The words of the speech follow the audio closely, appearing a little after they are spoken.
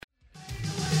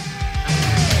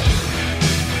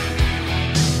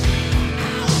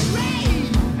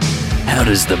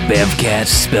does the Bamfcast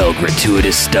spell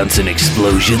gratuitous stunts and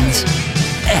explosions?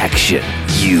 Action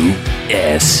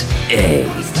USA.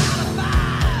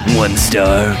 1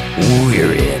 star,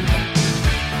 we're in.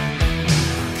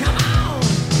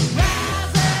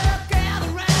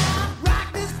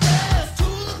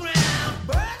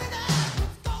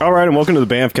 All right, and welcome to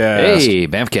the Bamfcast. Hey,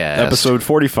 Bamfcast. Episode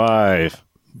 45.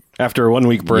 After a 1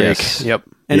 week break. Yes. Yep.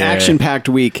 An action-packed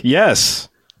week Yes.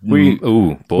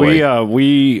 Ooh, boy.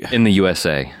 We in the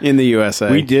USA. in the USA.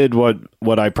 we did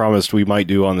what I promised we might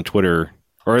do on the Twitter,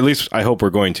 or at least I hope we're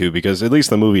going to, because at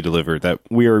least the movie delivered, that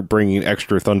we are bringing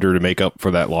extra thunder to make up for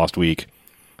that lost week,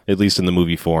 at least in the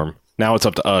movie form. Now it's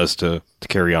up to us to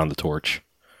carry on the torch.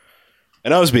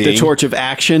 And us being... the torch of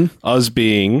action.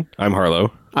 I'm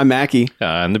Harlow. I'm Mackie.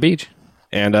 On the beach.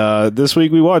 And this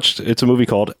week we watched, it's a movie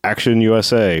called Action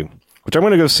USA, which I'm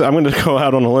going to go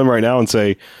out on a limb right now and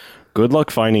say, good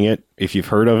luck finding it. If you've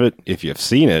heard of it, if you've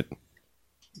seen it,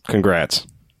 congrats,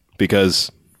 because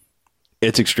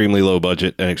it's extremely low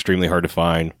budget and extremely hard to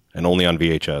find, and only on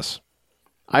VHS.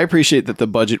 I appreciate that the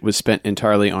budget was spent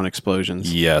entirely on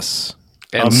explosions. Yes,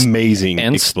 And amazing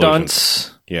and explosions.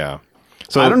 stunts. Yeah.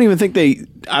 So I don't think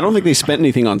they spent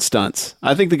anything on stunts.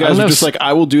 I think the guys were just like,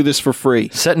 I will do this for free.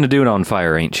 Setting a dude on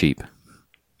fire ain't cheap.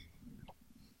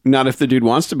 Not if the dude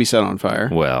wants to be set on fire.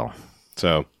 Well,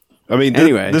 So, I mean,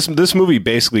 Anyway. this movie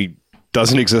basically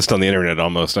doesn't exist on the internet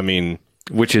almost. I mean,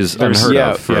 which is unheard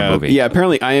of for a movie. Yeah,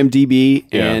 apparently IMDb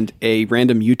Yeah. and a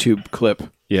random YouTube clip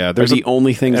yeah, are there's the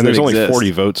only things and that there's only exist.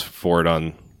 40 votes for it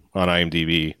on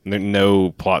IMDb.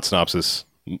 No plot synopsis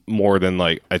more than,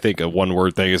 like, I think a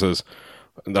one-word thing. It says,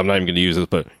 I'm not even going to use this,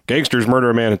 but gangsters murder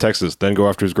a man in Texas, then go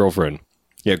after his girlfriend.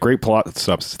 Yeah, great plot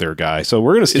synopsis there, guy. So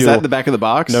we're going to steal... Is that the back of the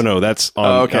box? No, that's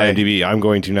on okay. IMDb. I'm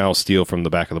going to now steal from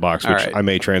the back of the box, which All right. I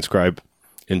may transcribe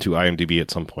into IMDb at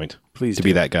some point. Please to do.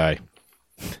 be that guy.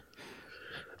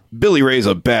 Billy Ray's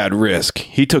a bad risk.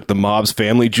 He took the mob's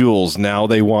family jewels. Now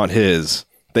they want his.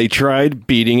 They tried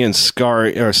beating and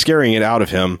scaring it out of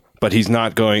him, but he's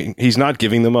not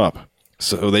giving them up.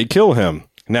 So they kill him.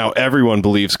 Now everyone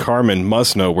believes Carmen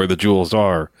must know where the jewels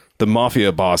are. The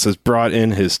mafia boss has brought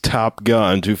in his top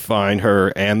gun to find her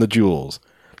and the jewels.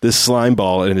 This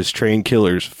slimeball and his trained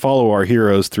killers follow our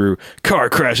heroes through car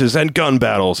crashes and gun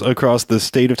battles across the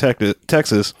state of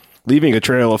Texas, leaving a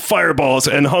trail of fireballs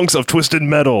and hunks of twisted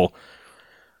metal.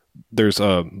 There's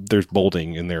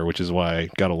bolding in there, which is why I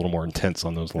got a little more intense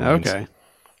on those lines. Okay.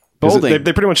 'Cause Bolding.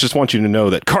 They pretty much just want you to know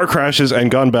that car crashes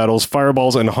and gun battles,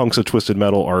 fireballs and hunks of twisted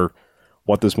metal are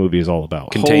what this movie is all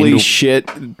about. Holy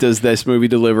shit, does this movie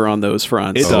deliver on those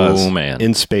fronts? It does. Oh, man.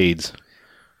 In spades.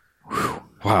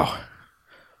 Wow.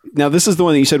 Now, this is the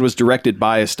one that you said was directed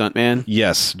by a stuntman.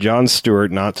 Yes, Jon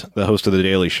Stewart, not the host of The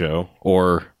Daily Show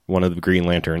or one of the Green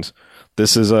Lanterns.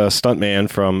 This is a stuntman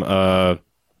from, I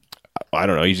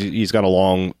don't know, he's got a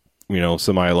long,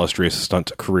 semi-illustrious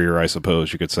stunt career, I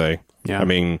suppose you could say. Yeah. I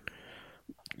mean,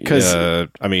 'Cause-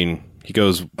 he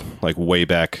goes like way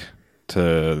back to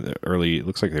the early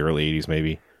 80s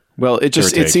maybe. Well, it Give or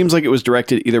take. seems like it was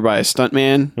directed either by a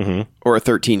stuntman or a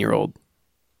 13-year-old.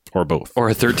 Or both. Or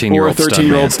a Or 13-year-old a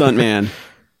 13-year-old stuntman. stuntman.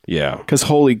 Yeah. Because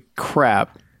holy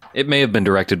crap. It may have been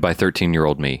directed by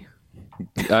 13-year-old me.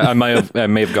 I may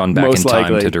have gone back Most in time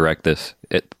likely. to direct this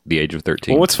at the age of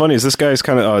 13. Well, what's funny is this guy's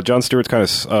kind of Jon Stewart's kind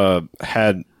of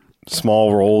had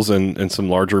small roles in some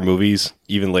larger movies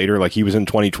even later. Like he was in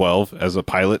 2012 as a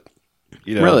pilot.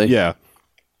 Really? Yeah.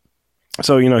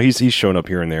 So he's shown up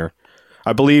here and there.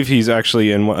 I believe he's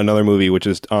actually in another movie which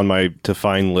is on my to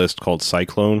find list called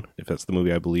Cyclone, if that's the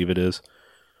movie I believe it is.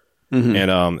 And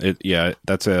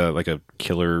that's a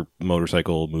killer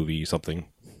motorcycle movie something.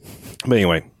 But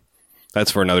anyway,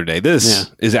 that's for another day. This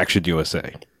is Action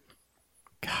USA.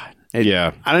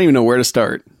 Yeah. I don't even know where to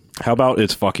start. How about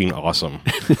it's fucking awesome?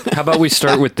 How about we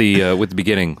start with the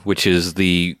beginning, which is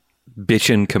the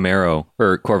bitchin' Camaro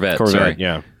or Corvette. Sorry.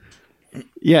 Yeah.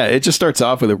 Yeah, it just starts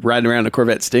off with riding around a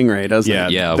Corvette Stingray, doesn't Yeah.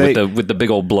 it? Yeah, They- with the big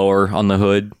old blower on the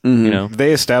hood.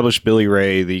 They established Billy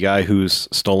Ray, the guy who's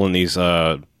stolen these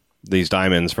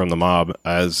diamonds from the mob,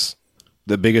 as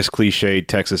the biggest cliched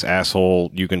Texas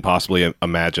asshole you can possibly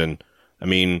imagine. I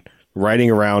mean,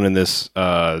 riding around in this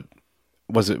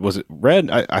was it red?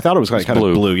 I thought it was kind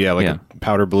of blue. Yeah, like a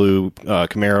powder blue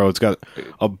Camaro. It's got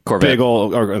a Corvette. big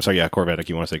old. I'm sorry, yeah, Corvette. If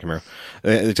you want to say Camaro,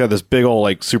 it's got this big old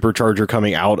like supercharger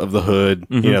coming out of the hood.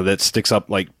 That sticks up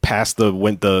like past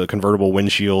the convertible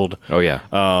windshield. Oh yeah.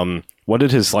 What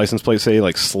did his license plate say?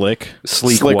 Like Sleek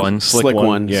One. Slick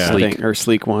one. Yeah. I think, or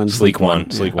Sleek one. Sleek one.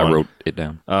 Sleek one. I wrote it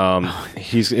down.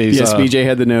 He's Yes, BJ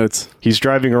had the notes. He's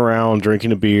driving around,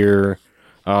 drinking a beer,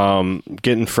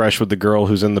 getting fresh with the girl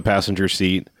who's in the passenger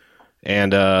seat,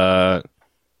 and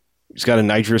he's got a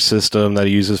nitrous system that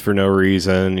he uses for no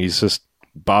reason. He's just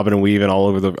bobbing and weaving all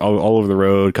over the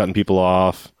road, cutting people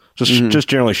off, just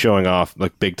generally showing off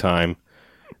like big time,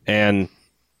 and.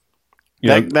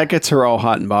 That gets her all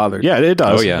hot and bothered. Yeah, it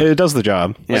does. Oh, yeah. It does the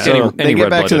job. Yeah. So they get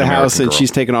back to the house and girl.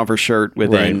 she's taking off her shirt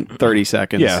within 30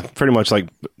 seconds. Yeah, pretty much like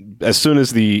as soon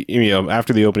as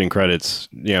after the opening credits,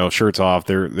 shirts off,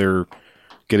 they're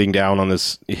getting down on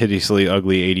this hideously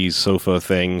ugly 80s sofa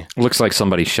thing. Looks like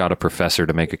somebody shot a professor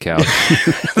to make a couch.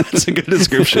 That's a good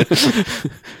description.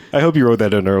 I hope you wrote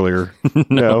that in earlier.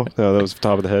 No, that was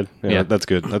top of the head. Yeah, that's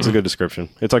good. That's a good description.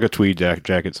 It's like a tweed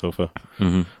jacket sofa.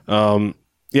 Mm-hmm.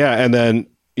 Yeah, and then,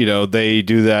 they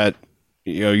do that,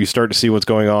 you start to see what's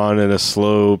going on in a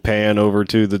slow pan over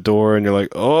to the door, and you're like,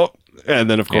 oh, and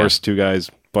then, of course, two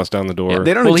guys bust down the door. Yeah,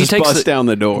 they don't just bust down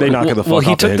the door. They knock it the fuck Well,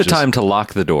 he off the took the hinges. time to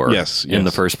lock the door Yes. in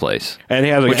the first place. And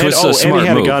he had Which was a smart and he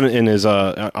had move. a gun in his,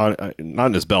 not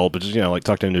in his belt, but just, like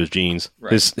tucked into his jeans.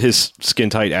 Right. His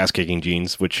skin-tight, ass-kicking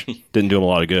jeans, which didn't do him a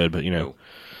lot of good, but,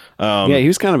 yeah, he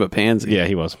was kind of a pansy. Yeah,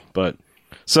 he was, but...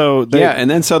 So and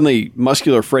then suddenly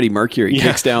muscular Freddie Mercury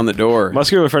kicks down the door.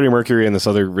 Muscular Freddie Mercury and this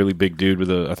other really big dude with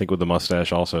the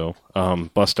mustache also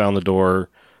bust down the door,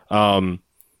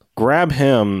 grab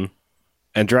him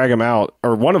and drag him out,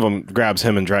 or one of them grabs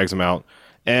him and drags him out,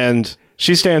 and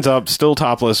she stands up, still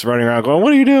topless, running around going,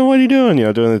 "What are you doing? What are you doing?"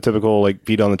 Doing the typical like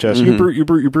beat on the chest, "You brute, you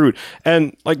brute, you brute."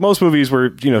 And like most movies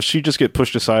where she just get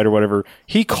pushed aside or whatever,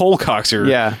 he cold-cocks her.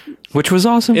 Yeah. Which was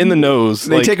awesome. In the nose.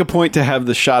 They take a point to have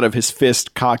the shot of his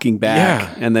fist cocking back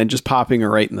Yeah. and then just popping her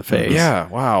right in the face. Yeah,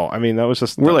 wow. I mean, that was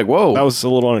just... We're like, whoa. That was a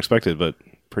little unexpected, but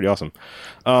pretty awesome.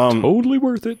 totally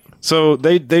worth it. So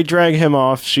they drag him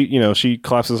off. She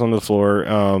collapses onto the floor,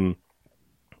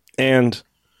 and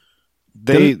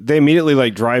they immediately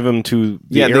like drive him to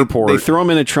the airport. They throw him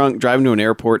in a trunk, drive him to an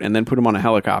airport, and then put him on a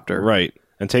helicopter. Right,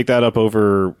 and take that up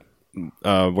over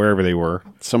wherever they were,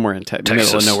 somewhere in the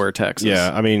middle of nowhere, Texas.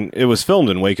 Yeah, I mean, it was filmed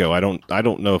in Waco. I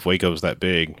don't know if Waco's that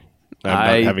big. Not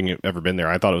having ever been there,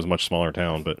 I thought it was a much smaller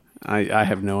town, but I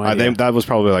have no idea. That was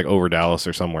probably like over Dallas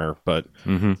or somewhere. But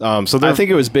so I think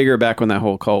it was bigger back when that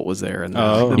whole cult was there, and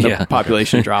the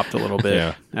population dropped a little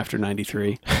bit after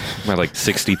 '93. By like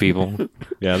 60 people.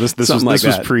 Yeah, this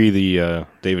was pre the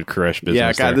David Koresh business.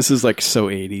 Yeah, God, this is like so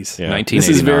 80s. Yeah. 1989. This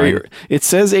is very. It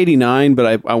says 89,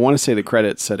 but I want to say the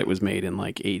credits said it was made in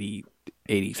like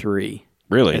 83.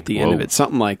 Really? At the end of it,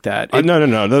 something like that.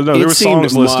 No. There were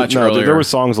songs listed. No, earlier. there were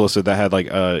songs listed that had like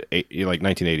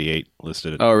 1988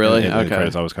 listed. Oh, really? In the Okay.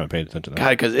 credits. I was kind of paying attention to that. God,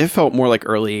 because it felt more like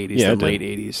early 80s than it did. late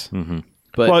 80s. Mm-hmm.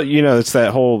 But well, it's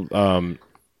that whole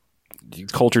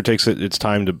culture takes its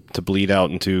time to bleed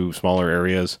out into smaller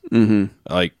areas. Mm-hmm.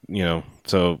 Like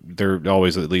so they're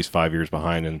always at least 5 years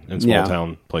behind in small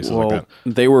town places like that.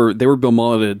 They were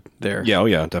bemulleted there. Yeah, oh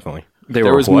yeah, definitely. They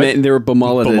were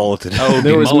bemulleted. Bemulleted. Oh,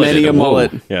 there was many a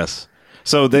mullet. Yes.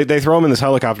 So they throw him in this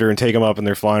helicopter and take him up, and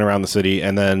they're flying around the city,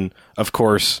 and then of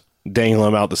course dangle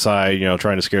him out the side,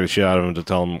 trying to scare the shit out of him to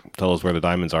tell us where the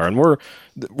diamonds are. And we're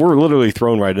literally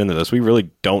thrown right into this. We really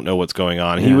don't know what's going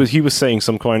on. Yeah. He was saying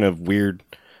some kind of weird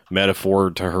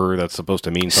metaphor to her that's supposed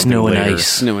to mean something Snow and later. ice.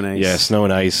 Snow and ice. Yeah, snow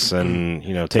and ice, and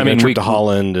taking a trip to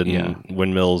Holland and yeah.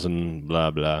 windmills and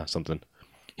blah blah something.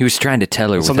 He was trying to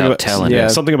tell her Something without about, telling yeah, her.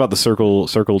 something about the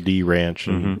Circle D Ranch,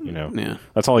 and Yeah.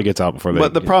 that's all he gets out before they.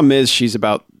 But the problem is she's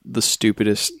about the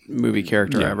stupidest movie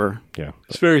character ever. Yeah,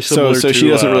 It's very So similar she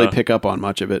doesn't really pick up on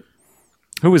much of it.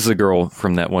 Who was the girl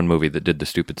from that one movie that did the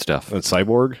stupid stuff? that's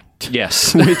Cyborg.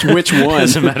 Yes. Which one?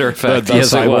 As a matter of fact, The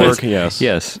yes, it was. Cyborg, yes.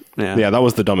 Yes. Yeah, that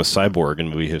was the dumbest cyborg in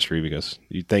movie history because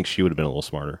you'd think she would have been a little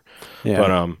smarter.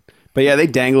 Yeah. But yeah, they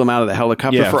dangle him out of the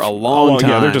helicopter for a long time.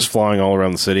 Yeah, they're just flying all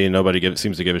around the city, and nobody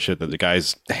seems to give a shit that the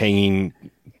guy's hanging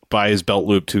by his belt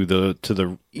loop to the.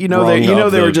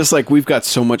 They were just like, we've got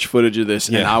so much footage of this,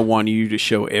 and I want you to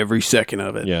show every second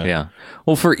of it. Yeah. Yeah.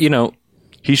 Well,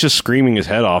 He's just screaming his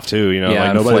head off too. Yeah, like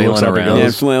and nobody looks up flailing and around.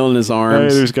 goes, flailing his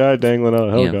arms. "Hey, there's a guy dangling out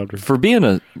of a helicopter." for being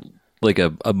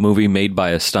a movie made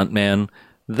by a stuntman,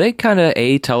 they kind of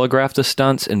A, telegraph the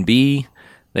stunts, and B,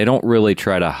 they don't really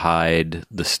try to hide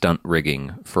the stunt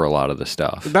rigging for a lot of the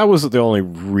stuff. That was the only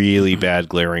really bad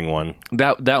glaring one.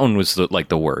 That one was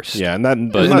the worst. Yeah, and that.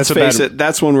 But and let's that's face it,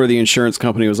 that's one where the insurance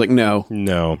company was like, no,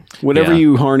 whatever Yeah.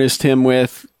 you harnessed him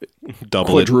with,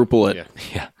 double it. quadruple it.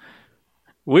 Yeah.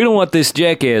 We don't want this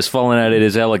jackass falling out of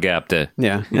his helicopter.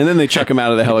 Yeah, and then they chuck him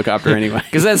out of the helicopter anyway.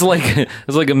 Because that's like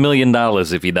 $1 million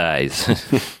if he dies.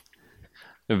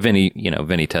 Vinny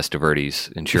Testaverde's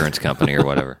insurance company or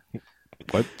whatever.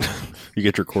 What? You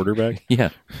get your quarterback? Yeah.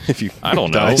 If you I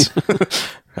don't know.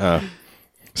 dies.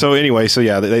 So anyway,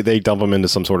 they dump him into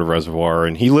some sort of reservoir,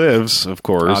 and he lives, of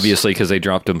course. Obviously, because they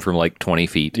dropped him from like 20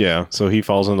 feet. Yeah, so he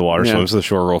falls in the water, swims to the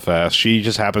shore real fast. She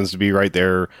just happens to be right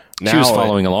there. Now, She was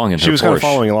following along in her She was kind of Porsche.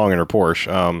 following along in her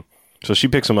Porsche. So she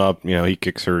picks him up. He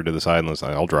kicks her to the side and says,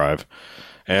 "I'll drive."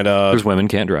 And Because women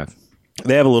can't drive.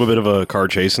 they have a little bit of a car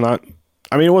chase.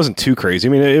 It wasn't too crazy.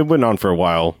 It went on for a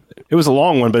while. It was a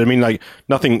long one, but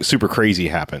nothing super crazy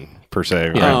happened per se.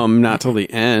 Right? Not till the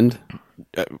end.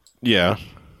 Yeah.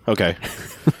 Okay.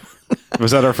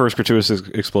 Was that our first gratuitous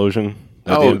explosion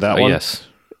at the end of that one? Yes.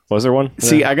 Was there one?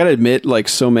 See, I gotta admit, like,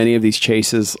 so many of these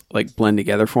chases like blend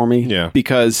together for me. Yeah.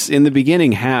 Because in the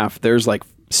beginning half, there's like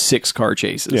 6 car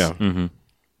chases. Yeah.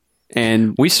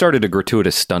 And We started a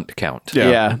gratuitous stunt count.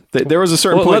 Yeah. there was a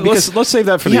certain point because let's save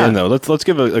that for the Yeah. end, though. Let's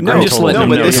give a No, grand just total. let them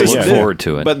but know this to is look the- forward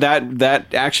to it. But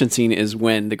that action scene is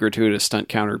when the gratuitous stunt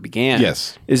counter began.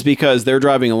 Yes. Is because they're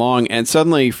driving along and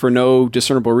suddenly, for no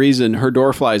discernible reason, her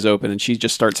door flies open and she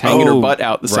just starts hanging her butt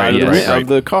out the side right, of, right. of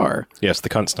the car. Yes, the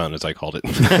cunt stunt, as I called it.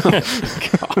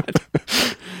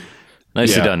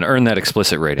 Nicely Yeah. done. Earn that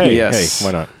explicit rating. Hey, Yes. hey,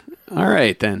 why not? All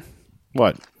right, then.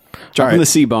 What? Dropping right. the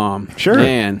C-bomb. Sure.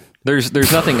 Man. There's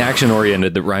nothing action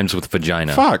oriented that rhymes with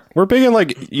vagina. Fuck. We're big in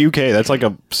UK. That's like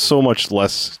a so much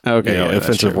less Okay, yeah, that's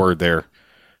offensive true. word there.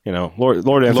 Lord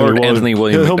Anthony, Lord Anthony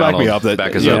William he'll back me McDonald up. That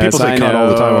back us yeah, up. people say Yes, I cunt all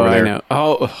the time know, over there. I know.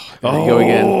 Oh, there you go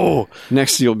again.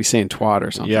 Next you'll be saying twat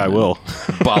or something. Yeah, I will.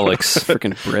 Bollocks.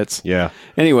 Freaking Brits. Yeah.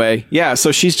 Anyway, yeah,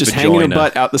 so she's just hanging her Vagina.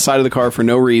 butt out the side of the car for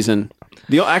no reason.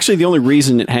 The only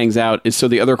reason it hangs out is so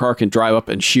the other car can drive up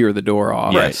and shear the door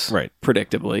off. Yes. Right.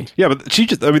 Predictably. Yeah, but she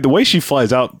just, the way she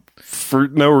flies out for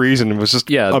no reason was just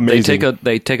Yeah, amazing.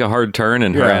 they take a hard turn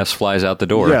and her Yeah. ass flies out the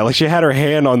door. Yeah, like she had her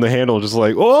hand on the handle, just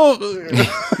like, oh,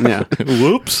 Yeah.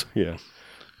 whoops. Yeah.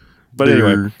 But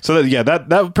anyway, so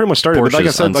that pretty much started. But like I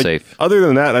Porsche's said, like, unsafe. other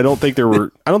than that, I don't think there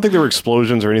were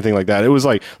explosions or anything like that. It was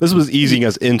like this was easing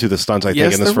us into the stunts. I think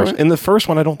Yes, in this there first were. in the first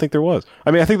one, I don't think there was.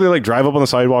 I mean, I think they like drive up on the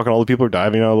sidewalk and all the people are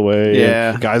diving out of the way.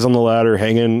 Yeah. and guys on the ladder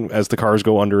hanging as the cars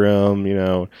go under him.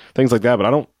 Things like that. But I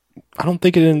don't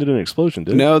think it ended in an explosion.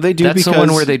 Did it? No, they do That's because the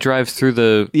one where they drive through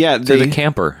the they- the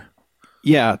camper.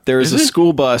 Yeah, there is a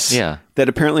school bus Yeah. that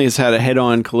apparently has had a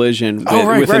head-on collision Oh,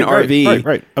 right, with an right, RV.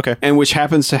 right. Okay. And which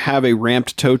happens to have a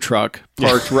ramped tow truck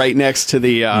parked right next to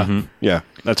the Yeah,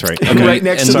 that's right. right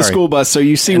next And- to the sorry. school bus, so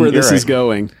you see where you're this is right.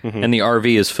 going. And the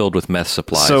RV is filled with meth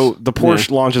supplies. So the Porsche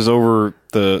launches over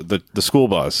the school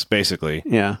bus, basically.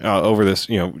 Yeah. Over this,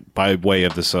 by way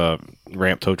of this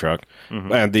ramp tow truck,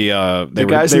 and the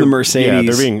guys in the Mercedes. Yeah,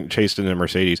 they're being chased in a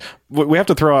Mercedes. We have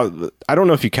to throw out. I don't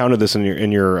know if you counted this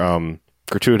in your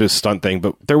gratuitous stunt thing,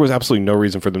 but there was absolutely no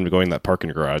reason for them to go in that parking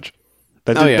garage.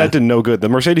 That did no good. The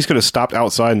Mercedes could have stopped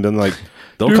outside and been like,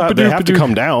 they have to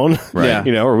come down, Right.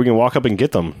 or we can walk up and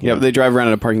get them. Yeah, but they drive around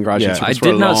in a parking garage. Yeah. and I for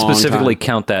a did not long specifically time.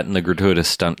 count that in the gratuitous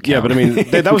stunt count. Yeah, but I mean,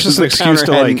 that was just an The excuse to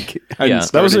counter like. hadn't Yeah.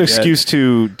 That was an started yet. excuse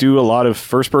to do a lot of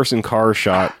first-person car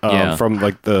shot Yeah. from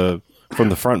the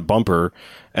front bumper,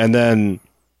 and then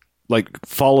like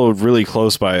followed really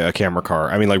close by a camera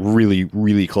car. I mean, like really,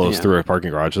 really close Yeah. through a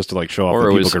parking garage just to like show off Or that it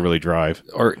people was- could really drive.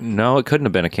 Or no, it couldn't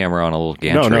have been a camera on a little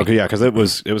gantry. No, yeah, because it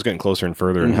was getting closer and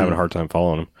further and having a hard time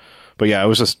following them. But yeah, it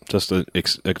was just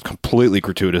a completely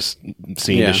gratuitous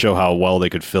scene Yeah. to show how well they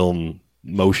could film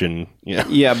motion. Yeah,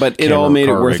 Yeah, but it Camera all made it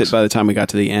car worth rigs. it by the time we got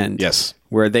to the end. Yes,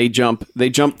 Where they jump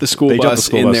the school they jumped the bus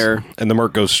school in bus, there. and the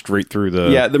Merc goes straight through the.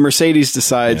 Yeah, the Mercedes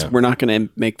decides Yeah. we're not going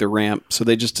to make the ramp, so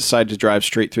they just decide to drive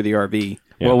straight through the RV.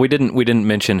 Well, we didn't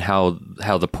mention how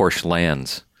the Porsche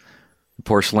lands. The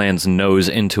Porsche lands nose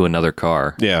into another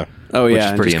car. yeah. Oh Which yeah, is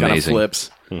and pretty just kinda amazing.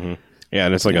 flips. Yeah,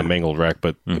 and it's like a mangled wreck,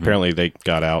 but apparently they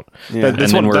got out. Yeah. And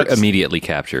then we're immediately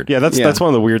captured. Yeah, that's Yeah. one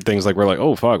of the weird things. Like we're like,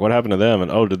 oh fuck, what happened to them?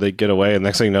 And oh, did they get away? And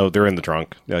next thing you know, they're in the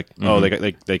trunk. They're like, oh,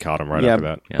 they caught them right Yeah, after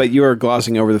that. but you are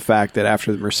glossing over the fact that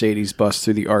after the Mercedes bust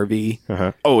through the RV,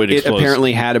 Oh, it it explodes.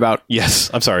 apparently had about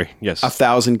Yes, I'm sorry. Yes,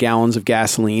 1,000 gallons of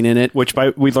gasoline in it. which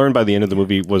we learned by the end of the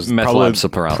movie was Meth probably, lab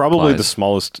supplies. probably the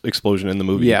smallest explosion in the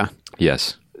movie. Yeah,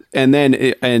 Yes. and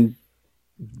then and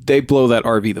they blow that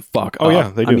RV the fuck Oh up.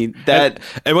 yeah, they do. I mean that.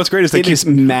 and what's great is it is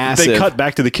massive. They cut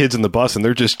back to the kids in the bus and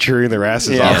they're just cheering their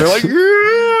asses Yeah. off. They're like,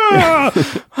 yeah,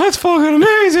 that's fucking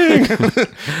amazing.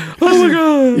 Oh my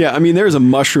god. Yeah, I mean, there's a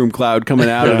mushroom cloud coming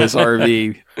out of this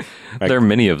RV. There are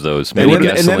many of those. And Many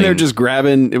then, and then they're gasoline. just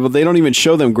grabbing. Well, they don't even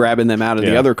show them grabbing them out of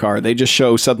the Yeah. other car. They just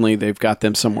show suddenly they've got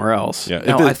them somewhere else. Yeah.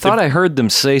 No, I thought I heard them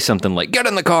say something like "Get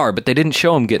in the car," but they didn't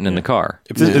show him getting in the car.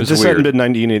 If this, It if was this weird. hadn't been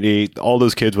 1988, all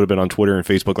those kids would have been on Twitter and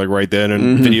Facebook like right then,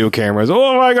 and video cameras.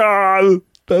 Oh my god,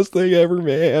 best thing ever,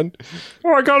 man!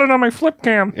 Oh, I got it on my flip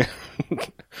cam.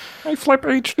 My flip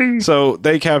HD. So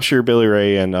they capture Billy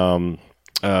Ray and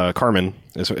Carmen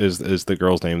is the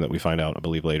girl's name that we find out, I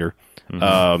believe, later.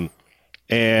 Mm-hmm.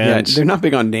 And they're not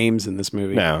big on names in this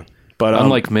movie. no, but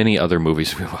Unlike many other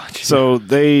movies we watch. so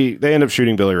they end up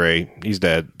shooting Billy Ray. He's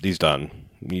dead. He's done.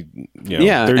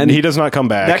 Yeah, and he does not come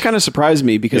back. That kind of surprised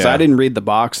me because Yeah. I didn't read the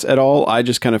box at all. I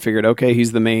just kind of figured, okay,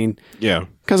 he's the main. Yeah.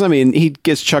 Because, I mean, he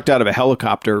gets chucked out of a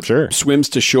helicopter, Sure. swims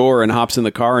to shore, and hops in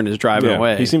the car and is driving Yeah.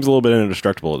 away. He seems a little bit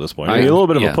indestructible at this point. I mean, a little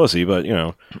bit of yeah. a pussy, but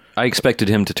I expected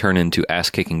him to turn into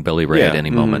ass-kicking Billy Ray at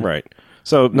any moment. right.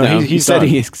 So no, No, he's said done.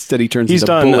 he turns He's into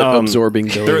done. bullet-absorbing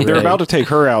Billy They're Ray. about to take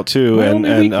her out too, My and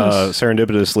only weakness.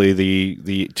 serendipitously,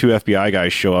 the two FBI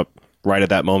guys show up right at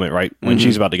that moment, right when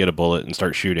she's about to get a bullet and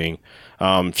start shooting.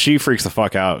 She freaks the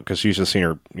fuck out because she's just seen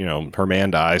her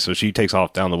man die, so she takes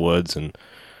off down the woods, and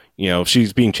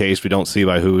she's being chased. We don't see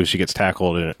by who. She gets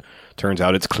tackled, and it turns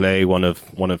out it's Clay, one of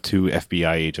two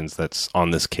FBI agents that's on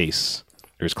this case.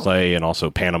 There's Clay and also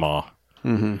Panama.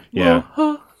 Mm-hmm. Yeah.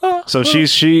 So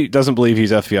she doesn't believe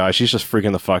he's FBI. She's just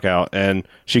freaking the fuck out, and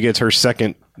she gets her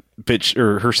second bitch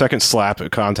or her second slap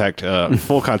at contact,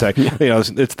 full contact.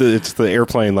 It's the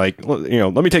airplane like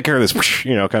let me take care of this.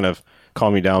 Kind of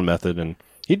calm me down method, and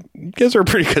he gives her a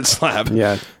pretty good slap.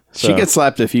 Yeah. So- She gets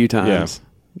slapped a few times.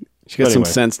 She gets But some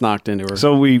anyway. sense knocked into her.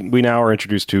 So we now are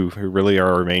introduced to who really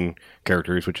are our main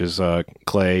characters, which is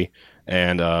Clay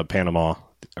and Panama,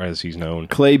 as he's known.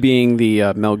 Clay being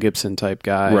the Mel Gibson type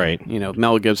guy. Right.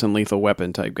 Mel Gibson Lethal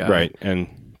Weapon type guy. Right, and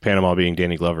Panama being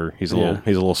Danny Glover. He's a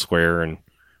little square and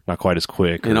not quite as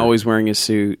quick. And always wearing his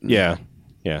suit. Yeah.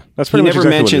 That's He pretty much never exactly what it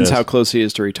mentions is. how close he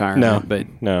is to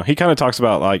retirement. No. He kind of talks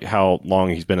about like how long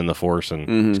he's been in the force and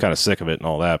he's kind of sick of it and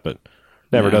all that, but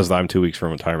never does the I'm 2 weeks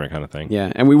from retirement kind of thing.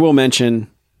 Yeah, and we will mention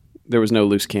there was no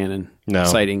loose cannon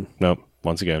sighting. Nope.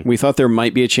 Once again. We thought there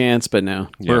might be a chance, but no.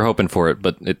 We were hoping for it,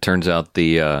 but it turns out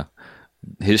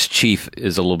his chief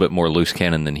is a little bit more loose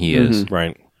cannon than he is.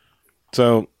 Right.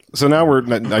 So now we're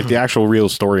like the actual real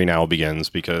story now begins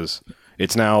because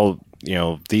it's now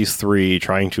these three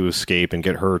trying to escape and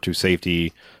get her to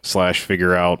safety /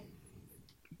 figure out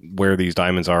where these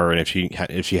diamonds are and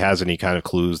if she has any kind of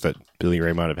clues that Billy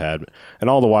Ray might have had. And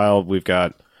all the while we've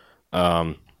got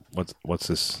what's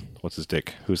his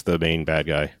dick? Who's the main bad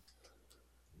guy?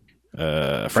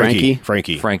 Frankie.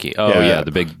 Frankie. Oh yeah,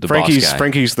 the Frankie's boss guy.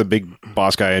 Frankie's the big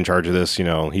boss guy in charge of this.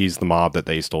 He's the mob that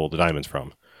they stole the diamonds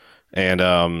from,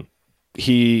 and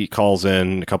he calls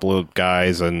in a couple of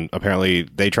guys, and apparently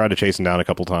they try to chase him down a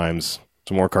couple times.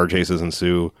 Some more car chases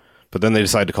ensue, but then they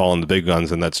decide to call in the big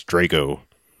guns, and that's Drago.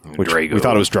 Which Drago. we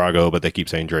thought it was Drago, but they keep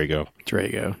saying Drago.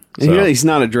 Drago. So- He's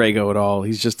not a Drago at all.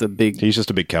 He's just a big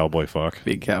Cowboy fuck.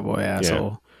 big cowboy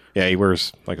asshole. Yeah, he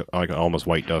wears like an almost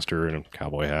white duster and a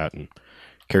cowboy hat and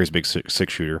carries a big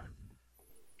six shooter.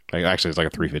 Actually, it's like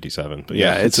a 357. But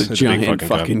Yeah, it's a big giant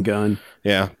fucking gun.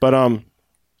 Yeah, but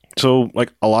so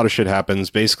like a lot of shit happens.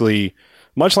 Basically,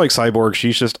 much like Cyborg,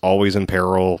 she's just always in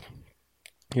peril.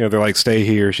 They're like, stay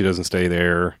here. She doesn't stay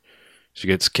there. She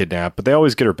gets kidnapped, but they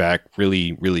always get her back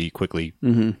really, really quickly.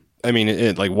 Mm-hmm. I mean,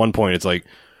 at like one point, it's like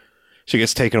she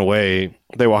gets taken away.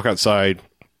 They walk outside.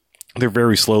 They're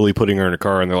very slowly putting her in a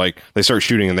car, and they start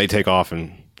shooting, and they take off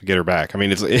and get her back. I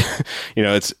mean,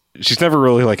 it's she's never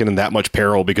really like in that much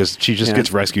peril because she just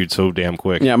gets rescued so damn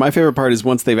quick. Yeah, my favorite part is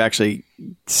once they've actually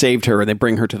saved her, they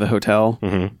bring her to the hotel,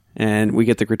 and we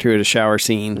get the gratuitous shower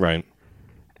scene. Right.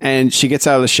 And she gets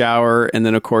out of the shower, and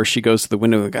then, of course, she goes to the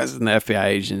window. The guy's in the FBI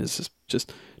agent is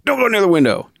just don't go near the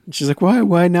window. And she's like, why?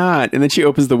 Why not? And then she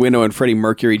opens the window, and Freddie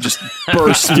Mercury just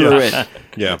bursts through it.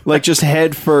 Yeah. Like, just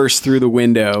head first through the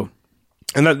window.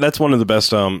 And that's one of the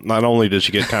best. Not only does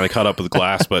she get kind of cut up with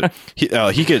glass, but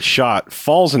he gets shot,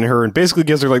 falls in her, and basically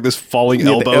gives her like this falling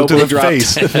elbow to the drop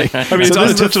face. I mean, so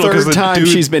it's this is the unintentional because third the time dude,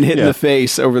 she's been hit in the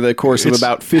face over the course of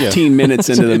about 15 minutes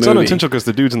into the it's movie. unintentional because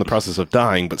the dude's in the process of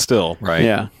dying, but still. Right.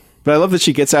 Yeah. But I love that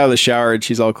she gets out of the shower and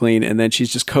she's all clean, and then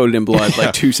she's just coated in blood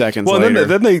like 2 seconds Well, later.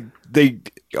 then they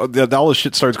all this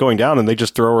shit starts going down, and they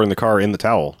just throw her in the car in the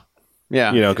towel.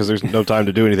 yeah. Because there's no time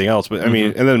to do anything else. But I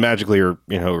mean, and then magically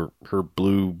her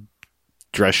blue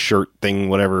dress shirt thing,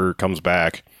 whatever, comes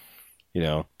back.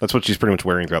 That's what she's pretty much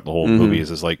wearing throughout the whole movie. Is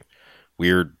this like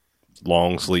weird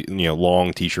long sleeve,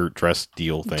 long t-shirt dress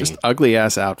deal thing. Just ugly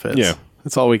ass outfits. Yeah.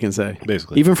 That's all we can say.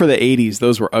 Basically. Even for the 80s,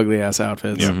 those were ugly ass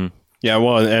outfits. Yeah. Yeah,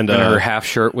 well, and her half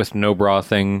shirt with no bra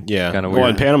thing. yeah, Kind of well,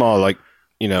 weird. in Panama,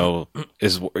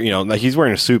 is like he's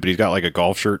wearing a suit, but he's got like a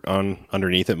golf shirt on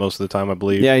underneath it most of the time, I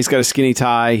believe. Yeah, he's got a skinny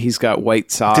tie. He's got white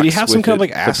socks. Did he have some with kind of the-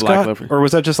 like the ascot, black leather. or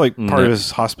was that just like part of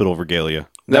his hospital regalia?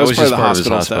 That was part of just the part of his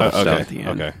hospital hospital stuff. Okay, at the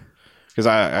end. okay. Because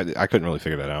I couldn't really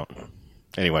figure that out.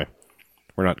 Anyway,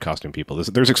 we're not costume people.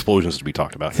 There's explosions to be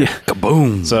talked about here.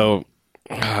 Kaboom. So,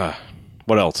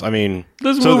 what else? I mean,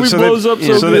 This movie blows up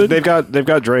so good. They've got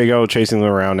Drago chasing them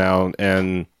around now,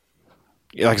 and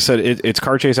like I said, it's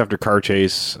car chase after car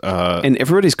chase. And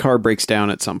everybody's car breaks down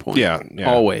at some point. Yeah.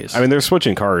 Always. I mean, they're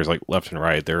switching cars like left and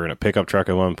right. They're in a pickup truck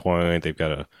at one point. They've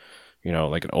got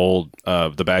like an old.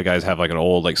 The bad guys have like an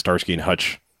old like Starsky and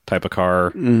Hutch type of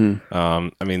car. Mm-hmm.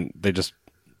 I mean, they just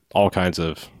all kinds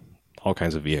of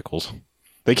vehicles.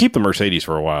 They keep the Mercedes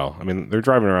for a while. I mean, they're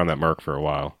driving around that Merc for a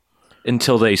while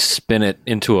Until they spin it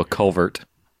into a culvert.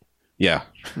 Yeah.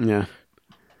 Yeah.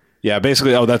 Yeah,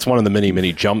 basically, that's one of the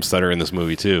many jumps that are in this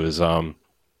movie too. Is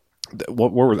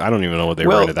what were I don't even know what they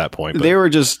were at that point. But. They were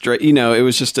just it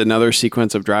was just another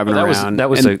sequence of driving around. That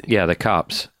was the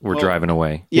cops were driving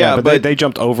away. Yeah, but they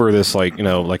jumped over this like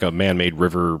a man-made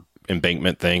river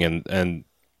embankment thing, and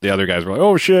the other guys were like,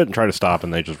 "Oh shit!" and try to stop,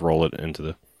 and they just roll it into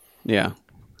the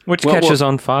Which catches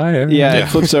on fire. Yeah, it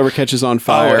flips over, catches on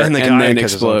fire, and then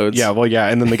explodes.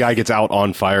 And then the guy gets out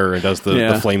on fire and does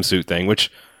the flame suit thing,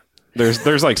 which.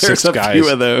 There's like six guys. Few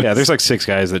of those. Yeah, there's like six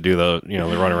guys that do they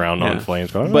run around on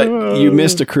flames. Going, but you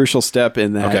missed a crucial step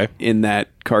in that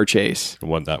car chase.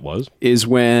 What that was is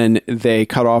when they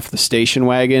cut off the station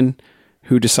wagon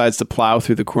who decides to plow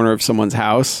through the corner of someone's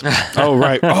house. Oh,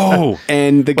 right. Oh.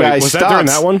 And the guy stops. Was that during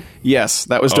that one? Yes,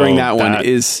 that was during that one.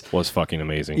 Was fucking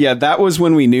amazing. Yeah, that was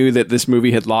when we knew that this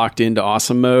movie had locked into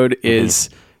awesome mode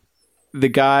the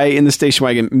guy in the station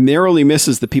wagon narrowly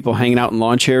misses the people hanging out in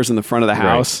lawn chairs in the front of the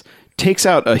house. Right. Takes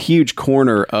out a huge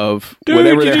corner of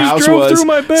whatever their house was. Through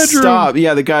my bedroom. Stop!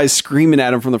 Yeah, the guy's screaming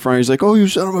at him from the front. He's like, "Oh, you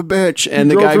son of a bitch!" And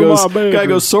the guy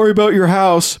goes, "Sorry about your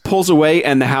house." Pulls away,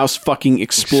 and the house fucking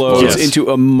explodes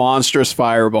into a monstrous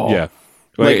fireball. Yeah.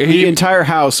 Like the entire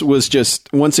house was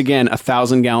just once again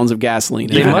 1,000 gallons of gasoline.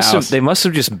 They must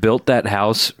have just built that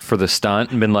house for the stunt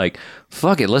and been like,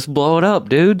 "Fuck it, let's blow it up,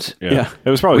 dudes." Yeah. It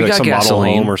was probably like some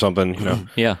gasoline. Model home or something.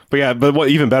 Yeah. But what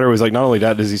even better was like not only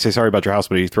that does he say sorry about your house,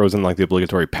 but he throws in like the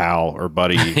obligatory pal or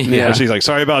buddy. Yeah. She's like,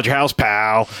 "Sorry about your house,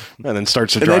 pal," and then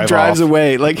starts to drive. And then drives off.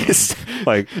 away like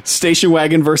station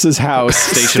wagon versus house.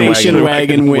 Station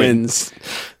wagon wins.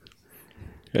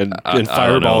 And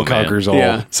Fireball conquers all.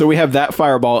 Yeah. So we have that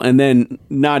Fireball, and then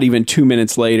not even 2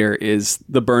 minutes later is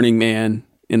the Burning Man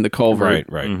in the culvert.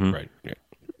 Right.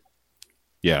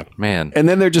 Yeah. Man. And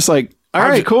then they're just like, all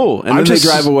right, cool. And then they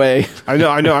drive away. I know.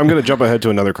 I'm going to jump ahead to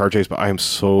another car chase, but I am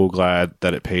so glad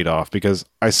that it paid off because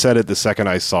I said it the second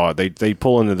I saw it. They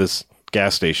pull into this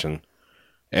gas station,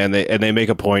 and they make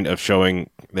a point of showing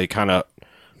they kind of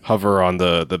hover on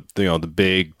the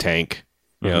big tank.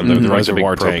 The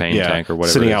reservoir tank, or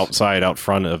whatever, sitting outside out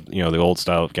front of the old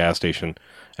style gas station,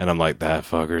 and I'm like, that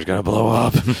fucker's gonna blow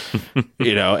up,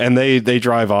 And they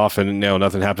drive off, and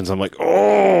nothing happens. I'm like,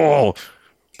 oh,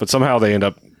 but somehow they end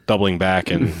up doubling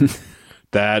back, and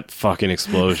that fucking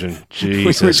explosion,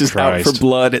 Jesus we were just Christ, out for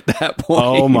blood at that point.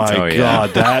 Oh my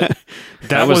God,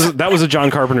 that was a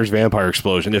John Carpenter's vampire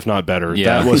explosion, if not better.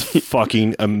 Yeah. That was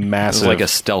fucking a massive, it was like a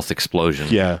stealth explosion.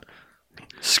 Yeah.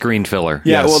 Screen filler.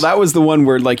 Yeah, well, that was the one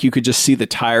where like you could just see the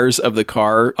tires of the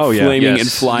car flaming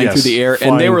and flying through the air,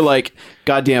 and they were like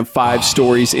goddamn 5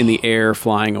 stories in the air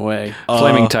flying away.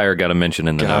 Flaming tire got a mention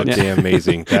in the notes. Goddamn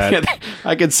amazing.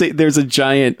 I could say there's a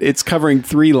giant. It's covering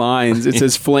 3 lines. It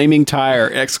says "flaming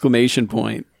tire!" exclamation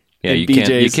point. Yeah, you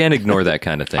can't ignore that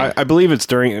kind of thing. I believe it's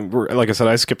during. Like I said,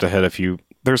 I skipped ahead a few.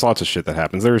 There's lots of shit that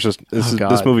happens. There's just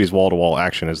this movie is wall to wall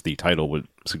action, as the title would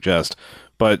suggest,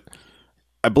 but.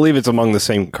 I believe it's among the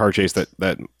same car chase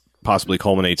that possibly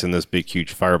culminates in this big,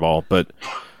 huge fireball. But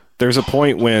there's a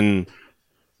point when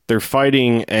they're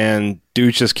fighting and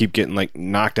dudes just keep getting like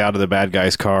knocked out of the bad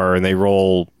guy's car and they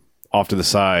roll off to the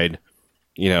side,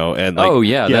 and like,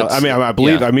 I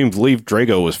believe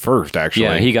Drago was first actually.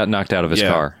 Yeah, he got knocked out of his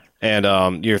car.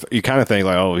 And you kind of think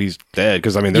like, oh, he's dead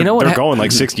because I mean they're going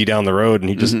like 60 down the road, and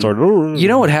he just sort of. You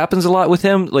know what happens a lot with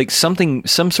him? Like some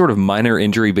sort of minor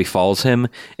injury befalls him,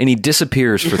 and he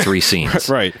disappears for 3 scenes.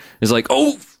 Right. It's like,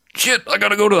 oh shit, I got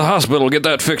to go to the hospital, get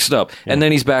that fixed up, and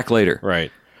then he's back later.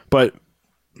 Right. But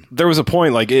there was a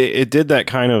point like it did that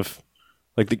kind of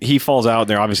like he falls out, and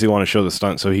they obviously want to show the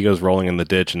stunt, so he goes rolling in the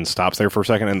ditch and stops there for a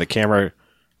second, and the camera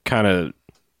kind of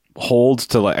holds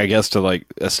to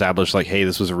establish like, hey,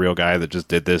 this was a real guy that just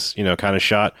did this, kind of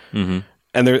shot. Mm-hmm.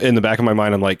 And they're in the back of my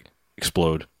mind, I'm like,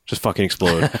 explode, just fucking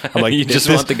explode. I'm like, you just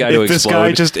want the guy to explode. If this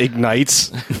guy just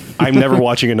ignites, I'm never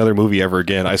watching another movie ever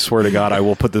again. I swear to God, I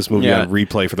will put this movie on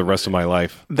replay for the rest of my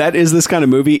life. That is this kind of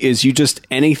movie. Is you just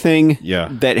anything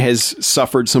that has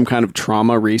suffered some kind of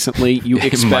trauma recently, you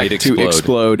expect to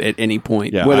explode at any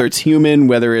point, whether it's human,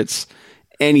 whether it's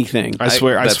anything. I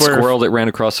swear. That squirrel that ran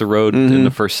across the road in the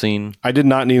first scene. I did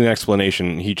not need an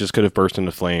explanation. He just could have burst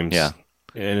into flames. Yeah.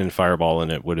 And in Fireball,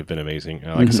 and it would have been amazing.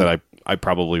 Like I said, I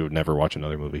probably would never watch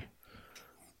another movie.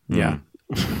 Yeah.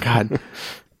 God.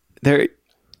 There.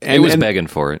 It was begging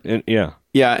for it. And, yeah.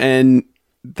 Yeah, and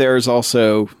there's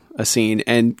also a scene,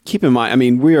 and keep in mind, I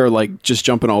mean, we are like just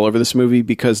jumping all over this movie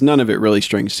because none of it really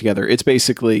strings together. It's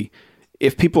basically,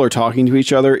 if people are talking to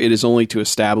each other, it is only to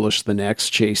establish the next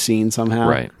chase scene somehow.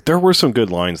 Right. There were some good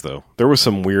lines, though. There was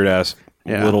some weird-ass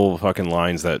Yeah. little fucking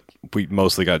lines that we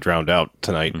mostly got drowned out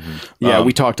tonight. Yeah,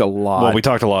 we talked a lot. Well, we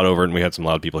talked a lot over it, and we had some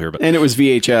loud people here. But and it was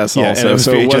VHS yeah, also, and it was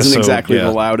so it VHS, wasn't so, exactly yeah,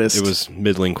 the loudest. It was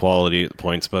middling quality at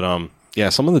points, but yeah,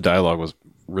 some of the dialogue was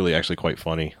really actually quite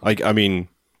funny. Like, I mean,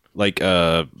 like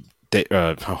I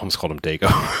almost called him Dago.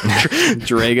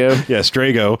 Drago. Yeah,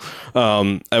 Strago.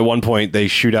 At one point, they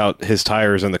shoot out his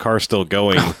tires, and the car's still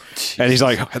going. And he's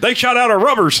like, "They shot out our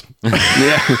rubbers."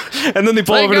 Yeah. And then they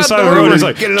pull They over to the got side the of the road. And he's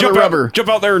rubber. like, Get another rubber. Jump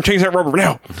out there and change that rubber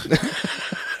now."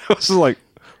 This is like,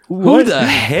 Who what? the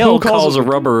hell Who calls a it-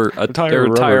 rubber a tire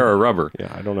a rubber?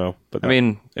 Yeah, I don't know. But I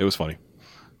mean, it was funny.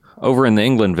 over in the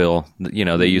Englandville,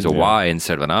 they use a Y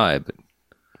instead of an I. But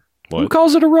who What?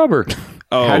 calls it a rubber?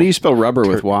 Oh, How do you spell rubber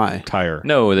with Y? tire?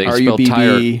 No, they spell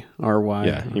tire. R-U-B-B-R-Y.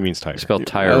 Yeah, he means tire. Spell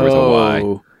tire with a Y.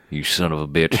 Oh. You son of a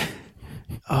bitch!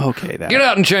 Okay, that. Get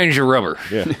out and change your rubber.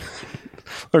 Yeah.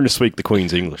 Learn to speak the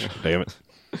Queen's English. Damn it.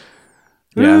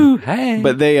 Yeah. Ooh, hey.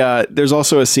 But they there's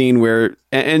also a scene where,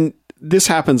 and this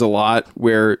happens a lot,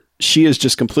 where she is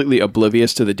just completely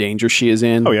oblivious to the danger she is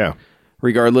in. Oh yeah.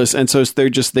 Regardless. And so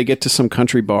they get to some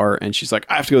country bar and she's like,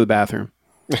 I have to go to the bathroom.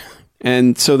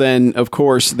 And so then, of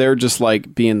course, they're just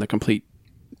like being the complete,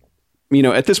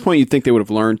 at this point, you'd think they would have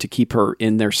learned to keep her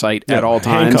in their sight at all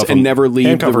times Handcuff and him. never leave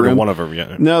Handcuff the her to room. one of them.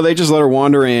 Yeah. No, they just let her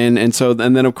wander in. And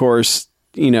then, of course,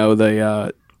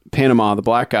 the Panama, the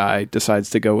black guy, decides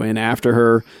to go in after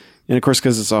her. And of course,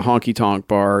 because it's a honky tonk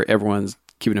bar, everyone's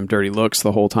giving him dirty looks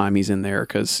the whole time he's in there.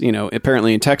 Because,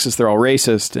 apparently in Texas, they're all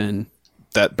racist. And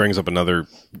That brings up another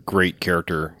great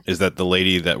character. Is that the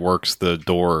lady that works the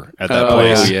door at that Oh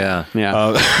place? yeah.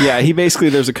 yeah. Yeah, he basically,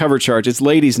 there's a cover charge. It's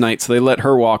ladies' night, so they let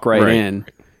her walk right in.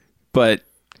 But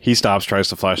He stops, tries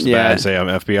to flash the Yeah. badge, say I'm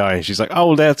FBI, and she's like,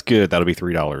 "Oh, that's good. That'll be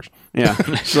 $3." yeah,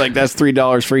 she's like, that's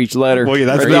 $3 for each letter. Well, yeah,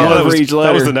 that's $3 that for was, each letter.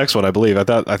 that was the next one, I believe. I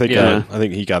think Yeah.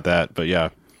 he got that, but yeah.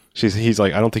 He's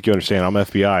like, I don't think you understand. I'm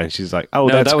FBI, and she's like, oh,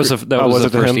 No, that's that was gr- that oh, was the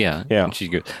it to first. him? Yeah. yeah. And she's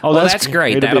good. Oh, Oh, that's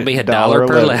great. it'll That'll be $1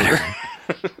 per letter.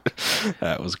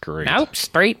 That was great. Nope,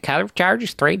 straight cover charge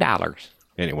is $3.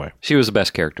 Anyway, She was the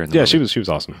best character in the yeah, movie. she was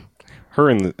awesome. Her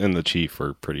and the chief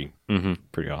were pretty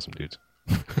awesome dudes.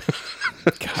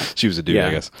 She was a dude, Yeah.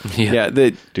 I guess. Yeah,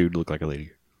 the Dude looked like a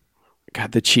lady.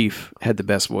 chief had the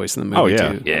best voice in the movie Oh,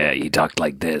 yeah. too. Yeah, he talked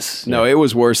like this. No, it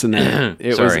was worse than that.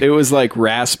 Sorry. It was like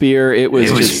raspier. It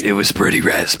was just It was pretty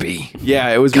raspy. yeah,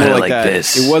 it was more Kinda like like that.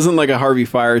 this. It wasn't like a Harvey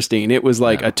Firestein. It was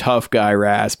like a tough guy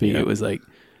raspy. It was like,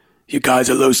 you guys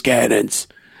are loose cannons.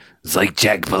 It's like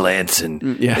Jack Palance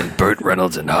yeah. and Burt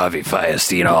Reynolds and Harvey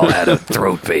Firestein all had a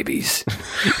throat babies.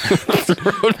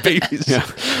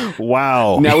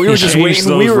 Wow. Now we were just Change waiting.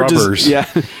 those We were rubbers. just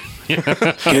yeah. Get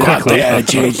out there and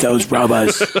change those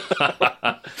rubbers.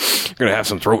 You're gonna have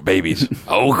some throat babies.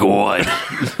 Oh, go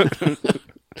on.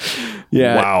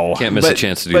 Yeah. Wow. Can't miss a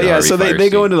chance to do But the yeah, Harvey so they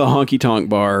go Firestein. into the honky tonk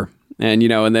bar, and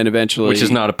and then eventually, Which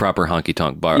is not a proper honky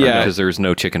tonk bar Yeah. because there's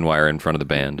no chicken wire in front of the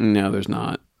band. No, there's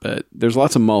not. But there's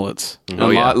lots of mullets, Oh,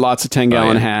 and yeah. lots of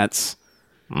 10-gallon yeah. hats,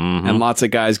 and lots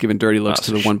of guys giving dirty looks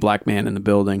to the one black man in the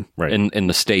building. Right. In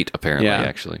the state, apparently, Yeah,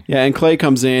 actually. Yeah, and Clay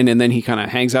comes in, and then he kind of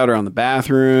hangs out around the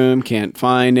bathroom. Can't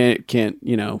find it. Can't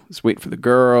is waiting for the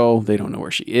girl. They don't know where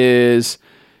she is.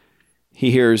 He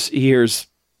hears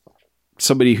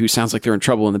somebody who sounds like they're in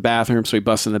trouble in the bathroom, so he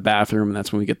busts in the bathroom, and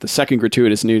that's when we get the second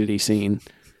gratuitous nudity scene.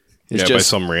 It's By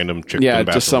some random chick. in the just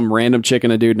bathroom. some random chick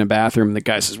and a dude in a bathroom, and the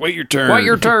guy says, "Wait your turn." Wait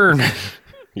your turn.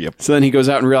 Yep. So then he goes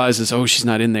out and realizes, oh, she's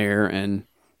not in there, and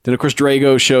then of course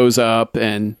Drago shows up,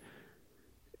 and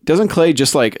doesn't Clay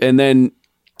just and then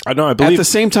I know. I at believe the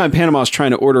same time Panama's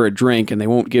trying to order a drink, and they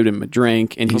won't give him a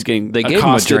drink, and he's getting They gave him a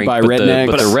accosted drink, by but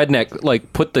rednecks. the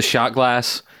redneck put the shot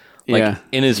glass Yeah.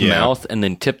 in his Yeah. mouth and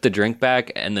then tipped the drink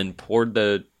back and then poured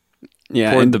the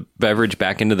and the beverage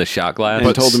back into the shot glass.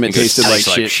 And told him it tasted like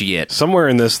Tastes shit. somewhere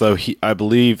in this though, I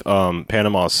believe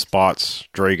Panama spots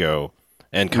Drago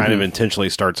and kind of intentionally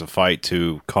starts a fight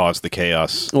to cause the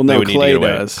chaos. Well, no, they would need to Clay get away.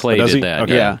 does. Clay Does did he? that.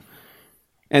 Okay. Yeah.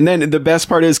 And then the best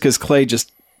part is because Clay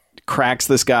just cracks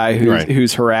this guy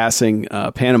who's harassing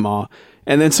Panama.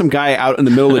 And then some guy out in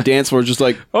the middle of the dance floor just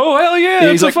like, Oh, hell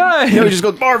yeah, he's like, he just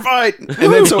goes, bar fight. And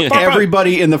then so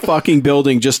everybody in the fucking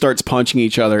building just starts punching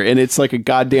each other. And it's like a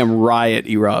goddamn riot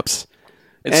erupts.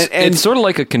 It's sort of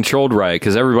like a controlled riot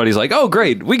because everybody's like, "Oh,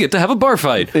 great, we get to have a bar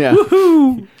fight!" Yeah.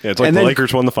 Woohoo! Yeah, it's like And the then-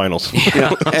 Lakers won the finals.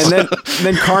 Yeah. And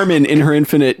then Carmen, in her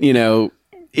infinite,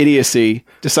 idiocy,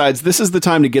 decides this is the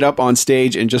time to get up on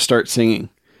stage and just start singing.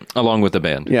 Along with the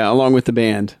band. Yeah, along with the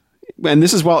band. And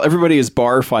this is while everybody is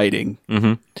bar fighting.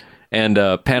 And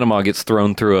Panama gets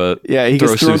thrown through He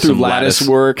gets thrown through some lattice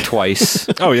work twice.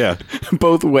 Oh yeah,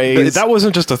 both ways. that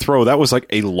wasn't just a throw. That was like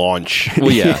a launch.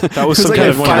 Well, yeah. That was It's some like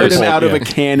kind they of fired him one out of a yeah.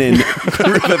 cannon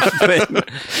through the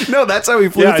thing. No, that's how he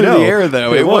flew Yeah, I through know. the air,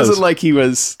 though. It It was. wasn't like he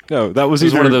was... No, that was It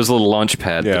was either one of those little launch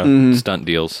pad Yeah. stunt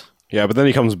deals. Yeah, but then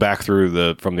he comes back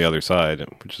through from the other side,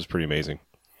 which is pretty amazing.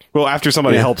 Well, after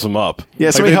somebody Yeah. helps him up. Yeah,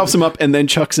 Like, somebody they- helps him up and then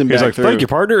chucks him He's back like, through. "Thank you,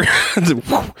 partner."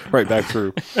 Right back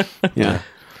through. Yeah.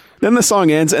 Then the song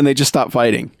ends and they just stop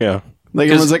fighting. Yeah. Like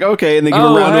everyone's like, okay, and they give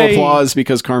Oh, a round hey. of applause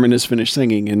because Carmen has finished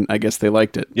singing, and I guess they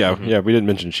liked it. Yeah, yeah. We didn't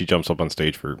mention she jumps up on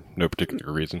stage for no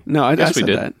particular reason. No, I Yes, we said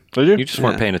did. that. Did you? You just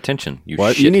weren't Yeah. paying attention. You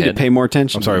What? shithead. You need to pay more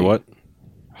attention. I'm sorry. to me. What?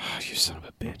 Oh, you son of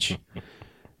a bitch.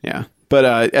 Yeah, but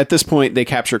at this point they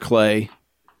capture Clay,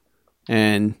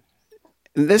 and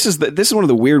this is one of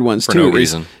the weird ones For too. no is-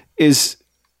 reason. is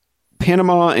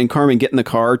Panama and Carmen get in the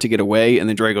car to get away, and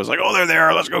then Drago's like, "Oh, they're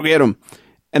there. Let's go get them."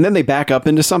 And then they back up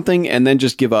into something, and then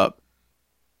just give up.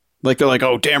 Like they're like,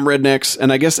 "Oh, damn rednecks!"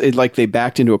 And I guess they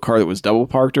backed into a car that was double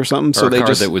parked or something. Or So a they car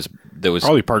just that was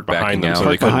Probably parked behind backing them, out. so they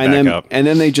parked couldn't behind back them, up. and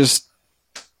then they just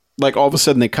like all of a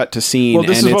sudden they cut to scene. Well,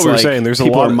 this and is what it's we were like saying. There's a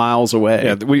people lot are of- miles away.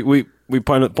 Yeah, we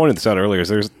pointed this out earlier.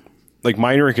 There's like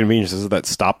minor inconveniences that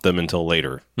stop them until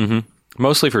later.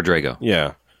 Mostly for Drago.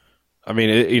 Yeah, I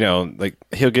mean, like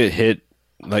he'll get hit,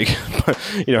 like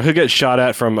he'll get shot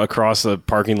at from across the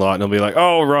parking lot, and he'll be like,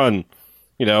 "Oh, run!"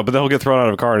 But then he'll get thrown out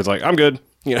of a car, and it's like, "I'm good."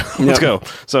 Let's go.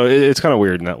 So it's kind of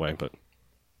weird in that way, but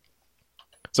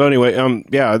so anyway,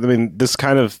 yeah, I mean, this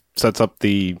kind of sets up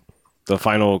the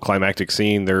final climactic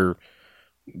scene.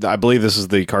 I believe this is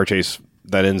the car chase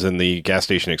that ends in the gas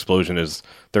station explosion. Is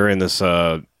they're in this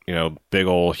big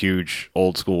old huge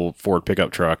old school Ford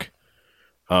pickup truck.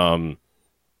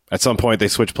 At some point they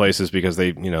switch places because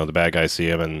they the bad guys see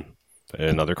him, and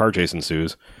another car chase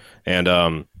ensues, and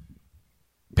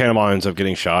Panama ends up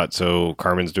getting shot, so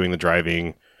Carmen's doing the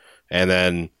driving, and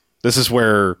then this is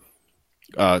where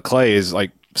Clay is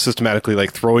like systematically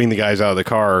like throwing the guys out of the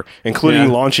car, including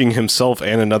launching himself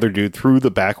and another dude through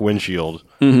the back windshield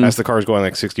as the car's going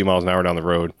like 60 miles an hour down the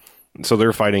road. So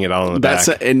they're fighting it out on the back.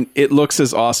 And it looks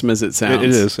as awesome as it sounds. It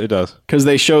is. It does. Because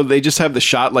they just have the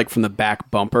shot like from the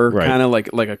back bumper, Right. kind of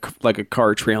like a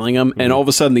car trailing them, and all of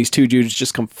a sudden these two dudes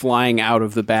just come flying out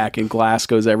of the back, and glass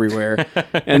goes everywhere,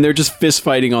 and they're just fist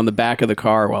fighting on the back of the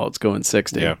car while it's going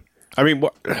 60. Yeah. I mean,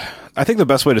 I think the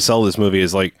best way to sell this movie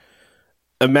is like,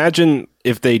 imagine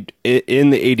if in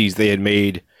the 80s, they had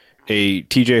made a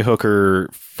TJ Hooker,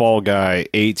 Fall Guy,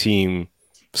 A-Team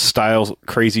style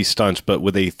crazy stunts, but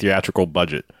with a theatrical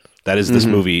budget. That is this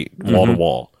movie wall to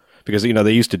wall. Because,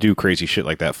 they used to do crazy shit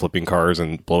like that, flipping cars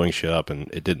and blowing shit up, and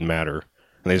it didn't matter.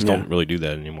 And they just don't really do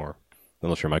that anymore,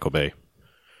 unless you're Michael Bay.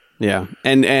 Yeah,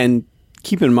 and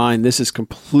keep in mind this is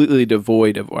completely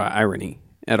devoid of irony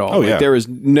at all. Oh, Like, yeah. there is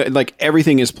no,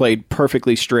 everything is played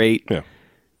perfectly straight. Yeah.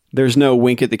 There's no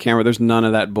wink at the camera. There's none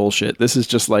of that bullshit. This is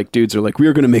just like dudes are like,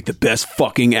 we're going to make the best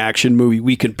fucking action movie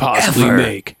we can possibly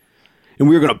make. And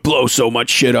we're going to blow so much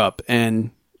shit up. And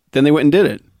then they went and did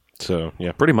it. So,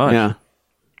 yeah. Pretty much. Yeah.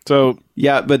 So,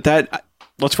 Yeah, but that...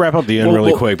 let's wrap up the end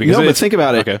really quick. Because no, but it's- think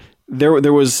about it. Okay.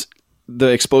 There was the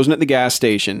explosion at the gas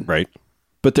station. Right.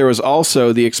 But there was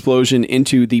also the explosion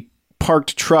into the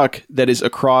parked truck that is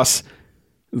across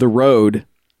the road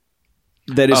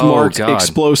that is Oh, marked God.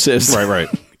 explosives. Right.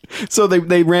 So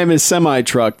they ram his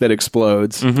semi-truck that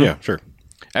explodes. Yeah, sure.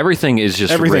 Everything is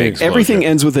just Everything rigged. explodes. Everything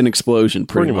ends with an explosion,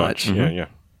 pretty much. Yeah.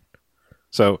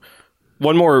 So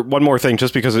one more thing,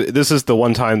 just because this is the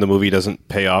one time the movie doesn't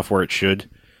pay off where it should,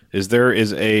 is there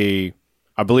is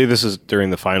I believe this is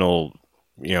during the final,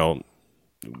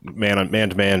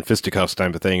 man-to-man fisticuffs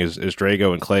type of thing, is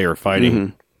Drago and Clay are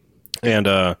fighting.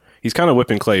 And he's kind of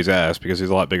whipping Clay's ass because he's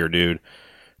a lot bigger dude.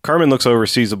 Carmen looks over,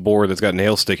 sees a board that's got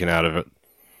nails sticking out of it,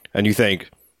 and you think,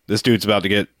 this dude's about to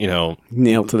get,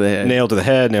 Nailed to the head. nail to the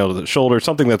head, nail to the shoulder,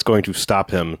 something that's going to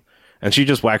stop him. And she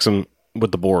just whacks him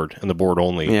with the board and the board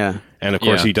only. Yeah. And of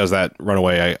course Yeah. he does that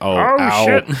runaway. Ow.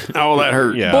 shit. Oh, that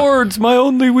hurt. Yeah. Board's my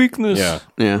only weakness. Yeah.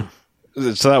 Yeah.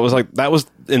 So that was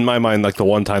in my mind like the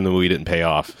one time the movie didn't pay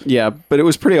off. Yeah, but it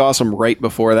was pretty awesome right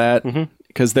before that.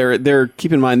 Because they're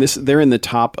keep in mind they're in the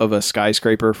top of a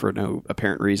skyscraper for no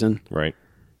apparent reason. Right.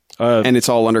 And it's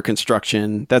all under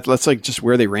construction. That's like just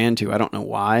where they ran to. I don't know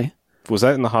why. Was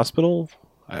that in the hospital?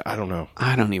 I don't know.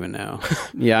 I don't even know.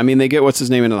 Yeah, I mean, they get what's his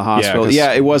name into the hospital. 'cause-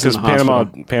 Yeah, it was in the Panama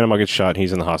hospital. Panama gets shot and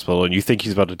he's in the hospital and you think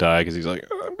he's about to die because he's like,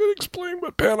 I'm going to explain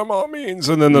what Panama means,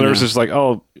 and then the nurse is like,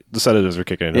 oh, the sedatives are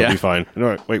kicking in. He'll Yeah. be fine. And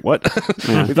we're like, wait, what?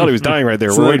 We thought he was dying right there.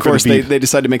 So We're then, waiting of course, for the beep. they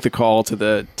decide to make the call to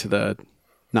the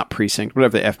not precinct,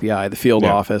 whatever, the FBI, the field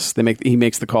Yeah. office. He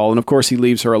makes the call, and of course, he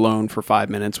leaves her alone for 5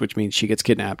 minutes, which means she gets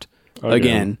kidnapped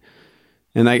again.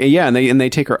 And they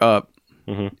take her up,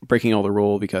 breaking all the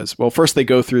rule because, well, first they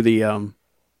go through the.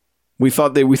 We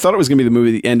thought it was going to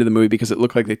be the end of the movie because it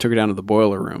looked like they took her down to the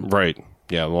boiler room. Right.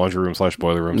 Yeah, laundry room /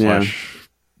 boiler room Yeah. /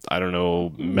 I don't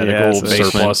know, medical it's a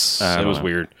surplus. I It don't was know.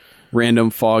 weird. Random,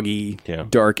 foggy, Yeah.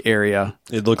 dark area.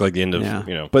 It looked like the end of,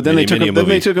 Yeah. But then they took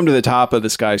him to the top of the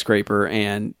skyscraper,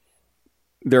 and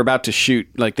they're about to shoot.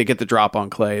 Like they get the drop on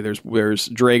Clay. There's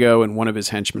Drago and one of his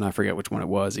henchmen. I forget which one it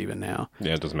was even now.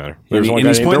 Yeah, it doesn't matter. And There's he- one and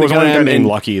he's guy, pointing there was the one gun at guy him named and-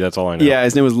 Lucky. That's all I know. Yeah,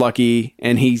 his name was Lucky,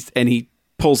 and he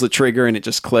pulls the trigger and it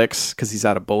just clicks because he's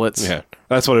out of bullets. Yeah,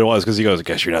 that's what it was because he goes, I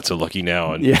guess you're not so lucky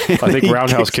now. And Yeah. I think He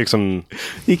Roundhouse kicks him.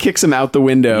 He kicks him out the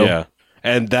window. Yeah.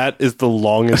 And that is the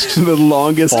longest. The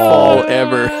longest fall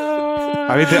ever.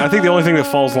 I mean, I think the only thing that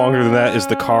falls longer than that is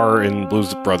the car in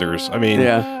Blues Brothers. I mean,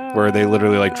 Yeah. where they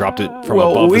literally like dropped it from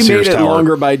Well, above we the Sears made it Tower.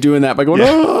 longer by doing that, by going,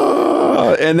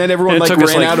 "Ah!" and then everyone It like took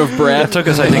us, ran out of breath. It took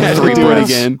us, I think, Had to 3 do it breaths.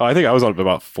 again. I think I was on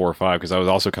about 4 or 5 because I was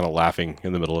also kind of laughing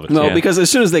in the middle of it. No, Yeah. because as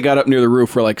soon as they got up near the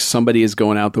roof, we're like, somebody is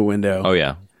going out the window. Oh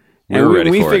yeah, and were ready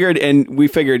for it. we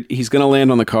figured he's going to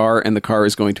land on the car, and the car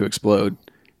is going to explode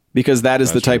because that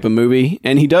is the type of movie.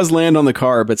 And he does land on the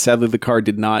car, but sadly, the car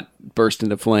did not burst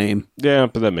into flame. Yeah,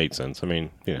 but that made sense. I mean,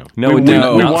 you know. No, it didn't.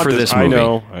 Not want for this movie.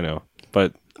 I know.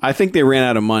 But I think they ran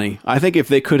out of money. I think if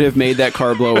they could have made that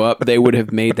car blow up, they would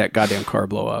have made that goddamn car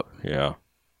blow up. yeah.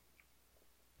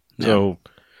 So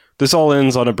this all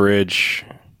ends on a bridge.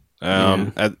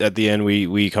 At the end,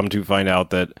 we come to find out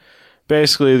that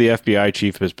basically the FBI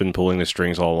chief has been pulling the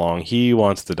strings all along. He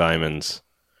wants the diamonds,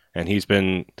 and he's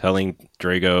been telling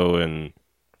Drago and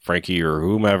Frankie or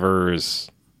whomever is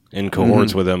in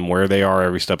cohorts with him where they are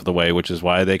every step of the way, which is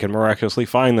why they can miraculously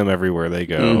find them everywhere they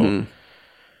go.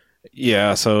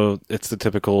 Yeah, so it's the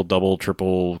typical double,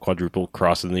 triple, quadruple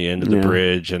crossing the end of the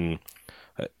bridge, and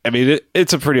I mean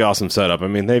it's a pretty awesome setup. I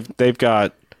mean they've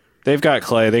got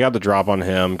Clay, they got the drop on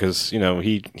him because you know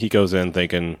he goes in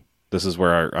thinking this is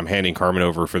where I'm handing Carmen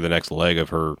over for the next leg of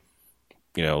her,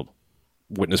 you know,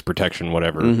 witness protection,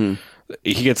 whatever.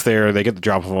 He gets there, they get the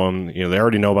drop on him. You know, they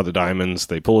already know about the diamonds.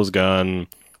 They pull his gun.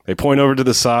 They point over to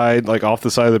the side, like off the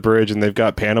side of the bridge, and they've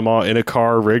got Panama in a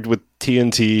car rigged with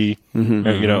TNT, and,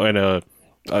 you know, and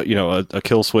a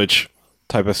kill switch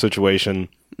type of situation.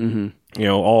 You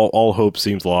know, all hope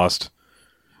seems lost.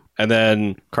 And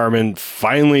then Carmen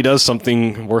finally does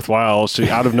something worthwhile. She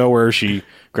out of nowhere she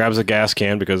grabs a gas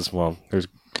can because there's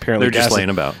apparently They're just gas laying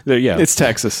about. Yeah, It's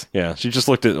Texas. yeah, she just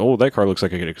looked at, that car looks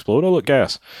like it could explode. Oh, look,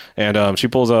 gas. And she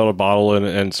pulls out a bottle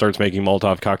and starts making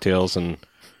Molotov cocktails and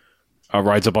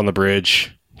rides up on the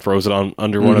bridge, throws it on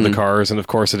under one of the cars, and of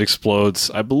course it explodes.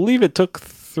 I believe it took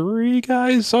 3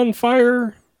 guys on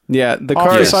fire. Yeah, the Off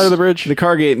car the side of the bridge? The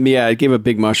car gave it gave a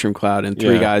big mushroom cloud, and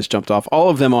 3 Yeah. guys jumped off. All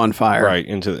of them on fire. Right,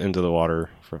 into the water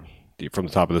from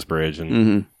the top of this bridge.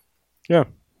 And yeah,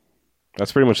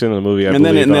 that's pretty much the end of the movie, I And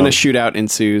then believe. a shootout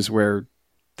ensues where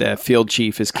the field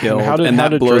chief is killed, how did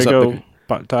that blows Drago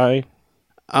up. die?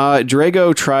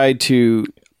 Drago tried to.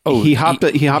 He hopped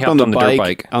on the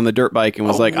bike on the dirt bike and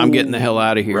was like, "I'm getting the hell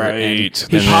out of here!" Right. And he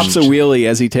And pops then- a wheelie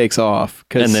as he takes off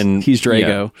because And then- he's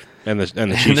Drago. And the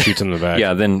chief shoots him in the back.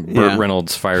 Yeah, then Burt Yeah.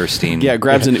 Reynolds Firestein. Yeah,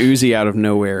 grabs an Uzi out of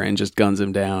nowhere and just guns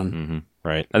him down.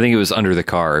 Right. I think it was under the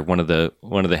car. One of the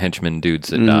henchmen dudes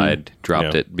that died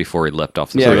dropped Yeah. it before he left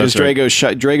off the Yeah, side. because that's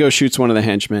right. Drago shoots one of the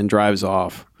henchmen, drives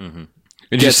off.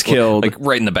 It gets killed. like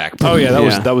right in the back. Oh yeah,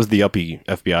 Yeah. that was the uppy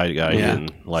FBI guy. Yeah. In,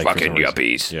 like, for Fucking some reason.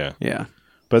 yuppies. Yeah. Yeah.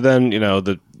 But then, you know,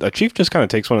 the chief just kind of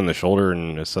takes one in the shoulder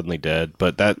and is suddenly dead.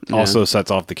 But that also sets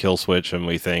off the kill switch, and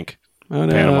we think, Oh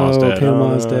no, Panama's dead.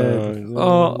 Panama's dead.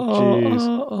 Jeez.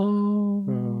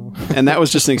 And that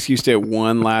was just an excuse to get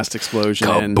one last explosion.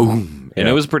 And, Boom. And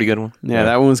it was a pretty good one. yeah,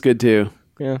 that one was good too.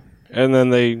 Yeah. And then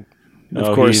they,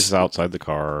 Of course, he's outside the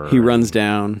car. He runs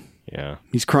down. Yeah.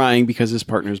 He's crying because his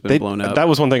partner's been blown up. That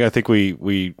was one thing I think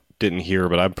we didn't hear,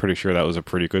 but I'm pretty sure that was a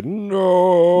pretty good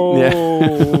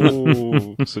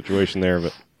situation there.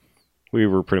 But we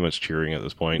were pretty much cheering at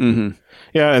this point.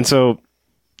 Yeah, and so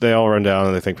they all run down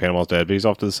and they think Panama's dead, but he's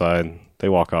off to the side. They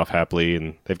walk off happily,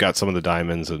 and they've got some of the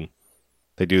diamonds, and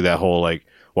they do that whole like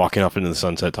walking off into the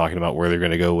sunset, talking about where they're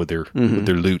going to go with their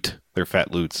loot, their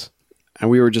fat loots. And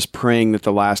we were just praying that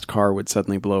the last car would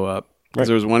suddenly blow up. Because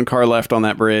there was one car left on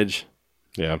that bridge.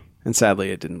 Yeah, And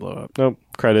sadly, it didn't blow up. Nope.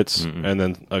 Credits and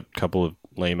then a couple of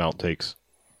lame outtakes.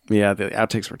 Yeah, the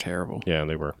outtakes were terrible. Yeah,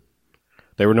 they were.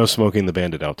 They were no Smoking the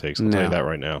Bandit outtakes. I'll tell you No. that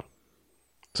right now.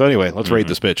 So anyway, let's rate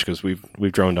this bitch because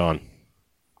we've droned on.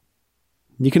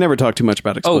 You can never talk too much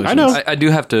about Oh, explosions. I know. I do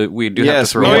have to. We do have to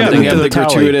Yes, throw we one have thing to in. the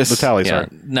gratuitous- The tally, Yeah. sorry.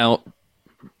 Now,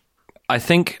 I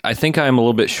think I am a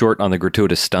little bit short on the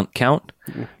gratuitous stunt count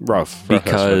Rough.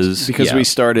 because we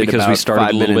started about 5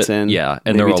 a little minutes bit, in, Yeah,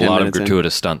 and there maybe were a 10 lot of minutes in.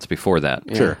 gratuitous stunts before that.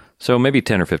 Sure. So maybe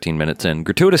 10 or 15 minutes in.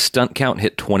 Gratuitous stunt count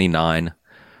hit 29.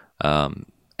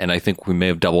 And I think we may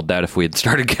have doubled that if we had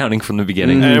started counting from the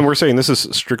beginning. And we're saying this is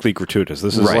strictly gratuitous.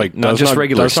 This is Right. like Not does just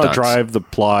regular does not stunts. drive the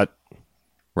plot.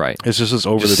 Right. It's just this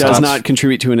over the does top. not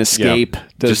contribute to an escape.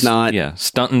 Does Just- not. Yeah,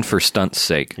 stunting for stunt's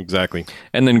sake. Exactly.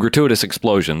 And then gratuitous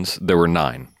explosions, there were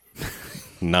 9.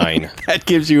 9. That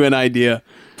gives you an idea.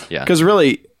 Yeah. Because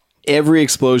really, every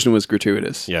explosion was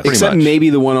gratuitous. Yes. Pretty Except much. maybe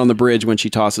the one on the bridge when she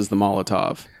tosses the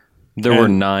Molotov. There were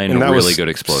 9 and that really was good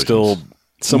explosions. Still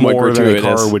Somewhat more than a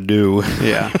gratuitous. car would do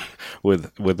Yeah. with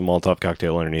the Molotov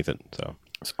cocktail underneath it. So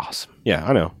It's awesome. yeah,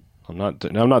 I know. I'm not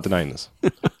denying this.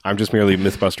 I'm just merely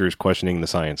MythBusters questioning the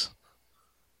science.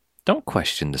 Don't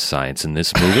question the science in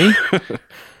this movie.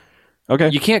 Okay.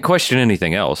 You can't question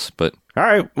anything else, but All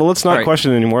right. Well, let's not All right.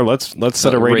 question it anymore. Let's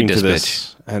set a Rate rating to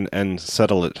this this and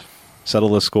settle it. Settle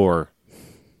the score.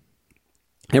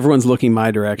 Everyone's looking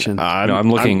my direction.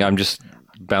 I'm just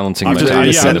balancing I'm my just, trying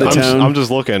to time. set the tone. I'm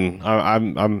just looking.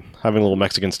 I'm having a little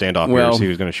Mexican standoff here Well- to see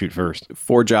who's going to shoot first.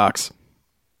 4 jocks.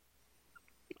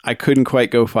 I couldn't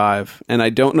quite go 5. And I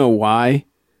don't know why.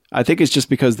 I think it's just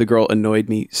because the girl annoyed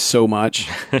me so much.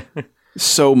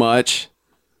 So much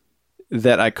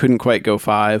that I couldn't quite go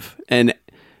 5.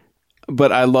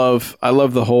 But I love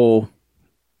the whole.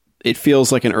 It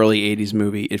feels like an early 80s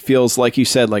movie. It feels, like you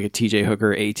said, like a TJ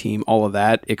Hooker, A-Team, all of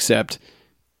that, except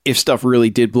if stuff really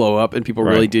did blow up and people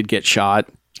really Right. did get shot.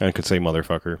 I could say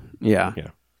motherfucker. Yeah. Yeah.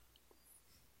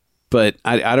 But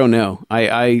I don't know.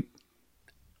 I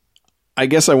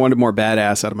guess I wanted more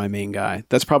badass out of my main guy.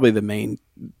 That's probably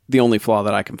the only flaw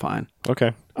that I can find.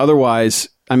 Okay. Otherwise,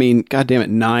 I mean, God damn it,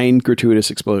 9 gratuitous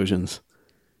explosions.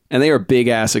 And they are big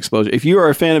ass explosions. If you are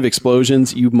a fan of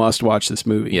explosions, you must watch this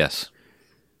movie. Yes.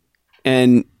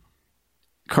 And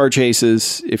car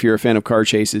chases, if you're a fan of car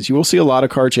chases, you will see a lot of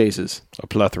car chases. A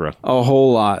plethora. A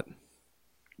whole lot.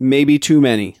 Maybe too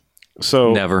many.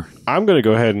 So Never. I'm going to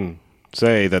go ahead and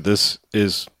say that this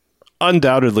is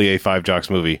undoubtedly a 5 Jocks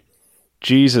movie.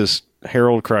 Jesus,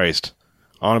 Harold Christ,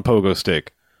 on a pogo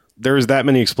stick. There's that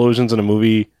many explosions in a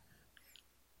movie.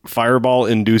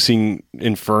 Fireball-inducing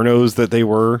infernos that they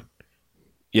were.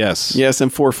 Yes. Yes,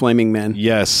 and 4 flaming men.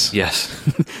 Yes. Yes.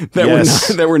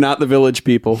 That were not the village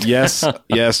people. Yes.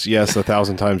 Yes. Yes.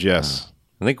 1,000 times yes.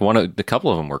 I think a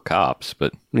couple of them were cops,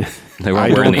 but they I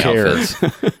weren't wearing don't the care.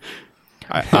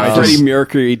 outfits. Freddie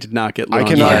Mercury did not get I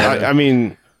launched. cannot. Yeah. I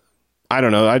mean, I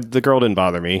don't know. The girl didn't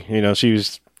bother me. You know, she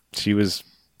was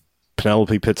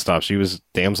Penelope Pitstop. She was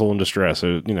damsel in distress.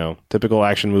 So, you know, typical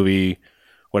action movie,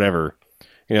 whatever.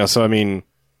 You know, so I mean,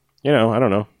 you know, I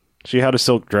don't know. She had a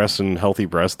silk dress and healthy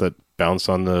breasts that bounced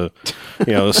on the,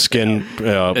 you know, the skin.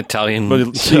 Italian.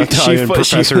 Italian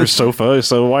professor's sofa.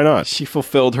 So why not? She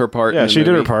fulfilled her part. Yeah, in the she did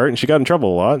her movie. part, and she got in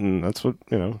trouble a lot, and that's what,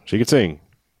 you know, she could sing,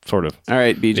 sort of. All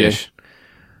right, BJ. Ish.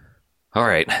 All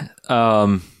right.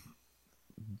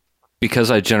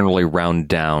 Because I generally round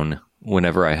down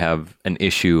whenever I have an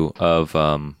issue of,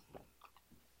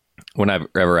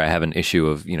 whenever I have an issue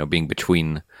of, you know, being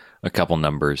between a couple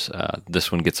numbers,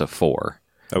 this one gets a 4,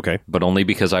 Okay. but only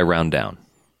because I round down.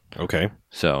 Okay.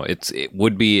 So it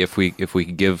would be if we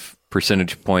could give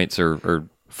percentage points or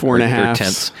 4.5 or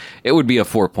tenths, it would be a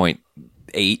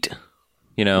 4.8,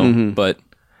 you know, but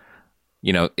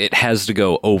you know, it has to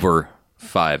go over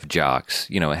 5 jocks.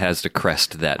 You know, it has to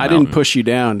crest that I mountain. didn't push you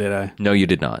down, did I? No, you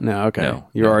did not. No, okay. No,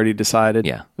 You're already decided?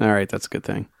 Yeah. All right, that's a good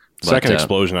thing. Second But,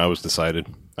 explosion, I was decided.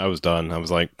 I was done. I was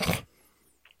like,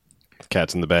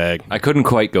 cat's in the bag. I couldn't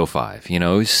quite go 5. You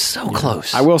know, it was so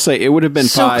close. I will say it would have been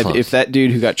So 5 close. if that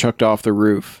dude who got chucked off the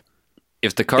roof,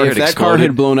 If the car if had that exploded, car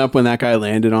had blown up when that guy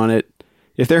landed on it,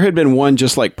 if there had been one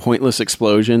just like pointless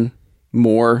explosion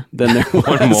more than there was.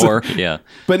 one more, yeah,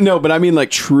 But I mean like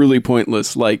truly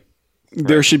pointless. Like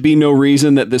there should be no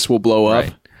reason that this will blow up.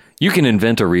 right. You can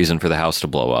invent a reason for the house to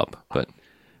blow up, but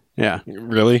Yeah.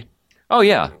 Really? oh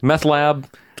yeah, meth lab,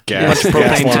 Gas, propane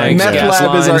gas lines, tanks, Meth gas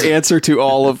lab is our lines. answer to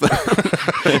all of them.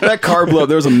 That car blew up.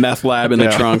 There was a meth lab in the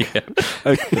trunk.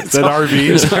 Is that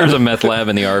RV? There's a meth lab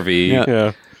in the RV. Yeah.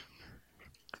 Yeah.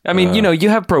 I mean, you know, you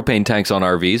have propane tanks on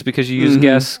RVs because you use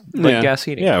gas, like Yeah. gas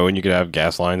heating. Yeah, when you could have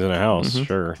gas lines in a house,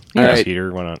 sure. All Gas right.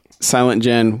 heater, why not? Silent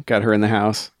Jen got her in the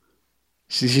house.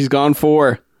 She's gone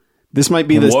 4. This might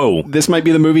be Whoa. This might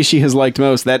be the movie she has liked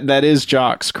most. That is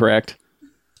Jocks, correct?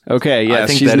 Okay, yes,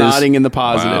 think she's that is- nodding in the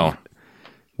positive. Wow.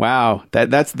 Wow,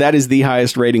 that is the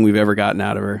highest rating we've ever gotten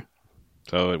out of her.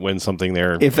 So it wins something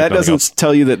there. If that doesn't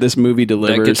tell you that this movie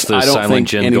delivers, That gets the I don't Silent think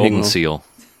Jen anything Golden will. Seal.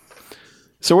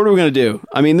 So what are we going to do?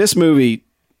 I mean, this movie,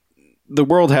 the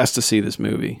world has to see this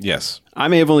movie. Yes, I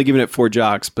may have only given it 4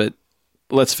 Jocks, but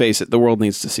let's face it, the world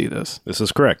needs to see this. this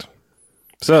is correct.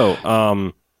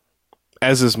 So,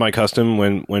 as is my custom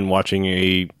when watching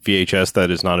a VHS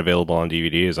that is not available on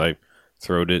DVD, is I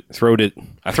throwed it.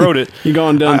 You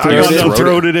gone done? I throwed got it? done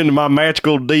throwed it into my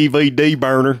magical DVD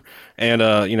burner, and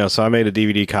so I made a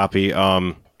DVD copy.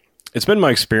 It's been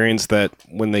my experience that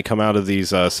when they come out of these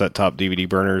set top DVD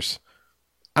burners,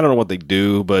 I don't know what they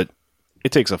do, but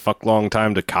it takes a fuck long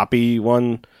time to copy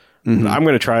one. I'm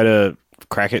going to try to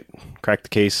crack the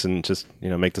case, and just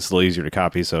make this a little easier to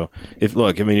copy. So if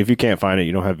you can't find it,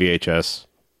 you don't have VHS.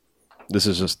 This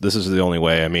is the only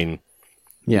way. I mean.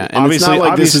 Yeah, and it's not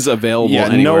like this is available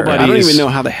anywhere. I don't even know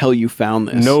how the hell you found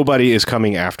this. Nobody is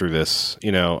coming after this.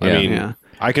 I mean, Yeah.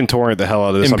 I can torrent the hell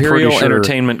out of this. Imperial I'm pretty sure,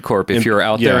 Entertainment Corp. If you're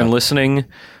out there and listening,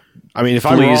 I mean, if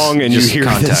I'm please wrong and you just hear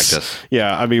contact this, us.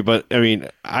 Yeah,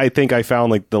 I think I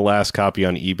found like the last copy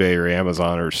on eBay or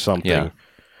Amazon or something. Yeah.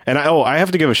 And I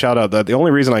have to give a shout out that the only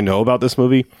reason I know about this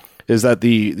movie is that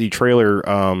the trailer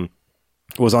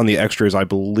was on the extras, I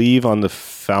believe, on the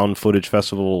Found Footage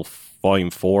Festival Volume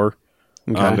 4.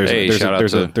 Okay. There's shout out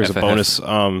a to FFF. bonus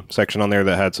section on there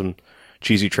that had some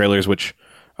cheesy trailers, which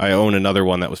I own another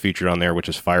one that was featured on there, which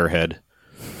is Firehead.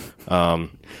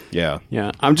 Yeah.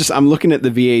 Yeah, I'm looking at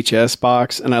the VHS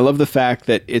box, and I love the fact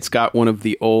that it's got one of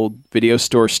the old video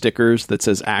store stickers that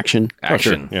says "Action."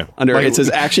 Action. Yeah. Under it says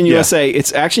 "Action USA."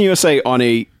 It's "Action USA" on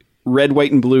a red,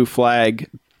 white, and blue flag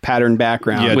pattern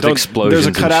background. Yeah, With don't- explosions There's a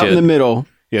and cutout shit. in the middle.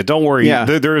 Yeah, don't worry. Yeah.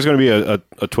 There is going to be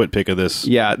a twit pic of this.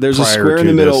 Yeah, there's a prior square in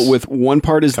to the middle this with one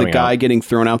part is the coming guy out. getting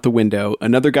thrown out the window.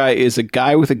 Another guy is a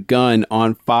guy with a gun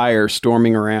on fire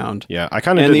storming around. Yeah, I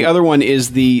kind of. And the other one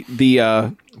is the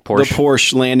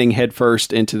Porsche. landing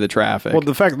headfirst into the traffic. Well,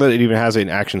 the fact that it even has an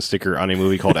action sticker on a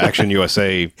movie called Action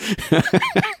USA,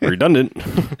 redundant.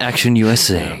 Action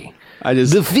USA. I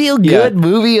just The feel-good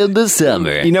movie of the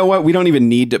summer. You know what? We don't even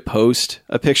need to post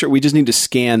a picture. We just need to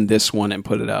scan this one and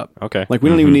put it up. Okay. Like we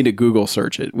don't even need to Google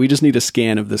search it. We just need a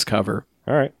scan of this cover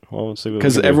All right. Well, let's see what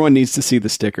because we can do. everyone needs to see the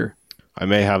sticker. I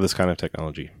may have this kind of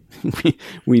technology.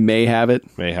 We may have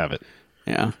it. May have it.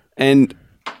 Yeah. And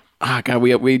God,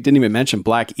 we didn't even mention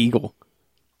Black Eagle,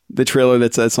 the trailer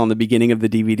that's on the beginning of the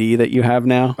DVD that you have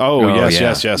now. Oh,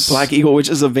 yes, yeah. yes. Black Eagle, which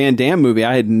is a Van Damme movie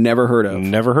I had never heard of.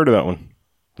 Never heard of that one.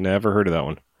 Never heard of that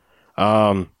one.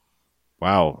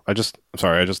 Wow. I just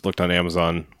looked on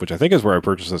Amazon, which I think is where I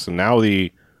purchased this, and now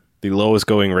the lowest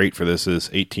going rate for this is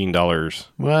 $18.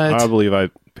 What? I believe I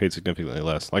paid significantly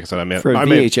less. Like I said, I may For a I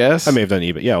VHS? may have done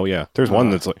eBay. Yeah, well, yeah. There's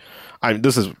one that's like,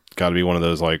 this has got to be one of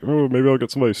those like, oh, maybe I'll get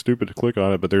somebody stupid to click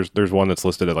on it. But there's one that's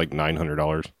listed at like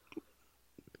 $900.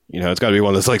 It's got to be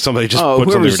one that's like somebody just put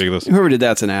something ridiculous. Whoever did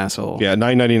that's an asshole. Yeah,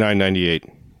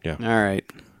 $9.99.98. Yeah, All right.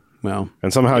 Well,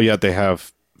 and somehow yet they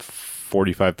have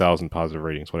 45,000 positive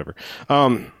ratings. Whatever.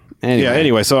 anyway. Yeah.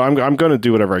 Anyway, so I'm going to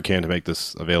do whatever I can to make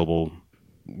this available.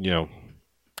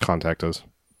 Contact us.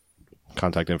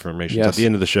 Contact information Yes. at the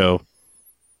end of the show.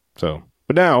 So,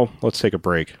 but now let's take a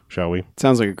break, shall we?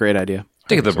 Sounds like a great idea.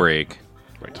 Take the break.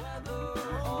 Right.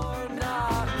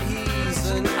 He's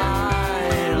an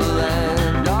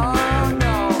island, oh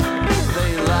no.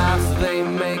 They laugh, they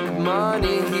make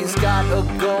money. He's got a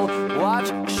gold watch,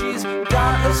 she's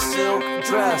got a silk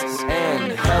dress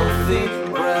and healthy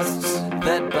breasts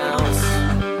that bounce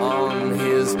on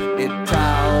his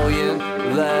Italian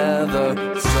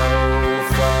leather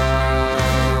sofa.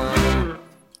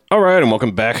 All right, and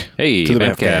welcome back Hey, to the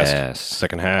Bamcast. Bamcast.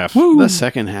 Second half. The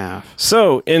second half.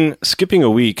 So, in skipping a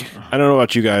week, I don't know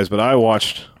about you guys, but I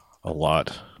watched a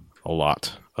lot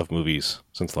of movies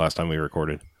since the last time we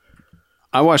recorded.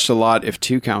 I watched a lot. If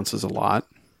 2 counts as a lot.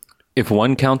 If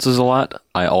 1 counts as a lot,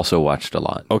 I also watched a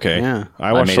lot. Okay. Yeah.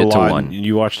 I watched made a it to lot. 1.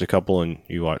 You watched a couple, and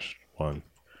you watched 1.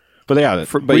 But yeah,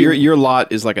 But your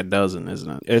lot is like a dozen,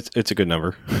 isn't it? it's a good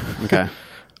number. Okay.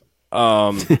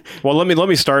 Well, let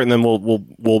me start, and then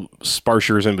we'll sparse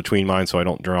yours in between mine, so I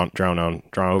don't drone on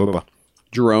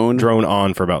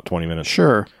for about 20 minutes.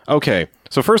 Sure. Okay,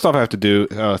 so first off, I have to do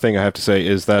thing I have to say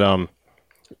is that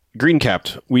Green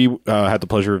Capped, we had the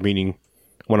pleasure of meeting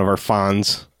one of our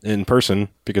fans in person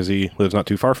because he lives not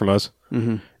too far from us,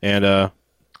 and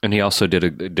And he also did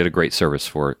a great service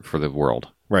for the world.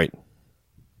 right,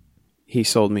 He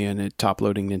sold me a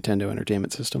top-loading Nintendo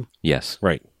Entertainment System. Yes.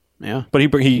 right. Yeah. But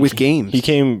he With games. he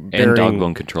came And bearing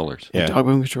Dogbone controllers. yeah.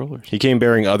 Dogbone controllers. He came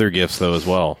bearing other gifts though as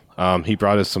well. He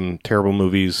brought us some terrible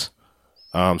movies,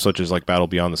 such as like Battle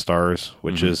Beyond the Stars,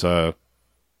 which is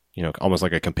almost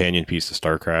like a companion piece to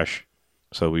Star Crash.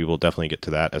 So we will definitely get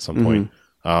to that at some point.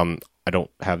 I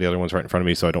don't have the other ones right in front of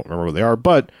me, so I don't remember what they are.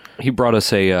 But He brought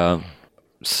us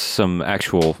some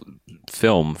actual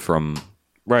film from.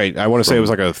 right, I want to say it was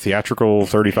like a theatrical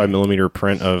 35 millimeter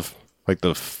print of like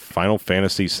the Final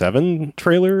Fantasy VII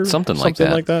trailer, Something like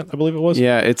that. I believe it was.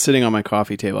 Yeah, it's sitting on my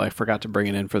coffee table. I forgot to bring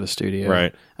it in for the studio.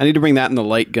 Right. I need to bring that in the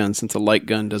light gun since the light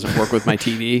gun doesn't work with my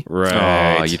TV.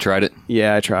 Right. Oh, you tried it?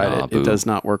 Yeah, I tried Aw, it. boo. It does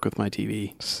not work with my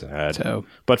TV. Sad. So,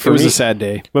 But it for was me, a sad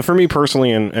day. But for me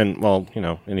personally, and well,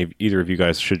 either of you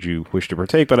guys, should you wish to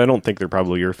partake, but I don't think they're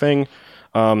probably your thing.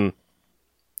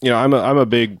 I'm a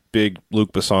big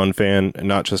Luc Besson fan, and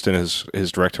not just in his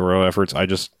directorial efforts.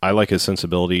 I like his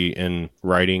sensibility in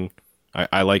writing.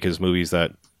 I like his movies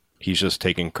that he's just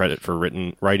taken credit for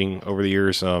writing over the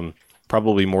years.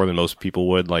 Probably more than most people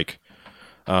would. Like,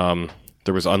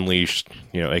 there was Unleashed,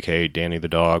 aka Danny the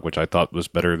Dog, which I thought was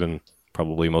better than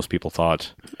probably most people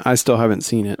thought. I still haven't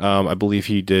seen it. I believe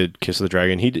he did Kiss of the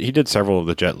Dragon. He did several of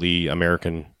the Jet Li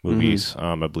American movies.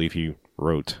 I believe he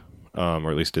wrote,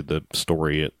 or at least did the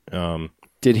story.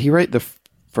 Did he write the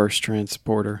first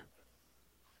Transporter?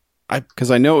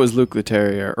 Because I know it was Luke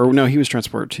Leterrier. Or no, he was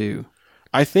Transporter 2.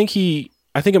 I think it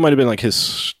might have been like his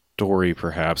story,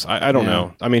 perhaps. I don't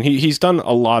know. I mean, he's done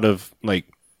a lot of like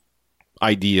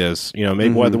ideas. Maybe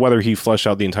whether he fleshed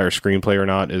out the entire screenplay or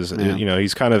not is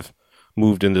he's kind of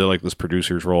moved into like this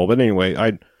producer's role. But anyway,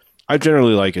 I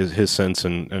generally like his sense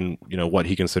and what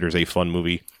he considers a fun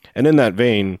movie. And in that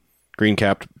vein, Green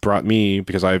Cap brought me,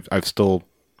 because I've still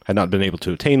had not been able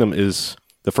to obtain them, is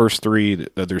the first three.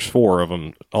 There's four of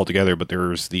them altogether, but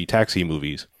there's the Taxi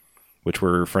movies, which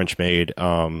were French made.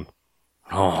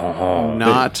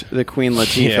 Not the Queen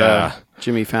Latifah, Yeah.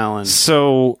 Jimmy Fallon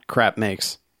So crap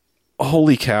makes.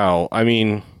 holy cow! I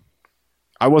mean,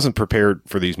 I wasn't prepared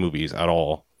for these movies at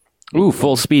all. Ooh,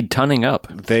 full speed tunning up.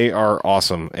 They are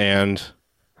awesome, and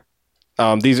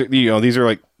these are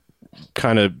like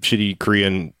kind of shitty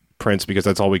Korean prints because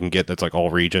that's all we can get. That's like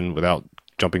all region without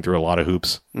jumping through a lot of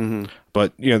hoops. Mm-hmm.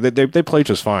 But they play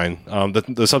just fine.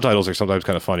 The subtitles are sometimes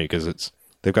kind of funny because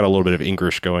they've got a little bit of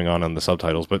English going on the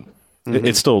subtitles, but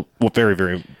it's still very,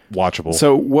 very watchable.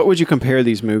 So what would you compare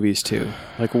these movies to?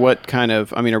 Like what kind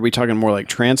of, are we talking more like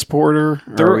Transporter? Or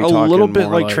They're are we a talking little bit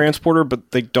more like Transporter,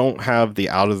 but they don't have the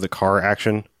out of the car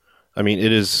action. I mean,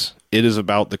 it is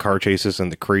about the car chases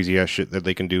and the crazy ass shit that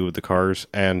they can do with the cars.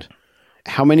 And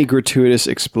How many gratuitous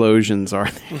explosions are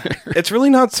there? it's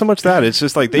really not so much that. It's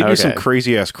just like they do some Okay.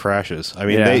 crazy ass crashes. I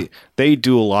mean, Yeah. they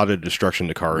do a lot of destruction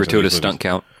to cars. in Gratuitous these stunt movies.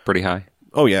 count pretty high.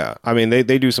 Oh yeah, I mean they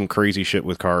do some crazy shit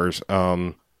with cars,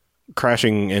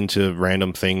 crashing into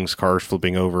random things, cars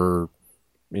flipping over,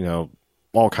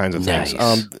 all kinds of things.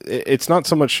 Nice. It's not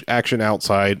so much action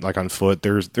outside, like on foot.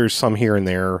 There's some here and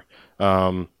there,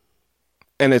 and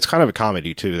it's kind of a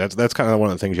comedy too. That's kind of one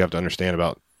of the things you have to understand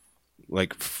about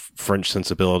like French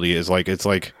sensibility is like it's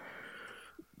like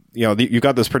you've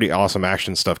got this pretty awesome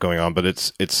action stuff going on, but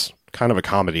it's kind of a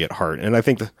comedy at heart, and I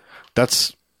think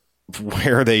that's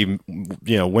where they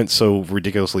went so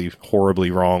ridiculously horribly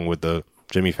wrong with the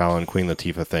Jimmy Fallon Queen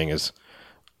Latifah thing. Is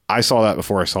I saw that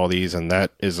before I saw these, and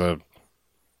that is a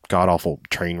god awful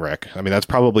train wreck. I mean, that's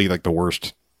probably like the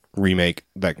worst remake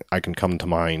that I can come to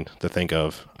mind to think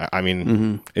of. I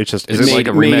mean, it's just Is it like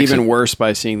a made remix even of- worse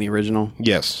by seeing the original.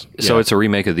 yes, So it's a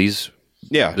remake of these.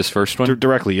 yeah, This first one?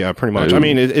 directly, yeah, pretty much. I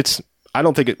mean, it's. I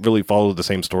don't think it really followed the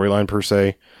same storyline per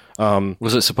se.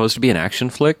 Was it supposed to be an action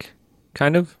flick?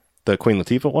 Kind of. The Queen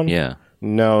Latifah one, Yeah.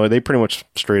 no, they pretty much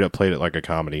straight up played it like a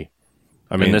comedy.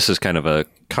 I mean, And this is kind of a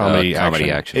comedy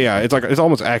action. Yeah, it's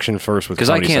almost action first with Because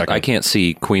I comedy second. can't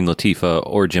see Queen Latifah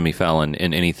or Jimmy Fallon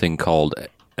in anything called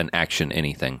an action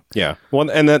anything. Yeah, well,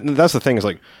 and that's the thing is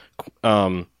like,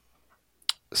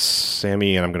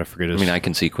 Sammy, and I'm going to forget his. I mean, I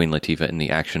can see Queen Latifah in the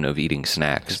action of eating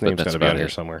snacks, his but name's got that's to be on about here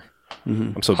it. somewhere.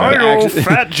 I'm so bad.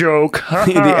 fat joke.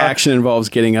 The action involves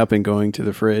getting up and going to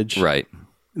the fridge, Right.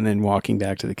 and then walking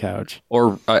back to the couch.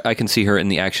 Or I can see her in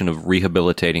the action of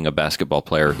rehabilitating a basketball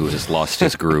player who has lost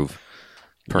his groove,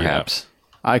 perhaps.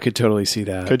 I could totally see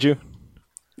that. Could you?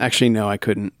 Actually, no, I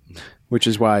couldn't, which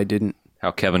is why I didn't. How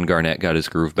Kevin Garnett got his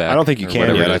groove back. I don't think you or can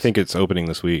whatever yet. it I is. think it's opening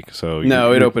this week. So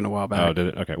No, it opened a while back. Oh, did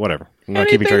it? Okay, whatever. I'm not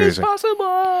keeping track of these things.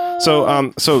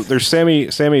 So there's Sammy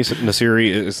Nasiri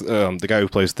is the guy who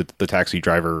plays the taxi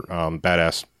driver,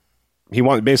 badass. He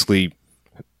basically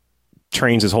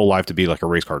trains his whole life to be like a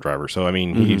race car driver. So I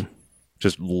mean, he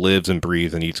just lives and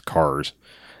breathes and eats cars.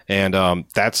 and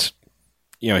that's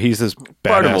he's this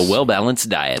Part of badass, a well-balanced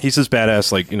diet. he's this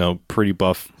badass pretty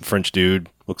buff French dude,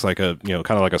 looks like a kind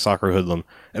of like a soccer hoodlum,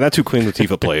 and that's who Queen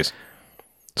Latifah plays.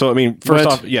 So I mean, first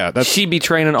What? off, yeah, that's She'd be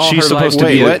training all she's her life supposed to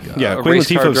to be be a yeah. Queen race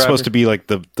car Latifah is supposed driver. to be like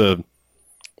the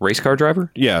Race car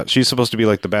driver? yeah, she's supposed to be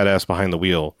like the badass behind the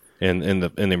wheel in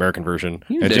the American version.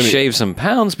 You And need to Jimmy- shave some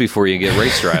pounds before you get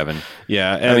race driving.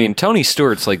 Yeah, and, I mean, Tony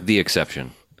Stewart's like the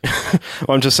exception. well,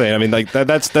 I'm just saying. I mean, like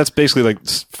that's basically like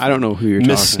I don't know who you're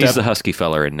Miss- talking He's the husky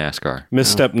feller in NASCAR.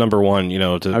 misstep number one.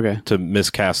 Okay. To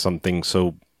miscast something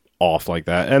so off like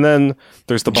that, and then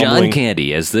there's the John bumbling.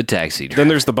 Candy as the taxi driver. Then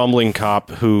there's the bumbling cop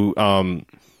who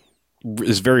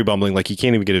is very bumbling. Like he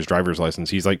can't even get his driver's license.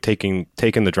 He's like taking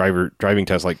the driving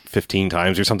test like 15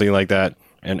 times or something like that,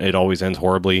 and it always ends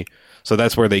horribly. So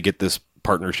that's where they get this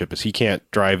partnership. Is he can't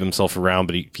drive himself around,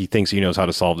 but he thinks he knows how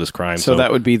to solve this crime. So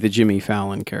that would be the Jimmy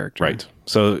Fallon character. right.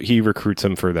 So he recruits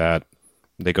him for that.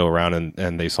 They go around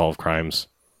and they solve crimes.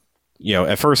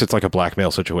 At first it's like a blackmail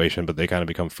situation, but they kind of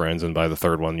become friends. And by the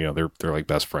third one, they're like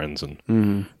best friends,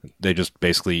 and they just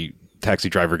basically taxi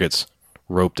driver gets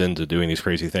roped into doing these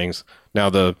crazy things.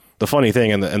 Now the funny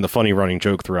thing and the funny running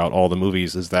joke throughout all the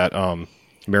movies is that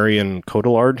Marion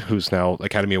Cotillard, who's now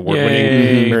Academy Award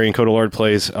winning, Marion Cotillard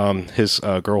plays his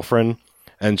girlfriend,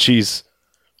 and she's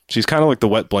kind of like the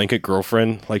wet blanket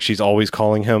girlfriend. Like she's always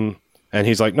calling him, and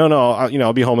he's like, no,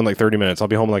 I'll be home in like 30 minutes. I'll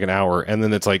be home in like an hour, and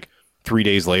then it's like 3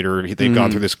 days later they've gone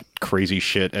through this crazy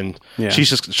shit, and Yeah.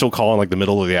 she'll call in like the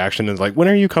middle of the action and it's like, when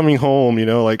are you coming home?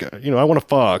 I want to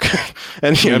fuck,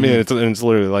 and I mean it's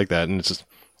literally like that, and it's just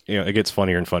it gets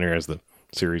funnier and funnier as the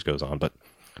series goes on. But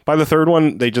by the third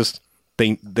one,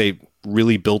 they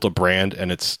really built a brand,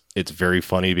 and it's very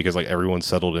funny because like everyone's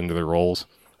settled into their roles,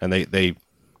 and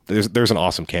there's an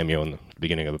awesome cameo in the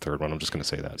beginning of the third one. I'm just going to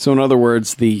say that. So in other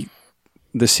words, the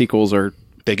sequels are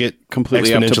They get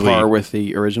completely up to exponentially- par with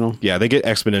the original. Yeah, they get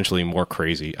exponentially more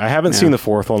crazy. I haven't seen the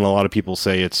fourth one. A lot of people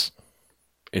say it's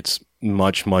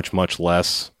much, much, much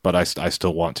less, but I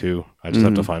still want to. I just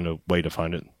have to find a way to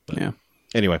find it. But Yeah.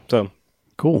 anyway, so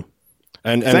Cool.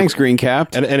 and Thanks, Green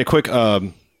Cap. And a quick,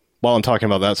 while I'm talking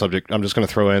about that subject, I'm just going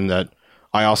to throw in that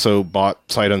I also bought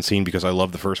Sight Unseen because I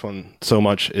love the first one so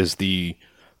much. Is the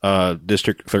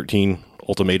District 13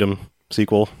 Ultimatum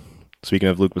sequel? Speaking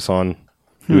of Luc Besson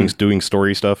doing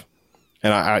story stuff,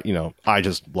 and I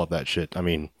just love that shit. I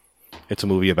mean, it's a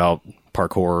movie about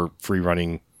parkour, free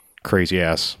running, crazy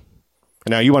ass.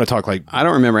 And now you want to talk like I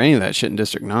don't remember any of that shit in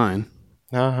District 9.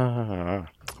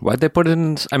 Why'd they put it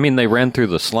in? I mean, they ran through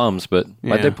the slums, but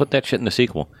why'd Yeah. they put that shit in the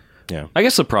sequel? yeah, I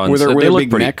guess the prawns. Were there they look big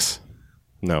pretty. necks?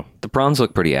 no, The prawns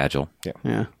look pretty agile.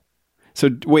 Yeah. So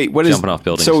wait, what is Jumping off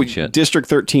buildings So and shit. District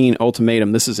 13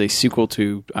 Ultimatum. This is a sequel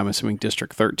to, I'm assuming,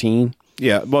 District 13.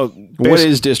 yeah. Well, What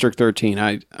is District 13?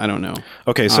 I don't know.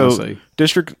 okay? So honestly.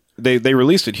 District they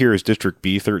released it here as District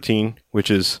B13,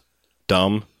 which is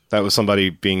dumb. That was somebody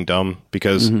being dumb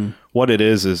because what it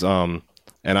is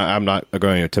and I'm not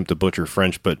going to attempt to butcher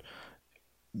French, but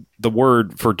the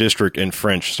word for district in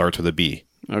French starts with a B.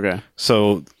 Okay.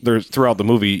 So there's throughout the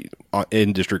movie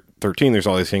in District 13, there's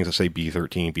all these things that say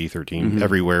B13, B13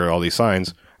 everywhere, all these signs.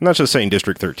 I'm not just saying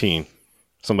District 13.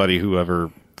 Somebody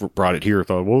whoever brought it here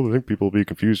thought, well, I think people will be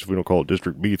confused if we don't call it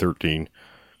District B13.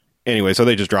 Anyway, so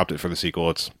they just dropped it for the sequel.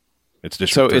 It's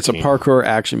District So 13. it's a parkour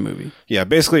action movie. Yeah,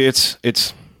 basically it's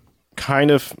kind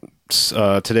of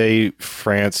today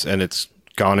France, and it's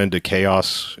gone into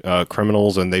chaos,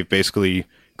 criminals, and they've basically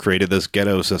created this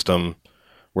ghetto system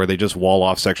where they just wall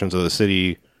off sections of the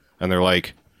city, and they're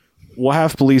like, we'll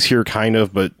have police here kind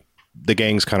of, but the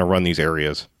gangs kind of run these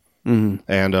areas. And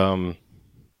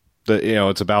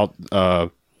it's about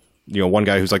one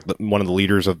guy who's like one of the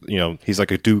leaders of, he's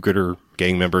like a do-gooder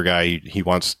gang member guy. He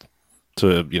wants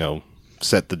to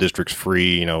set the districts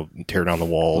free, tear down the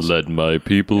walls. Let my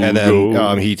people And then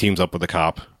go. he teams up with a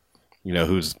cop,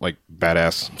 who's like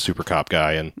badass super cop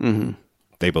guy, and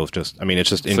they both just, I mean, it's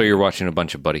just So you're watching a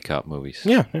bunch of buddy cop movies.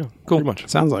 yeah, cool, pretty much.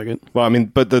 Sounds like it. Well, I mean,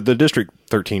 but the District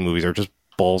 13 movies are just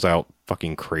balls out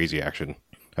fucking crazy action.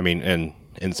 I mean, and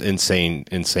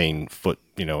insane foot,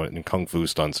 and kung fu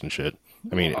stunts and shit.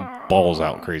 I mean, balls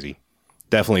out crazy.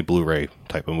 Definitely Blu-ray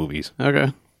type of movies.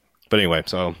 Okay. But anyway,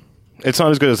 so it's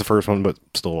not as good as the first one, but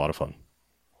still a lot of fun.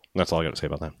 That's all I got to say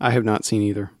about that. I have not seen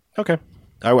either. Okay.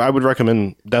 I would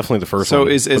recommend definitely the first So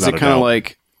one. is without it a kind of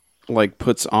doubt. like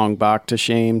puts Ong Bak to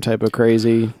shame type of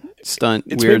crazy stunt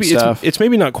it's weird maybe, stuff? It's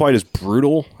maybe not quite as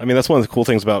brutal. I mean, that's one of the cool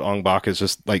things about Ong Bak is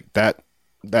just like that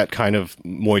kind of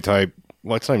Muay Thai.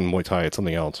 Well, it's not even Muay Thai. It's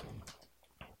something else.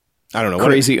 I don't know.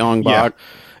 Crazy Ong Bak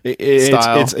Yeah.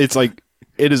 style. It's like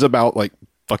it is about like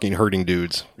fucking hurting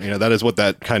dudes. That is what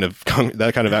that kind of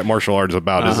martial art is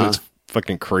about. It's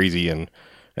fucking crazy, and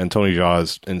Tony Jaa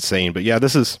is insane. But yeah,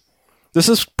 this is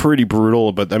pretty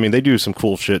brutal. But I mean, they do some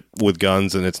cool shit with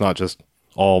guns, and it's not just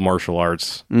all martial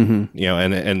arts. Mm-hmm.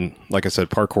 And like I said,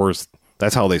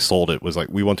 that's how they sold it. Was like,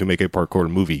 we want to make a parkour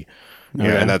movie.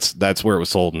 And that's where it was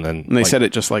sold. And they said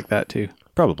it just like that too.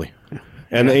 Probably.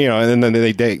 And and then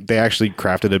they actually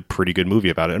crafted a pretty good movie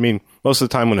about it. I mean, most of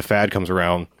the time when a fad comes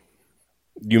around,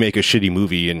 you make a shitty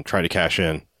movie and try to cash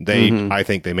in. I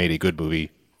think they made a good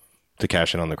movie to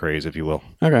cash in on the craze, if you will.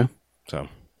 Okay. So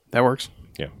that works.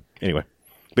 Yeah. Anyway,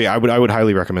 but yeah, I would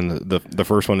highly recommend the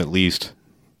first one at least.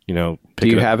 Do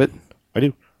you have it? I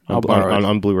do. I'll borrow it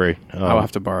on Blu-ray. I'll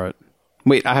have to borrow it.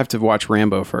 Wait, I have to watch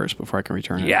Rambo first before I can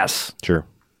return it. Yes. Sure.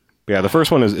 But yeah, the first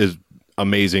one is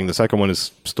amazing. The second one is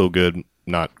still good,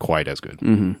 not quite as good.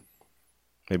 Mm-hmm.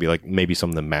 Maybe some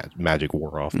of the magic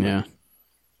wore off. Yeah.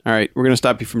 All right, we're gonna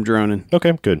stop you from droning.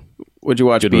 Okay, good. What'd you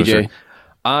watch, Good BJ?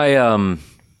 I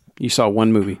You saw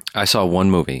one movie. I saw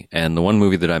one movie, and the one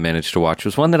movie that I managed to watch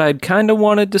was one that I'd kind of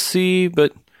wanted to see,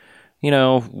 but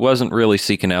wasn't really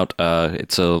seeking out.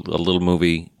 It's a little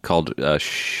movie called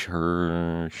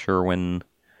Sherwin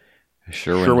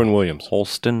Williams.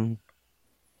 Holston.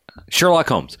 Sherlock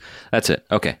Holmes. That's it.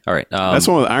 Okay. All right. That's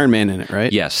one with Iron Man in it,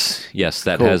 right? Yes.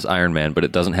 That Cool. has Iron Man, but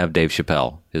it doesn't have Dave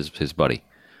Chappelle, his buddy.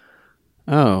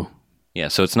 Oh. Yeah,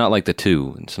 so it's not like the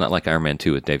 2. It's not like Iron Man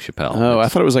 2 with Dave Chappelle. Oh, I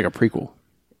thought it was like a prequel.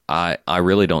 I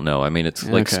really don't know. I mean, it's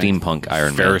like steampunk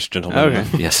Iron Ferris Man. Gentleman.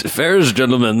 Okay. Yes, Ferris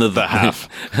Gentleman of the half.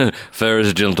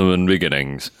 Ferris Gentleman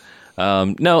beginnings.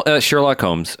 Sherlock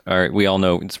Holmes. All right, we all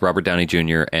know it's Robert Downey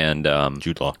Jr. and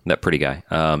Jude Law. that pretty guy.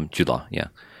 Jude Law, yeah.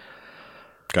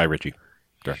 Guy Ritchie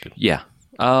directed. Yeah.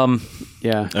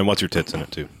 Yeah. And what's your tits in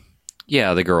it too?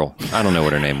 Yeah, the girl. I don't know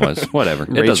what her name was. Whatever.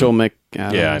 It Rachel doesn't-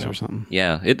 McAdams Yeah, I know. or something.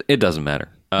 Yeah, it doesn't matter.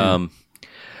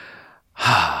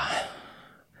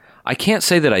 I can't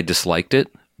say that I disliked it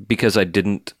because I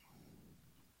didn't.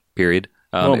 Period.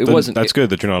 It wasn't. That's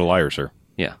good that you're not a liar, sir.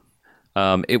 Yeah.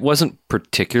 It wasn't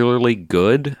particularly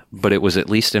good, but it was at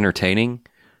least entertaining.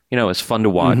 It's fun to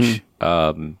watch.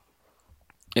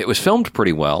 It was filmed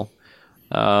pretty well.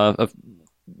 A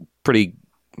pretty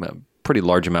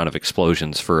large amount of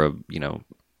explosions for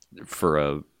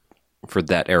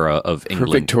that era of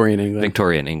England. For Victorian England.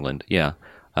 Victorian England, yeah.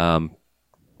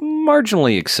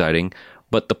 Marginally exciting,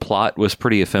 but the plot was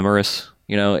pretty ephemeris.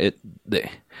 You're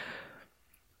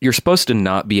supposed to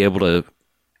not be able to,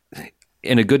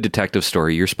 in a good detective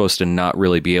story, you're supposed to not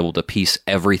really be able to piece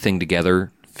everything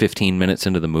together 15 minutes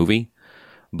into the movie.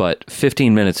 But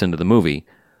 15 minutes into the movie,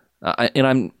 I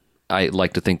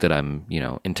like to think that I'm,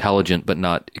 intelligent but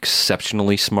not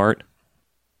exceptionally smart.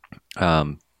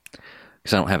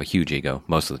 Because I don't have a huge ego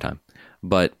most of the time.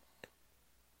 But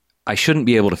I shouldn't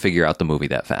be able to figure out the movie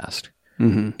that fast.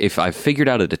 Mm-hmm. If I've figured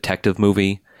out a detective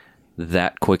movie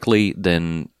that quickly,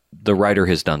 then the writer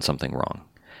has done something wrong.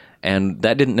 And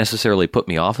that didn't necessarily put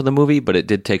me off of the movie, but it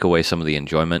did take away some of the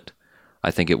enjoyment.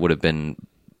 I think it would have been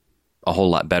a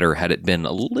whole lot better had it been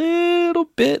a little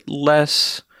bit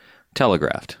less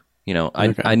telegraphed.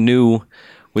 I knew,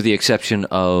 with the exception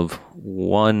of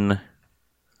one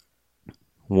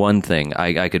thing,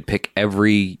 I could pick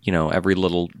every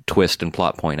little twist and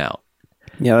plot point out.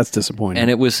 Yeah, that's disappointing. And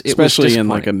it was especially in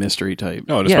like disappointing. a mystery type.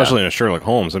 No, and especially in a Sherlock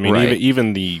Holmes. I mean, Right.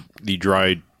 even the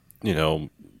dried,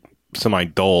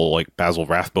 semi-dull, like Basil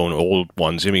Rathbone old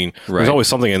ones. I mean, Right. there's always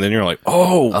something, and then you're like,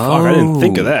 oh, fuck, I didn't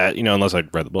think of that, unless I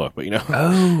read the book, but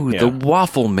Oh, Yeah. the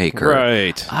waffle maker.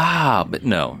 Right. But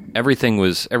no, everything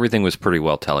was pretty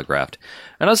well telegraphed,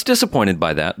 and I was disappointed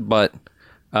by that. But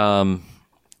Iron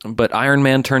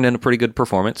Man turned in a pretty good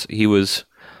performance. He was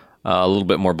a little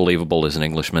bit more believable as an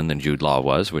Englishman than Jude Law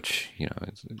was, which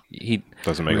he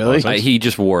Doesn't make Really? a lot of sense. he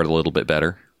just wore it a little bit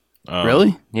better.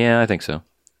 Really? Yeah, I think so.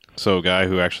 So a guy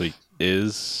who actually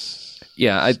is...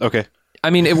 Yeah, Okay. I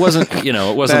mean, it wasn't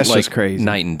it wasn't That's like just crazy.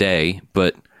 night and day,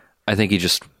 but I think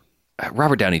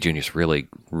Robert Downey Jr. is really,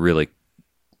 really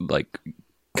like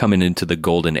coming into the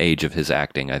golden age of his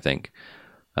acting. I think,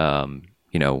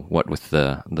 what with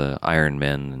the Iron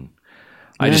Man, and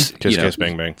I just Kiss, kiss,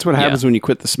 bang, bang. That's what happens when you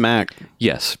quit the smack.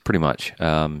 yes, pretty much.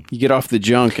 You get off the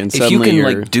junk and If you suddenly can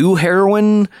you're... do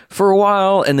heroin for a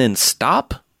while and then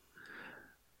stop,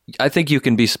 I think you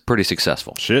can be pretty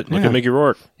successful. Shit, look at Mickey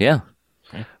Rourke. Yeah.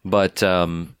 But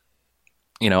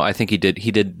I think he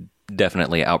did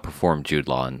definitely outperform Jude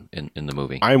Law in the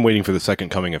movie. I'm waiting for the second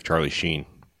coming of Charlie Sheen.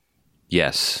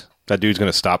 Yes. That dude's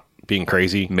going to stop being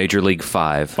crazy. Major League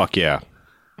 5. Fuck yeah.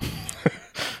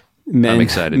 Men, I'm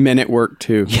excited. Men at Work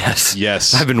too. Yes.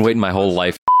 Yes. I've been waiting my whole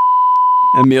life.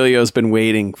 Emilio's been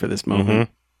waiting for this moment.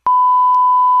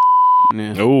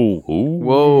 Yeah. Oh,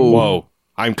 Whoa.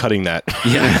 I'm cutting that.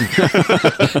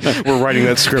 Yeah. We're writing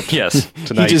that script Yes.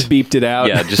 tonight. He just beeped it out.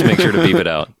 Yeah, just make sure to beep it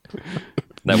out.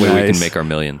 That way we Nice. can make our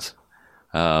millions.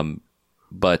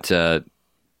 But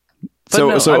So,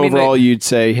 no, so I mean, overall, you'd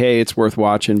say, hey, it's worth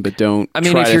watching, but don't try if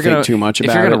to you're think gonna too much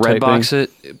about if you're it. gonna type Redbox thing.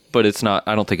 it, but it's not.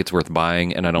 I don't think it's worth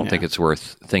buying, and I don't think it's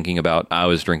worth thinking about. I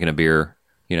was drinking a beer,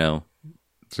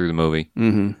 through the movie.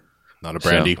 Not a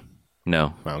brandy.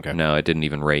 No, Oh, okay. no, it didn't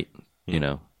even rate.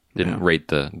 Didn't rate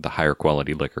the higher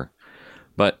quality liquor.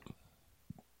 But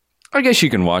I guess you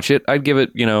can watch it. I'd give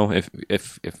it, if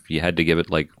you had to give it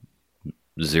like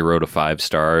 0 to 5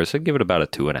 stars, I'd give it about a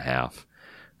 2.5.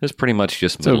 It's pretty much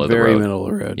just middle So of the very road. middle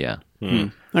of the road. Yeah,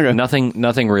 Okay.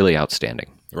 nothing really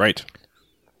outstanding. Right.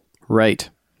 Right.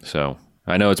 So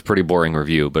I know it's a pretty boring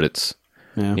review, but it's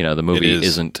Yeah. the movie It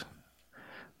is.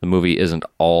 isn't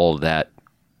all that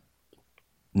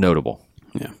notable.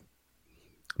 Yeah.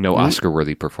 No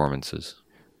Oscar-worthy performances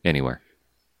anywhere.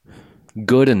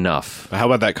 Good enough. How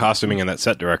about that costuming and that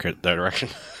set direction?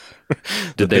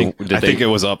 Did they? I think it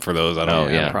was up for those. I don't Oh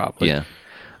know. yeah, probably. Yeah.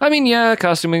 I mean, yeah,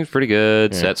 costuming's pretty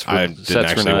good. Yeah. Sets I were didn't sets were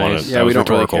actually want nice. to. Yeah, that we was don't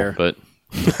really rhetorical. care. But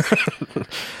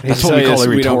That's what we call a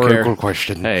we don't care. rhetorical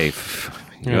question. hey,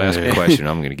 you ask a question,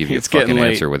 I'm going to give you It's a fucking getting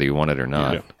late. answer whether you want it or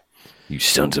not. Yeah. You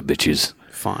sons of bitches.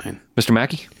 Fine. Mr.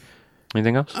 Mackey,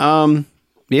 anything else?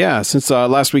 Yeah, since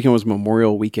last weekend was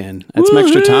Memorial Weekend, that's some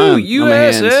extra time. on my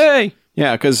hands. USA.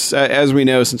 Yeah, because as we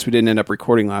know, since we didn't end up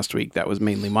recording last week, that was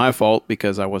mainly my fault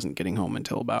because I wasn't getting home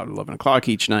until about 11 o'clock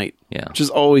each night. Yeah. Which is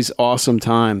always awesome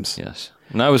times. Yes.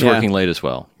 And I was Yeah. working late as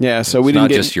well. Yeah, so we It's didn't not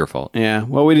get just your fault. Yeah,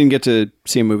 well, we didn't get to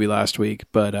see a movie last week,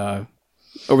 but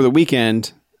over the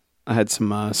weekend, I had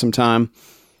some time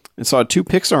and saw 2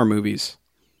 Pixar movies.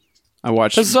 I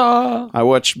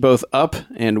watched both Up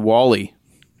and WALL-E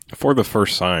For the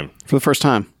first time. for the first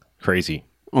time Crazy.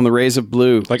 on the Rays of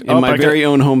Blue, Like in Up, my I very get-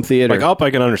 own home theater. Like Up, I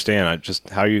can understand. I just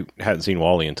how you hadn't seen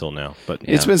Wall-E until now, but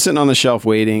It's been sitting on the shelf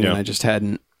waiting, and Yeah. I just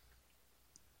hadn't.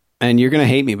 And you're gonna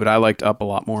hate me, but I liked Up a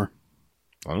lot more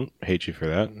I don't hate you for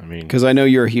that. I mean, because I know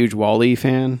you're a huge WALL-E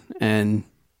fan, and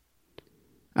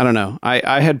I don't know.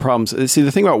 I had problems. See,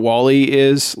 the thing about WALL-E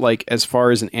is, like, as far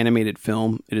as an animated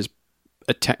film, it is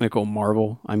a technical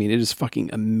marvel. I mean, it is fucking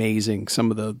amazing.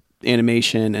 Some of the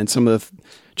animation and some of the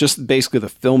just basically the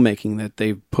filmmaking that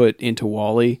they've put into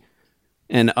WALL-E,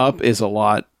 and Up is a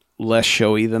lot less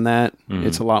showy than that.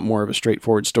 It's a lot more of a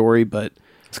straightforward story, but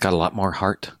It's got a lot more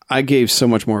heart. I gave so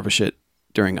much more of a shit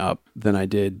during Up than I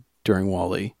did during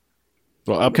WALL-E.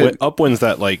 well, Up wins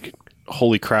that like,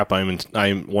 holy crap! I'm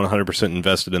 100%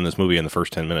 invested in this movie in the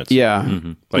first 10 minutes. Yeah,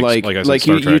 Like I said,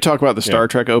 Star you Trek. talk about the Star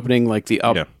Trek opening, like the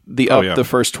Up, Yeah. the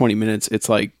first 20 minutes. It's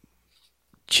like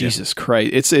Jesus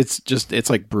Christ. It's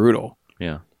like brutal,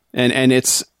 Yeah. and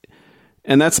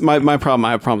that's my problem.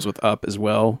 I have problems with Up as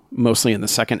well, mostly in the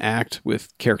second act with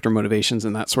character motivations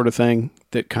and that sort of thing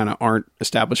that kind of aren't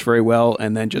established very well,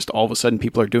 and then just all of a sudden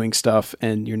people are doing stuff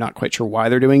and you're not quite sure why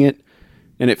they're doing it,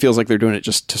 and it feels like they're doing it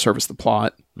just to service the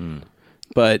plot.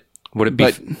 But Would it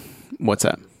be? what's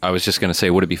that? I was just going to say,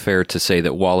 would it be fair to say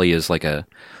that WALL-E is like a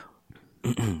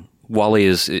WALL-E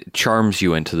it charms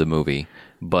you into the movie,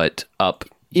 but Up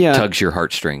tugs your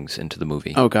heartstrings into the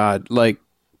movie? Oh God, like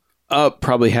Up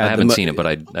probably had. I haven't seen it, but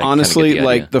I honestly, kinda get the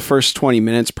like idea. the first 20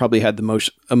 minutes probably had the most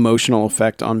emotional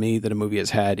effect on me that a movie has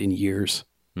had in years.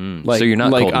 Like, so you're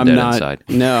not like cold and I'm dead not. inside.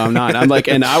 No, I'm not. I'm like,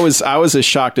 and I was as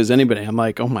shocked as anybody. I'm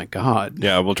like, oh my God,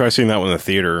 Yeah, we'll try seeing that one in the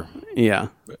theater. yeah.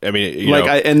 I mean,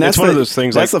 And that's it's one of those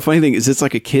things. That's Like, the funny thing is, it's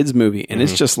like a kids movie, and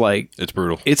it's just like it's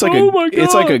brutal. it's like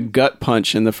it's like a gut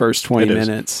punch in the first 20 It is.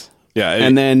 minutes. Yeah,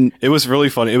 and then it was really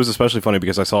funny. It was especially funny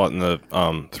because I saw it in the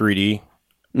 3D,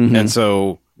 and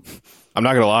so I'm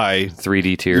not gonna lie,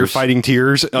 3D tears. you're fighting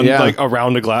tears Yeah. like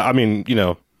around a glass. I mean,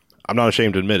 I'm not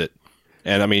ashamed to admit it.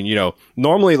 And I mean,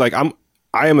 normally, like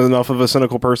I am enough of a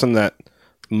cynical person that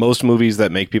most movies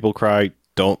that make people cry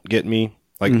don't get me.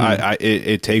 Like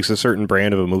it takes a certain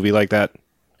brand of a movie like that,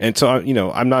 and so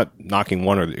I'm not knocking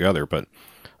one or the other, but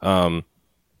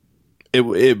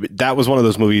that was one of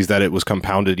those movies that it was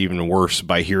compounded even worse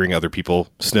by hearing other people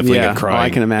sniffling Yeah, and crying. I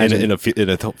can imagine. in a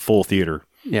full theater.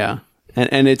 Yeah,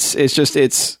 and it's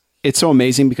so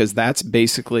amazing because that's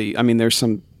basically. I mean, there's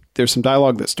some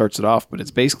dialogue that starts it off, but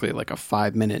it's basically like a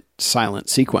 5-minute silent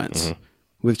sequence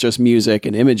with just music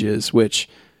and images. Which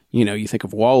you think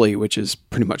of WALL-E, which is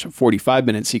pretty much a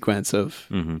 45-minute sequence of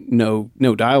no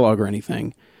dialogue or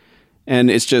anything, and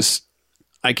it's just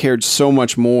I cared so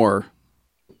much more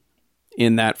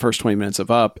in that first 20 minutes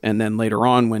of Up, and then later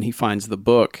on when he finds the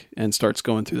book and starts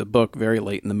going through the book very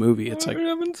late in the movie, it's like I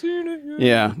haven't seen it yet.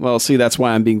 yeah, well, see, that's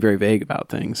why I'm being very vague about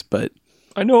things. But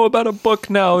I know about a book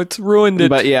now. It's ruined it.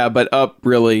 But Up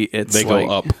really, it's They like,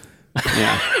 go up.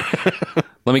 Yeah.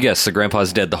 Let me guess. The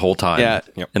grandpa's dead the whole time. Yeah.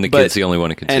 And the But- kid's the only one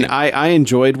who can And see. I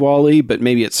enjoyed Wall-E, but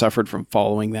maybe it suffered from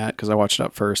following that because I watched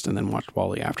Up first and then watched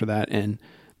Wall-E after that. And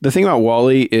the thing about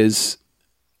Wall-E is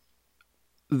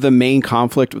the main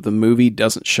conflict with the movie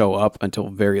doesn't show up until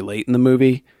very late in the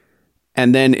movie.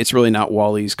 And then it's really not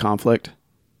Wall-E's conflict.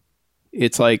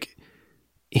 It's like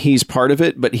he's part of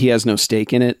it, but he has no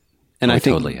stake in it. And I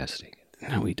think totally has to.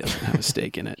 no, he doesn't have a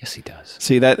stake in it. Yes, he does.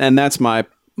 See that's my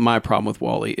problem with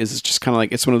Wall-E is it's just kind of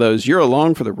like it's one of those you're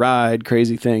along for the ride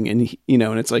crazy thing, and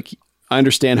and it's like I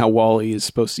understand how Wall-E is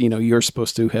supposed to, you're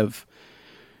supposed to have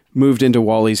moved into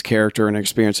Wall-E's character and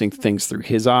experiencing things through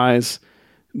his eyes,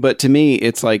 but to me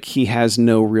it's like he has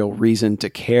no real reason to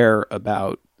care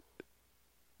about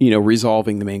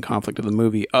resolving the main conflict of the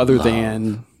movie other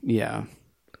than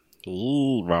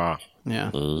other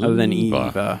than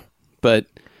Eva. But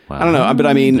I don't know. But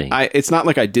I mean, it's not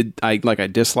like I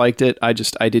disliked it. I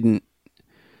didn't.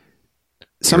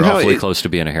 You're awfully close to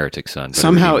being a heretic, son.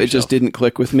 Somehow it just didn't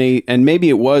click with me. And maybe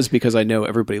it was because I know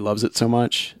everybody loves it so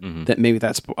much that maybe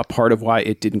that's a part of why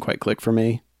it didn't quite click for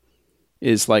me,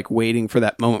 is like waiting for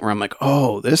that moment where I'm like,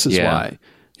 oh, this is why.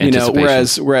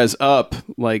 Whereas Up,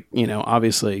 like,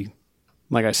 obviously,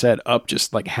 like I said, Up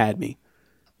just like had me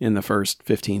in the first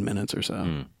 15 minutes or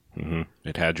so. Mm-hmm.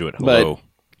 It had you at hello.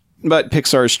 But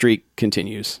Pixar's streak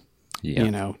continues.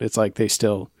 Yeah. It's like they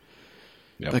still.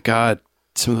 Yep. But God,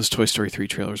 some of those Toy Story 3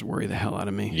 trailers worry the hell out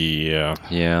of me. Yeah.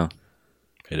 Yeah.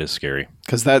 It is scary.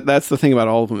 Because that's the thing about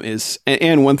all of them is,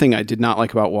 and one thing I did not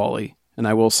like about Wall-E, and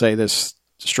I will say this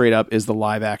straight up, is the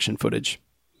live action footage.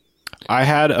 I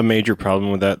had a major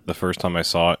problem with that the first time I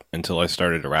saw it until I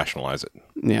started to rationalize it.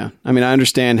 Yeah. I mean, I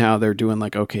understand how they're doing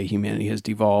like, okay, humanity has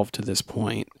devolved to this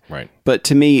point. Right. But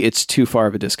to me, it's too far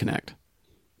of a disconnect.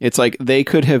 It's like they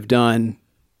could have done,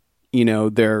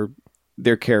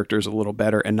 their characters a little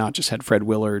better and not just had Fred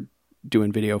Willard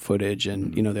doing video footage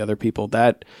and, the other people.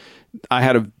 That I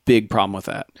had a big problem with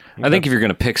that. I think if you're going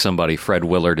to pick somebody, Fred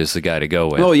Willard is the guy to go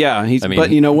with. Oh yeah.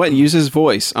 But you know what? Use his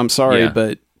voice. I'm sorry, Yeah.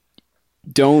 but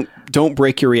don't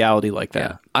break your reality like that.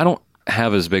 Yeah. I don't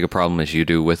have as big a problem as you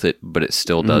do with it, but it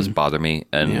still does bother me.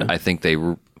 And Yeah. I think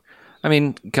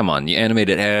come on, you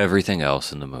animated everything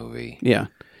else in the movie. Yeah.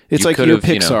 It's You like could you're have,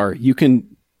 Pixar. You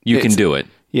can do it.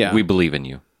 Yeah. We believe in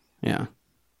you. Yeah.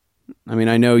 I mean,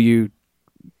 I know you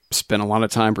spent a lot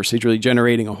of time procedurally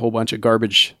generating a whole bunch of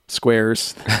garbage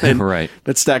squares Right.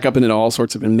 that stack up into all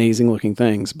sorts of amazing looking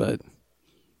things, but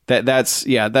that's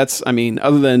I mean,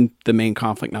 other than the main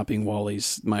conflict not being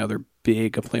Wall-E's, my other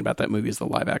big complaint about that movie is the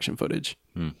live action footage.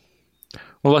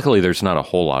 Well, luckily there's not a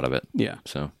whole lot of it. Yeah.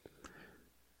 So,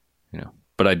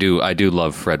 but I do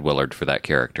love Fred Willard for that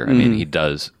character. I mean, he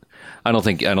does. I don't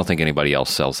think anybody else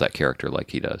sells that character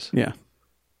like he does. Yeah.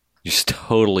 Just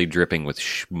totally dripping with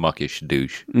schmuckish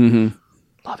douche.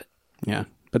 Love it. Yeah.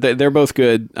 But they're both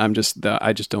good. I just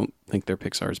don't think they're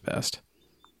Pixar's best.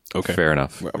 Okay. Fair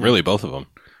enough. Really, both of them.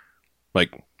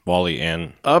 Like Wall-E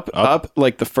and Up,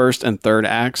 like the first and third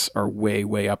acts are way,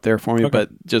 way up there for me, but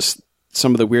just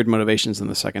some of the weird motivations in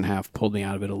the second half pulled me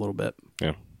out of it a little bit.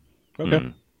 Yeah.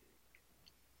 Okay.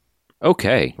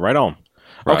 Okay. Right on.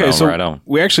 Right okay, on, so right on.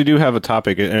 we actually do have a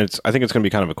topic, and I think it's going to be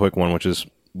kind of a quick one, which is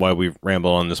why we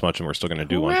ramble on this much, and we're still going to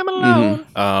do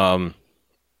one.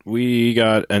 We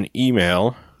got an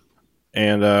email,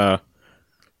 and I'm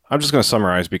just going to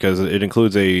summarize because it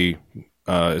includes it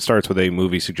starts with a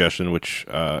movie suggestion, which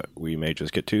we may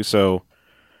just get to. So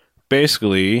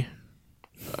basically,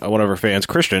 one of our fans,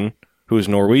 Christian, who is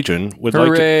Norwegian, would like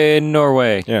to... Hooray,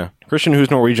 Norway. Yeah. Christian,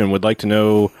 who's Norwegian, would like to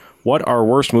know what our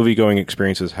worst movie-going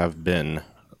experiences have been.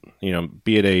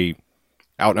 Be it a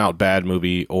out-and-out bad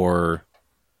movie or,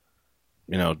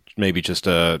 maybe just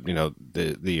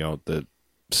the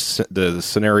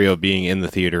scenario being in the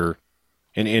theater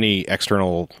and any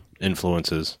external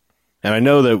influences. And I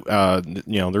know that,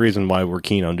 the reason why we're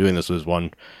keen on doing this is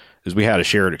we had a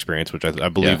shared experience, which I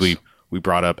believe we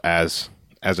brought up as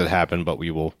it happened, but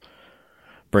we will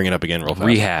bring it up again real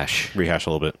fast. Rehash a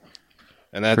little bit.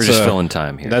 And that's We're just filling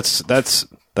time here. That's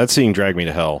seeing Drag Me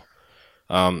to Hell.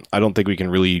 I don't think we can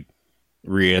really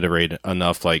reiterate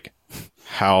enough like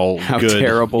how good,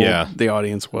 terrible the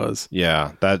audience was.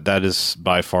 Yeah, that is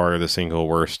by far the single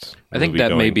worst. I think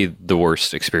that may be the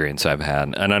worst experience I've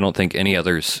had, and I don't think any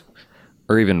others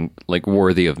are even like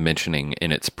worthy of mentioning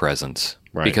in its presence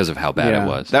because of how bad it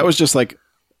was. That was just like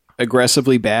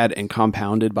aggressively bad and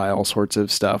compounded by all sorts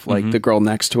of stuff, like the girl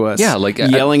next to us, like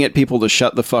yelling at people to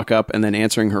shut the fuck up and then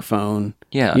answering her phone.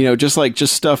 Yeah,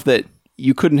 just stuff that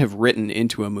you couldn't have written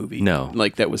into a movie. No.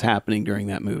 Like that was happening during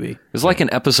that movie. It was like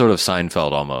an episode of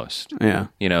Seinfeld almost. Yeah.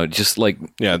 You know, just like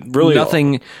Yeah, really.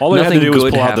 nothing. All they had nothing to do was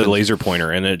good pull out happened. the laser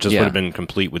pointer, and it just Yeah. would have been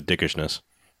complete with dickishness.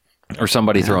 or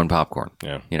somebody throwing popcorn.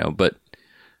 Yeah. You know, but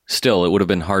still, it would have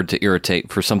been hard to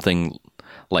irritate for something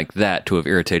like that to have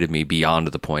irritated me beyond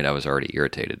the point I was already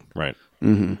irritated. Right.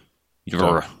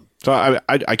 Brr. So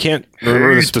I can't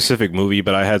remember the specific movie,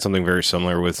 but I had something very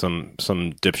similar with some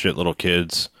dipshit little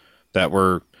kids that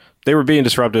were being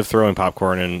disruptive, throwing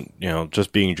popcorn, and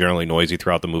just being generally noisy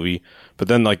throughout the movie. But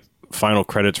then like final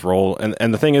credits roll,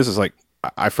 and the thing is like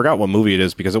I forgot what movie it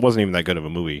is because it wasn't even that good of a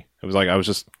movie. It was like I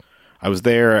was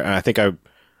there, and I think I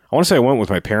want to say I went with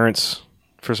my parents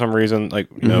for some reason. Like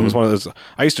it was one of those.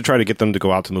 I used to try to get them to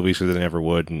go out to movies because they never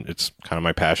would, and it's kind of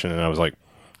my passion. And I was like,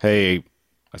 hey,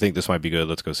 I think this might be good.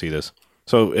 Let's go see this.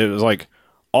 So it was like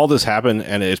all this happened,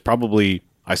 and it's probably,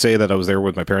 I say that I was there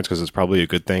with my parents because it's probably a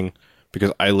good thing,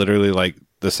 because I literally like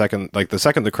the second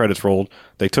the credits rolled,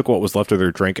 they took what was left of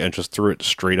their drink and just threw it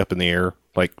straight up in the air,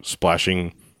 like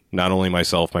splashing not only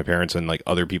myself, my parents, and like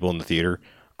other people in the theater.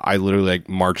 I literally like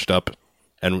marched up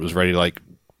and was ready to like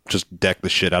just deck the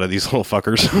shit out of these little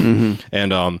fuckers.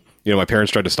 And my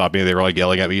parents tried to stop me. They were like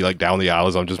yelling at me like down the aisle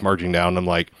as I'm just marching down. I'm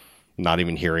like not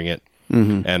even hearing it.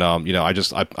 And I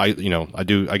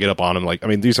get up on them like, I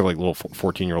mean, these are like little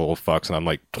 14-year-old fucks, and I'm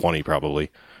like 20 probably,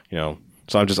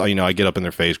 so I'm just I get up in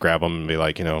their face, grab them, and be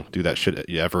like, do that shit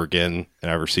ever again,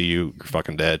 and I ever see you, you're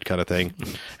fucking dead, kind of thing.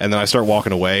 And then I start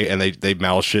walking away, and they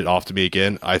mouth shit off to me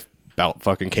again. I about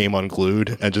fucking came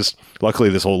unglued, and just luckily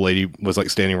this old lady was like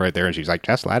standing right there, and she's like,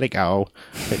 just let it go,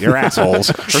 you're assholes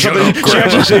or something.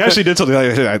 She actually did something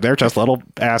like that. They're just little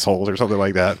assholes or something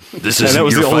like that. This and isn't that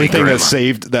was your the only fight, thing Grandma. that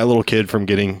saved that little kid from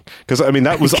getting, because I mean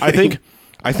that was I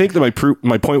think that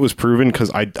my point was proven because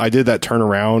I did that turn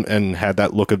around and had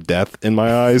that look of death in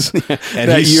my eyes, and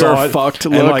That he you're saw it, fucked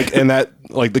and look. and that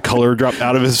like the color dropped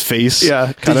out of his face,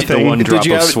 Yeah. kind of The thing. one drop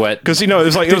you of have- sweat. Because it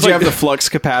was like Did you have the flux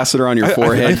capacitor on your I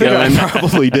forehead think going? I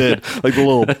probably did, like the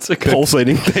little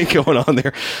pulsating thing going on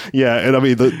there. Yeah, and I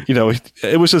mean,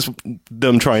 it was just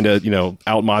them trying to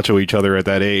out macho each other at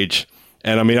that age.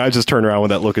 And I mean, I just turned around with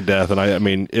that look of death, and I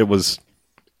mean, it was,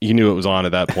 you knew it was on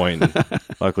at that point. And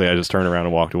luckily, I just turned around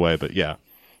and walked away. But yeah,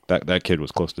 that kid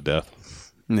was close to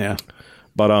death. Yeah.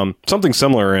 But something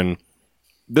similar, and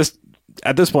this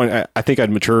at this point, I think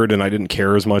I'd matured and I didn't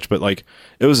care as much. But like,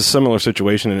 it was a similar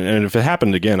situation, and if it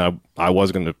happened again, I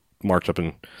was going to march up.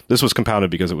 And this was compounded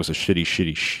because it was a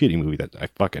shitty movie that I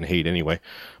fucking hate anyway.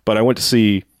 But I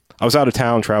was out of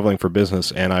town traveling for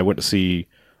business, and I went to see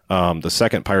the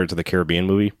second Pirates of the Caribbean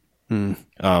movie,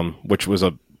 which was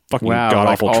a fucking god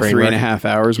awful all train 3.5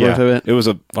 hours wreck. worth of it. It was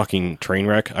a fucking train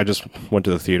wreck. I just went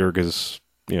to the theater because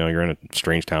you're in a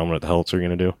strange town. What the hell else are you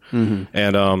gonna do?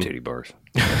 And Titty bars.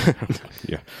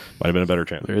 yeah, might have been a better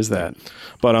chance. There is that.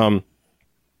 But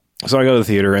so I go to the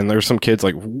theater, and there's some kids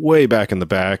like way back in the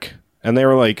back, and they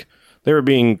were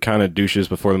being kind of douches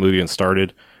before the movie even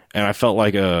started, and I felt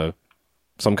like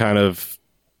some kind of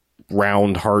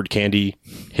round hard candy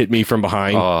hit me from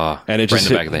behind, and it just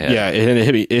right in the back of the head. Yeah,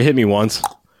 it hit me once.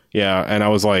 Yeah, and I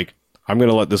was like, I'm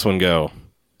gonna let this one go.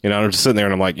 I'm just sitting there,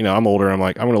 and I'm like, I'm older. I'm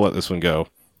like, I'm gonna let this one go.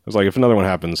 I was like, if another one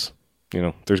happens,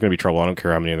 there's gonna be trouble. I don't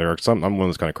care how many there are. I'm one of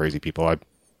those kind of crazy people.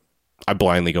 I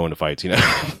blindly go into fights.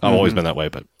 I've always been that way.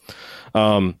 But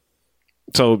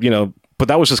so but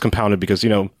that was just compounded because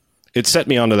it set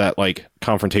me onto that like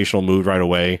confrontational mood right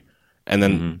away. And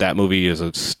then that movie is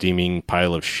a steaming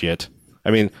pile of shit. I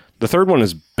mean, the third one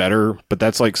is better, but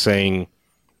that's like saying,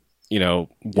 one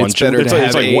It's better to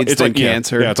have AIDS than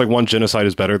cancer. Yeah, it's like one genocide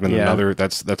is better than Yeah. another.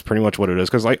 That's pretty much what it is.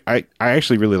 Because I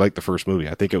actually really like the first movie.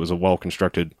 I think it was a well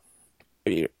constructed.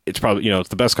 It's probably it's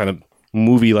the best kind of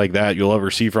movie like that you'll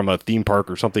ever see from a theme park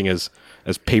or something as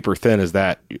paper thin as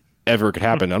that ever could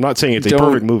happen. I'm not saying it's a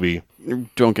perfect movie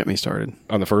Don't get me started.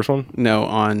 on the first one. No,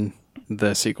 on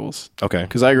the sequels. Okay,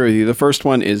 Because I agree with you. The first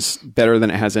one is better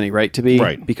than it has any right to be.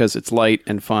 Right. Because it's light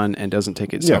and fun and doesn't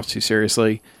take itself too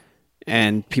seriously.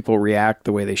 And people react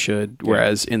the way they should.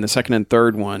 Whereas in the second and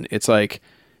third one, it's like,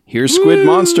 here's Squid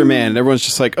Monster Man. And everyone's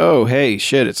just like, oh, hey,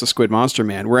 shit, it's a Squid Monster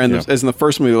Man. Whereas as in the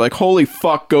first movie, they're like, holy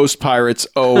fuck, ghost pirates.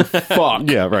 Oh, fuck.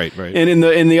 yeah, right. And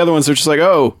in the other ones, they're just like,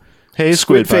 oh, Hey,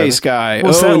 squid Squid face guy.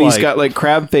 What's Oh, that and he's like? got like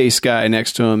crab face guy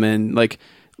next to him, and like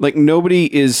nobody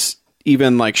is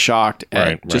even like shocked at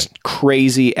Right. just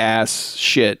crazy ass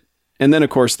shit. And then of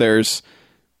course there's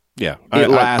Yeah, It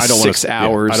lasts I don't wanna- 6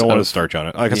 hours I don't want to of- start on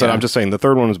it. Like I said, Yeah. I'm just saying the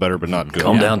third one was better, but not good.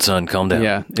 Calm down, son. Calm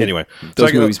down. Anyway,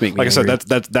 those movies make me like I said,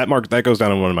 angry. that goes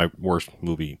down in one of my worst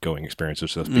movie going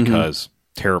experiences just because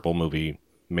terrible movie,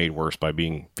 made worse by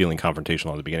feeling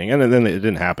confrontational at the beginning, and then it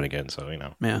didn't happen again. So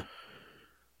Yeah.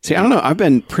 See, I don't know. I've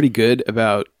been pretty good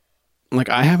about, like,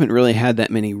 I haven't really had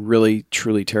that many really,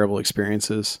 truly terrible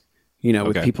experiences, with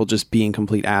Okay. people just being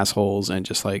complete assholes and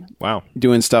just like wow,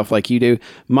 doing stuff like you do.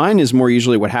 Mine is more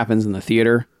usually what happens in the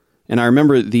theater. And I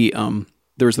remember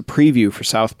there was the preview for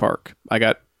South Park. I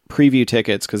got preview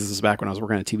tickets because this is back when I was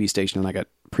working at a TV station, and I got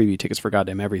preview tickets for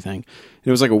goddamn everything. And it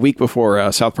was like a week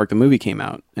before South Park the movie came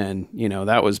out, and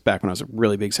that was back when I was a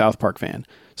really big South Park fan.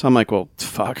 So I'm like, well,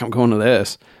 fuck, I'm going to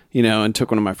this, and took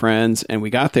one of my friends, and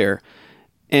we got there,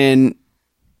 and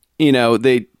we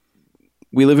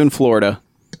live in Florida.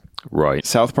 Right.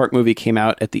 South Park movie came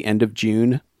out at the end of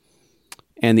June,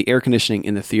 and the air conditioning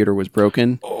in the theater was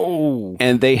broken. Oh.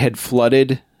 And they had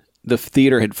flooded. The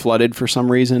theater had flooded for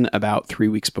some reason about 3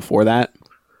 weeks before that.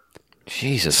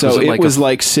 Jesus. So it was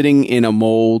like sitting in a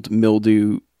mold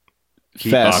mildew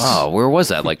fest. Oh, where was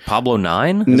that? Like Pablo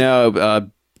 9?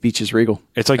 No, Beaches Regal.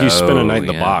 it's like you spend a night in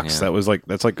the yeah, box. yeah.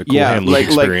 That's like a cool hand loop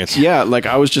experience. Like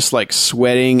I was just like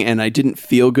sweating, and I didn't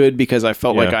feel good because I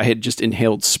felt like I had just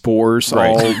inhaled spores. Right.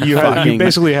 All You fucking-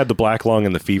 basically had the black lung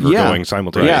and the fever going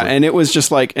simultaneously. Yeah, and it was just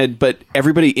like, but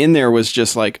everybody in there was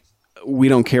just like, we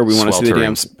don't care. We want to see the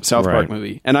damn South Park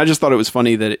movie. And I just thought it was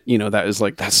funny that, that is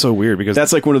like, That's so weird because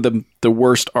that's like one of the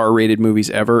worst R-rated movies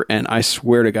ever. And I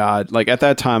swear to God, like at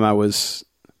that time I was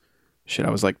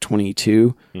like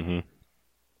 22. Mm-hmm.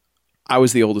 I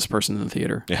was the oldest person in the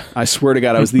theater. Yeah. I swear to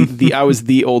God, I was I was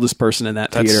the oldest person in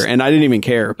that theater, and I didn't even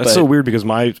care. That's so weird because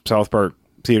my South Park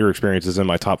theater experience is in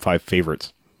my top 5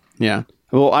 favorites. Yeah.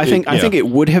 Well, I think it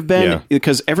would have been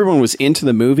because everyone was into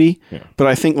the movie, but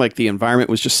I think like the environment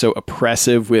was just so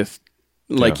oppressive with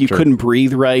like you couldn't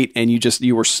breathe right, and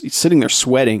you were sitting there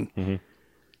sweating. Mm-hmm.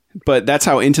 But that's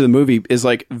how into the movie is.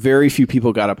 Like very few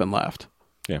people got up and left.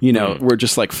 Yeah. We're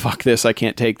just like, fuck this, I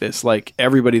can't take this. Like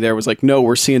everybody there was like, no,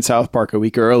 we're seeing South Park a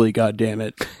week early. God damn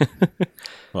it.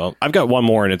 Well, I've got one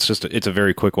more, and it's a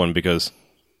very quick one because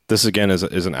this again is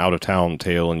an out of town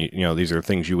tale, and these are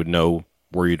things you would know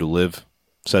were you to live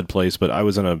said place. But I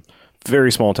was in a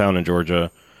very small town in Georgia.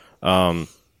 To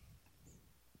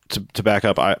back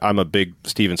up, I'm a big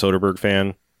Steven Soderbergh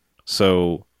fan,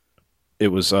 so it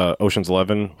was Ocean's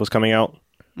 11 was coming out,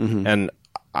 and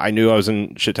I knew I was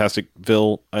in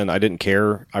Shit-tasticville, and I didn't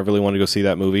care. I really wanted to go see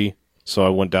that movie, so I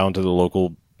went down to the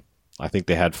local. I think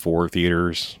they had 4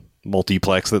 theaters,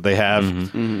 multiplex that they have,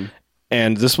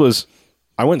 and this was.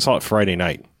 I went and saw it Friday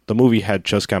night. The movie had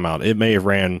just come out. It may have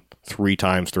ran 3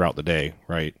 times throughout the day,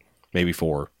 right? Maybe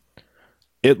 4.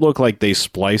 It looked like they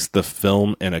spliced the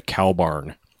film in a cow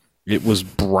barn. It was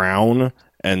brown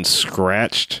and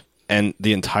scratched, and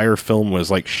the entire film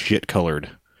was like shit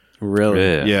colored.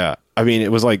 Really? Yeah. I mean,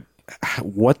 it was like,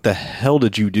 what the hell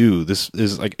did you do? This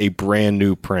is like a brand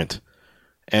new print.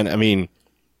 And I mean,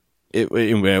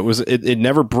 it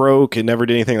never broke. It never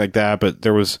did anything like that, but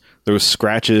there was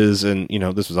scratches, and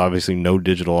this was obviously no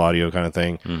digital audio kind of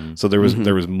thing. Mm-hmm. So there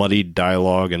was muddied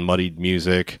dialogue and muddied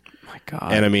music. Oh my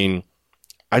God. And I mean,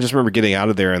 I just remember getting out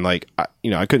of there and like, I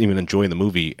couldn't even enjoy the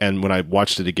movie. And when I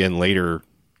watched it again later,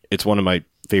 it's one of my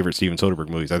favorite Steven Soderbergh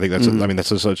movies. I think that's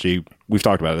we've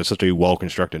talked about it. It's such a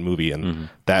well-constructed movie, and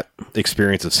that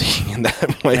experience of seeing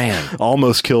that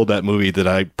almost killed that movie that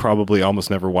I probably almost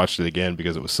never watched it again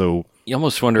because it was so. You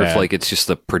almost wonder bad. if like it's just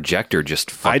the projector just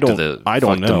fucked I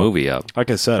don't know. the movie up. Like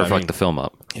I said, or fucked the film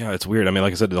up. Yeah, it's weird. I mean,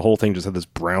 like I said, the whole thing just had this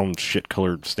brown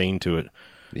shit-colored stain to it.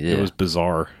 Yeah. It was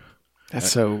bizarre.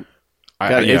 That's so.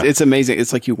 God, it's amazing.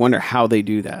 It's like you wonder how they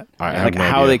do that.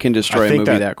 How they can destroy a movie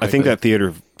that quickly. I think that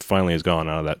theater finally has gone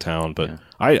out of that town, but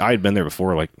I had been there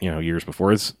before, like years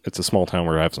before. It's a small town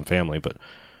where I have some family, but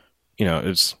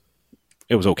it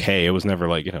was okay. It was never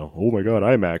like oh my god,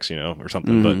 IMAX or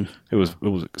something, but it was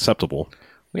acceptable.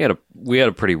 We had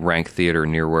a pretty rank theater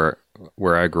near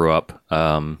where I grew up.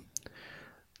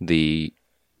 The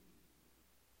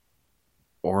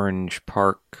Orange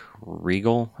Park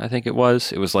Regal, I think it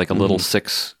was. It was like a little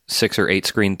 6 or 8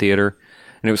 screen theater,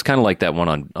 and it was kind of like that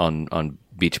one on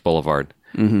Beach Boulevard.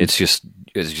 Mm-hmm. It's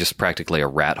just practically a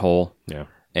rat hole. Yeah,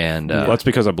 and well, that's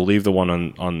because I believe the one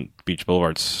on Beach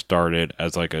Boulevard started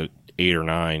as like a 8 or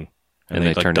 9, and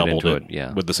they turned doubled it into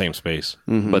it with the same space.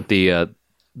 Mm-hmm. But the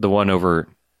one over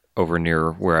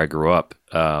near where I grew up,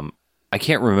 I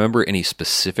can't remember any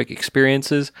specific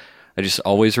experiences. I just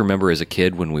always remember as a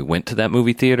kid when we went to that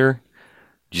movie theater,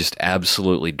 just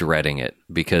absolutely dreading it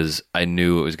because I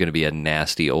knew it was going to be a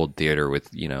nasty old theater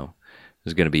with, it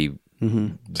was going to be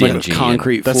dingy. Like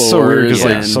concrete floors. That's so weird because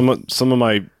like some of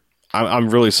my, I'm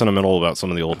really sentimental about some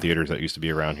of the old theaters that used to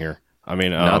be around here. I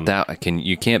mean, not that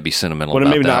you can't be sentimental. Well,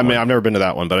 about maybe that not. I mean, one. I've never been to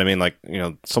that one, but I mean, like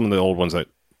some of the old ones that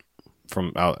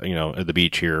from out, at the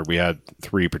beach here, we had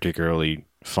 3 particularly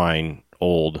fine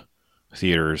old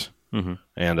theaters,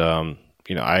 and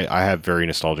I have very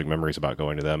nostalgic memories about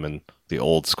going to them and the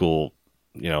old school,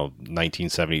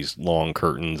 1970s long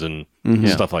curtains and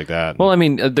stuff like that. Well, I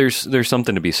mean, there's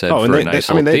something to be said for a nice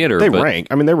old they theater. They but, rank.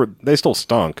 I mean, they still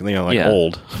stunk,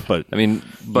 old, but I mean,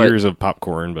 but years of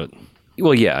popcorn. But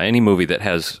well, yeah, any movie that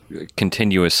has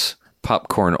continuous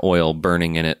popcorn oil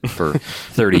burning in it for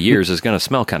 30 years is going to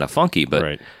smell kind of funky. But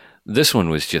right. this one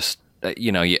was just,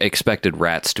 you expected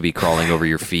rats to be crawling over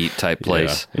your feet type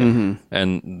place. Yeah. Mm-hmm.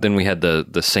 And then we had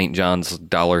the St. John's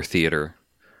Dollar Theater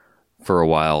for a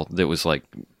while. That was like,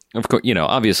 of course,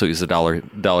 obviously it was the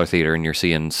Dollar Theater, and you're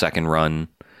seeing second run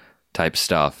type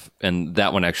stuff. And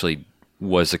that one actually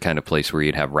was the kind of place where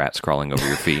you'd have rats crawling over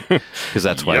your feet, because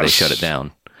that's why they shut it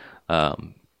down.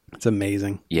 It's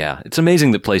amazing. Yeah, it's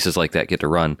amazing that places like that get to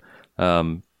run.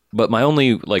 But my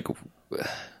only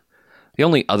the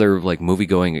only other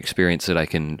movie-going experience that I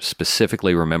can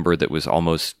specifically remember that was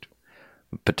almost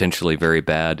potentially very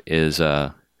bad is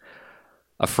a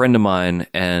friend of mine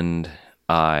and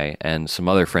I and some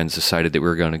other friends decided that we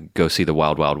were going to go see the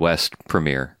Wild Wild West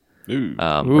premiere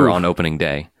or on opening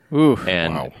day. Ooh.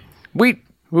 And wow.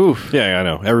 Yeah, I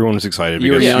know. Everyone was excited.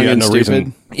 You were because young had and no stupid.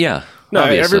 reason. Yeah. No,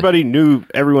 obviously. everybody knew.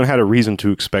 Everyone had a reason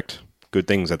to expect good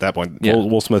things at that point. Yeah.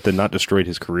 Will Smith had not destroyed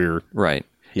his career. Right.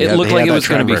 He It had- looked he like had it that was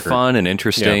going to be track record. fun and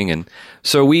interesting. And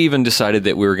so we even decided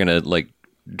that we were going to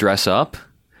dress up.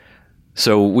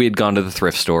 So we had gone to the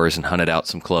thrift stores and hunted out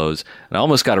some clothes. And I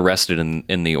almost got arrested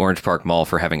in the Orange Park Mall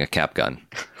for having a cap gun.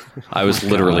 I was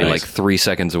literally 3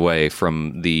 seconds away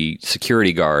from the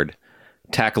security guard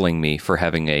tackling me for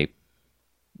having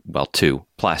 2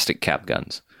 plastic cap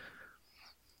guns.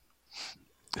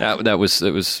 It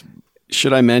was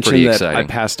Should I mention Pretty that exciting. I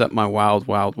passed up my Wild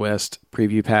Wild West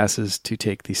preview passes to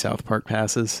take the South Park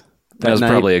passes? That was night,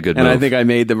 probably a good and I move. think I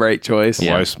made the right choice.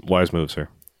 Yeah. Wise move, sir.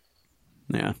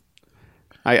 Yeah.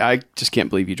 I just can't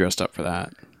believe you dressed up for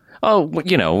that. oh, we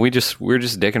were just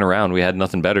dicking around. We had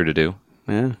nothing better to do.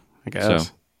 Yeah, I guess.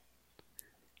 So-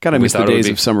 Gotta We miss the thought it would days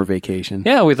be- of summer vacation.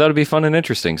 Yeah, we thought it'd be fun and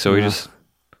interesting. So we just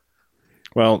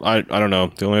Well, I don't know.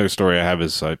 The only other story I have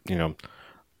is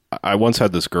I once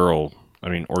had this girl. I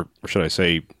mean, or should I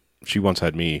say, she once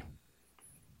had me.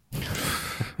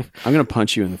 I'm going to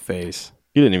punch you in the face.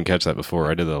 You didn't even catch that before.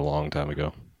 I did that a long time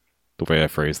ago. The way I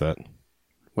phrased that.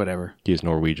 Whatever. He is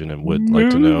Norwegian and would like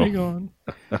to know.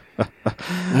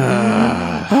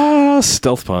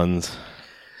 Stealth puns.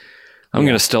 I'm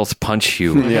going to stealth punch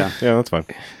you Yeah. Yeah, that's fine.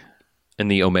 in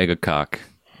the Omega cock.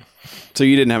 So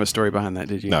you didn't have a story behind that,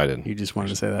 did you? No, I didn't. You just wanted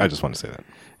to say that? I just want to say that.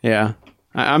 Yeah.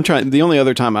 I'm trying. The only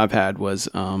other time I've had was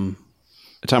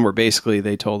a time where basically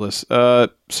they told us,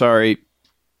 sorry,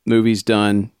 movie's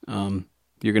done.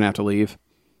 You're going to have to leave.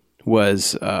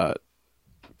 Was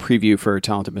preview for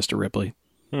Talented Mr. Ripley.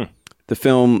 The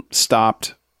film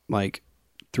stopped 3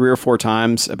 or 4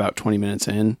 times about 20 minutes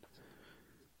in.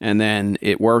 And then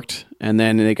it worked. And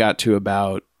then they got to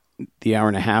about the hour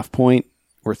and a half point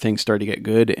where things started to get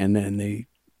good. And then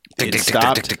it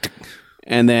stopped.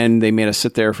 And then they made us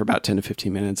sit there for about 10 to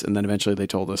 15 minutes. And then eventually they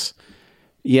told us,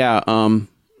 yeah,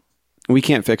 we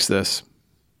can't fix this.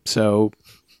 So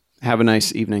have a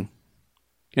nice evening.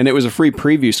 And it was a free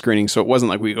preview screening. So it wasn't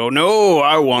like we go, no,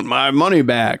 I want my money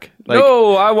back.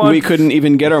 No, I want- We couldn't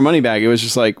even get our money back. It was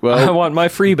just like, well, I want my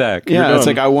free back. yeah, it's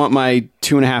like I want my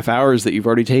 2.5 hours that you've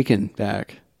already taken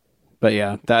back. But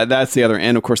yeah, that's the other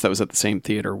end. Of course, that was at the same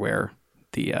theater where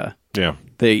the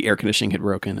air conditioning had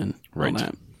broken and all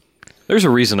that. There's a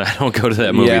reason I don't go to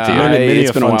that movie Yeah, theater.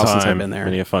 it's a been a fun while since I've time. been there.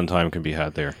 Many a fun time can be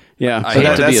had there. Yeah, I so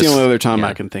hate to that's be the a- only other time yeah.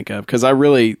 I can think of because I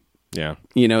really, Yeah.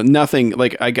 nothing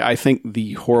I think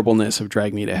the horribleness of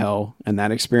Drag Me to Hell and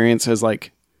that experience has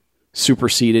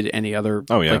superseded any other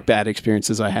bad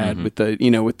experiences I had with the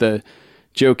with the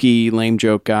jokey lame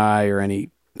joke guy or any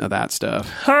of that stuff.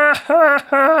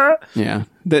 Yeah,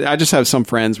 I just have some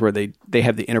friends where they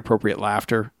have the inappropriate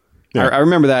laughter. Yeah. I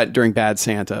remember that during Bad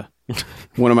Santa.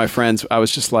 One of my friends, I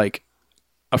was just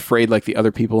afraid the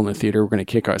other people in the theater were going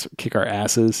to kick our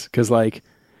asses because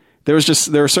there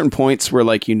are certain points where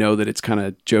that it's kind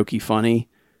of jokey funny,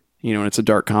 and it's a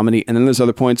dark comedy, and then there's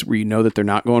other points where that they're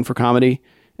not going for comedy,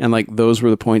 and those were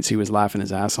the points he was laughing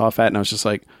his ass off at, and I was just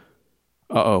like,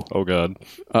 uh-oh. Oh, God.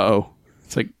 Uh-oh.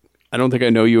 It's I don't think I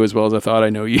know you as well as I thought I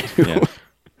know you. Yeah.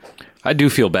 I do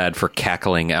feel bad for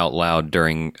cackling out loud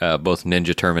during both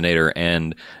Ninja Terminator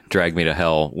and Drag Me to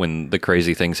Hell when the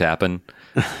crazy things happen.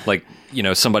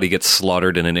 Somebody gets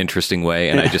slaughtered in an interesting way,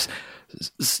 and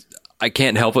I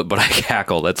can't help it, but I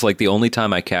cackle. That's the only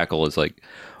time I cackle is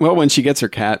Well, when she gets her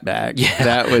cat back,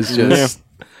 that was just...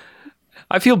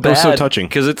 I feel was bad so touching.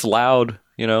 because it's loud,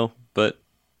 but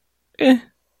All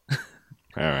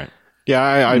right. Yeah,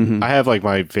 I have like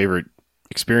my favorite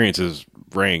experiences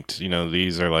ranked.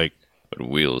 These are like.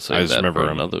 we'll I save just that remember for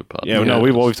them. another podcast. Yeah, no,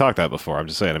 we've talked that before. I'm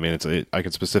just saying. I mean, I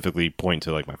could specifically point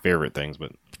to like my favorite things,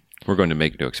 but We're going to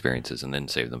make new experiences and then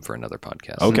save them for another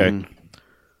podcast. okay.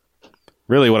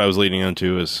 Really, what I was leading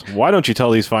into is why don't you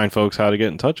tell these fine folks how to get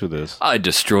in touch with this? I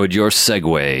destroyed your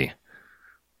segue.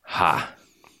 Ha.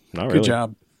 Not Good really.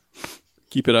 job.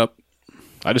 Keep it up.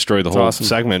 I destroyed the whole awesome.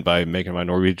 segment by making my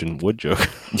Norwegian wood joke.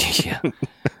 Yeah.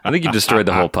 I think you destroyed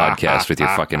the whole podcast with your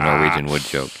fucking Norwegian wood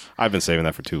joke. I've been saving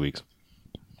that for 2 weeks.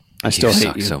 I still you hate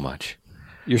suck you. so much.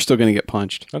 You're still going to get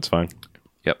punched. That's fine.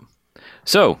 Yep.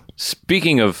 So,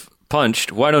 speaking of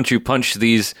punched, why don't you punch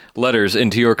these letters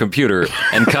into your computer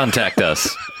and contact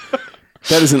us?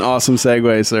 That is an awesome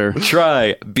segue, sir.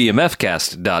 Try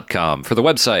bmfcast.com for the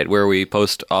website where we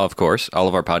post, of course, all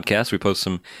of our podcasts. We post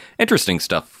some interesting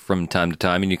stuff from time to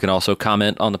time, and you can also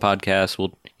comment on the podcast.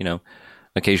 We'll,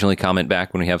 occasionally comment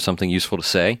back when we have something useful to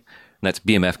say, and that's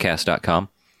bmfcast.com.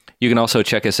 You can also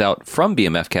check us out from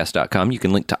bmfcast.com. You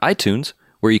can link to iTunes,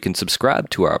 where you can subscribe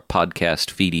to our podcast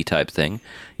feedy type thing.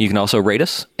 You can also rate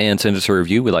us and send us a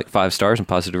review. We like 5 stars and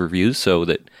positive reviews so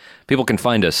that people can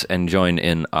find us and join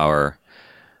in our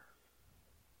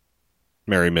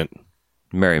Merriment.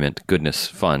 merriment, goodness,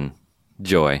 fun,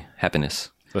 joy, happiness.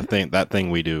 That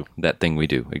thing we do. That thing we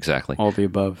do, exactly. All the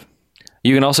above.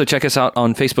 You can also check us out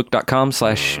on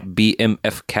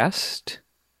facebook.com/bmfcast.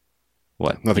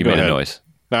 What? Nothing, You go made ahead. a noise.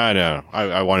 No.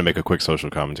 I want to make a quick social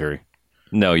commentary.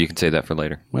 No, you can say that for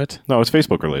later. What? No, it's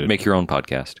Facebook related. Make your own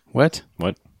podcast. What?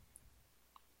 What?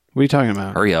 What are you talking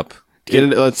about? Hurry up. Get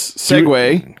it. Let's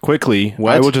segue. Quickly,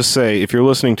 What? I will just say, if you're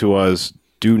listening to us,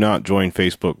 do not join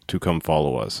Facebook to come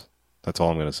follow us. That's all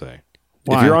I'm going to say.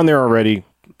 Why? If you're on there already,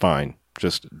 fine.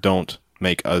 Just don't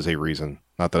make us a reason.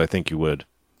 Not that I think you would.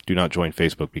 Do not join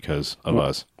Facebook because of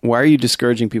us. Why are you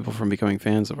discouraging people from becoming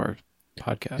fans of our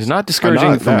podcast? He's not discouraging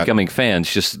I'm not from that. becoming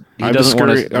fans. Just he I'm, doesn't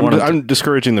want to. I'm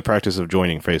discouraging the practice of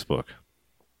joining Facebook.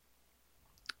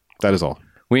 That is all.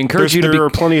 We encourage you to There be. are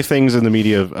plenty of things in the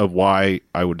media of why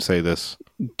I would say this.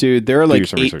 Dude, there are Do like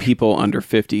some 8 research. people under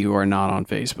 50 who are not on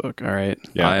Facebook. All right.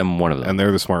 Yeah. I am one of them. And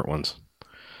they're the smart ones.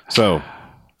 So,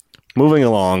 moving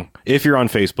along, if you're on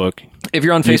Facebook, If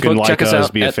you're on you can Facebook, like check us us,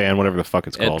 out be a at, fan, whatever the fuck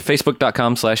it's at called.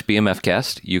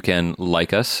 facebook.com/bmfcast. You can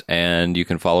like us and you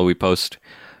can follow. We post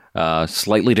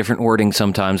slightly different wording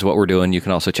sometimes what we're doing. You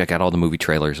can also check out all the movie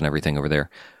trailers and everything over there.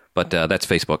 But that's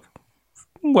Facebook.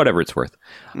 Whatever it's worth.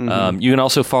 You can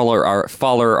also follow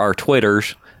our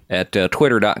Twitters at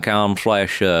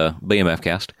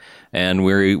twitter.com/BMFcast. And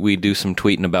we do some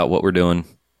tweeting about what we're doing.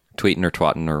 Tweeting or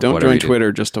twatting or Don't whatever join you do.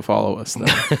 Twitter just to follow us, though.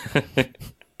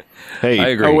 Hey, I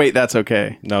agree. Oh, wait, that's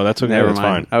okay. no, that's okay. Never That's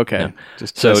mind. fine. Okay.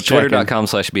 Just So checking.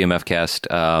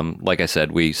 twitter.com/bmfcast. Like I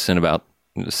said, we send a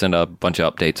bunch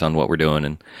of updates on what we're doing,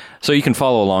 and so you can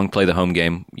follow along, play the home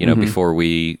game, before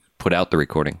we put out the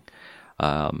recording.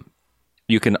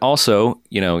 You can also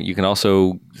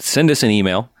send us an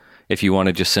email if you want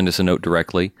to just send us a note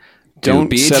directly.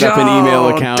 Don't set up an email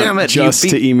account Damn it, you just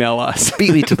to email us.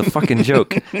 beat me to the fucking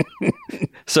joke.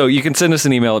 So you can send us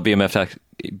an email at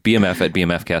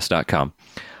bmf@bmfcast.com.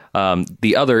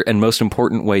 The other and most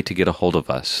important way to get a hold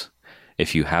of us,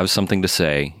 if you have something to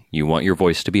say, you want your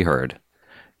voice to be heard,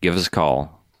 give us a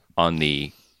call on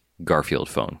the Garfield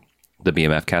phone, the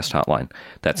BMF Cast hotline.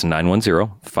 That's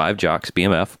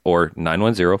 910-5JOCKS-BMF or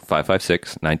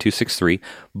 910-556-9263.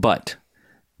 But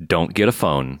don't get a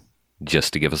phone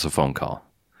just to give us a phone call.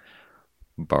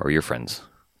 Borrow your friends.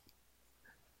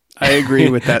 I agree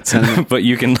with that sentiment. But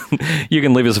you can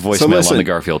leave us a voicemail listen. on the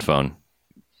Garfield phone.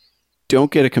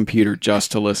 Don't get a computer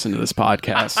just to listen to this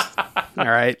podcast. All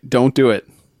right? Don't do it.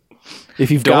 If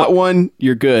you've got one,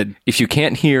 you're good. If you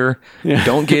can't hear,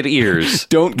 don't get ears.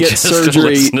 Don't get just to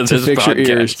surgery listen to this fix your podcast.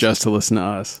 ears just to listen to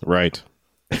us. Right.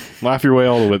 Laugh your way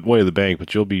all the way to the bank,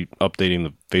 but you'll be updating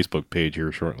the Facebook page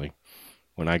here shortly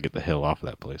when I get the hell off of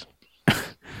that place.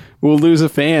 We'll lose a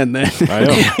fan then. I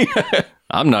know.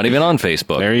 I'm not even on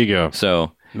Facebook. There you go.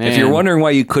 So Man. if you're wondering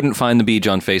why you couldn't find the Beach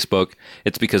on Facebook,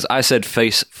 it's because I said fuck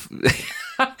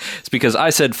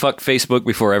Facebook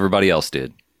before everybody else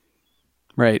did.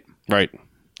 Right. Right.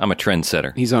 I'm a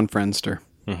trendsetter. He's on Friendster.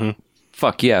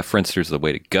 Fuck yeah, Friendster's the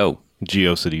way to go.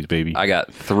 GeoCities, baby. I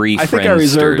got 3 I think I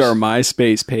reserved Friendsters. our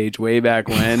MySpace page way back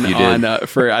when. You did.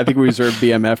 I think we reserved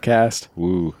BMF Cast.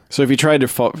 Woo. So if you tried to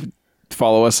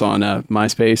follow us on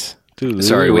MySpace,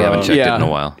 Sorry, we haven't checked it yeah, in a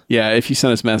while. Yeah, if you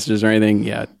send us messages or anything,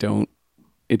 don't.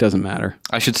 It doesn't matter.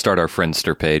 I should start our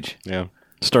Friendster page. Yeah.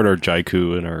 Start our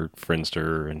Jaiku and our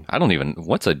Friendster. And I don't even.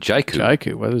 What's a Jaiku?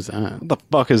 Jaiku, what is that? what the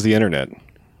fuck is the internet?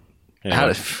 Yeah, How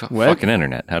does fucking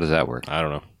internet? How does that work? I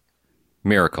don't know.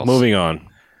 Miracles. Moving on.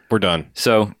 We're done.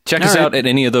 So check us out at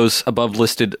any of those above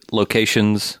listed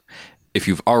locations. If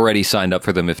you've already signed up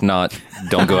for them, if not,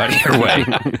 don't go out of your way.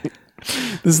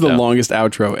 This is the longest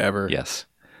outro ever. Yes.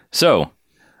 So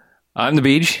I'm the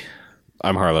Beach,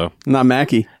 I'm Harlow. Not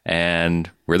Mackie. and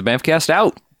we're the Bamfcast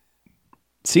out.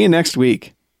 See you next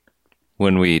week.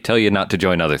 When we tell you not to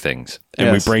join other things. And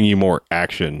Yes. we bring you more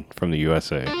action from the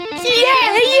USA.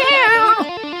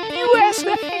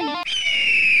 USA.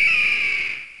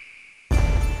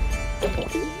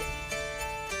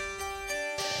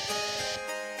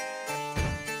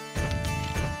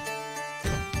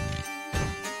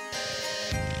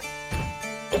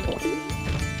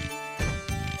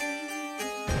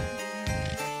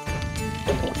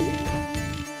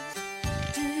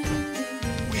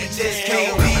 We just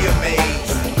can't be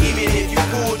amazed. Even if you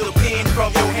pull the pin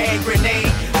from your hand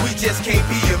grenade, we just can't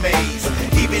be amazed.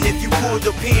 Even if you pull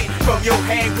the pin from your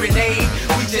hand grenade,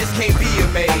 we just can't be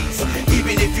amazed.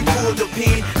 Even if you pull the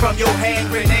pin from your hand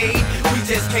grenade, we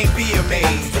just can't be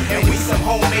amazed. And we some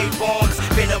homemade bombs,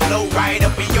 finna blow right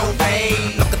up in your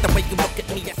vein. Look at the way you look at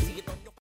me, I see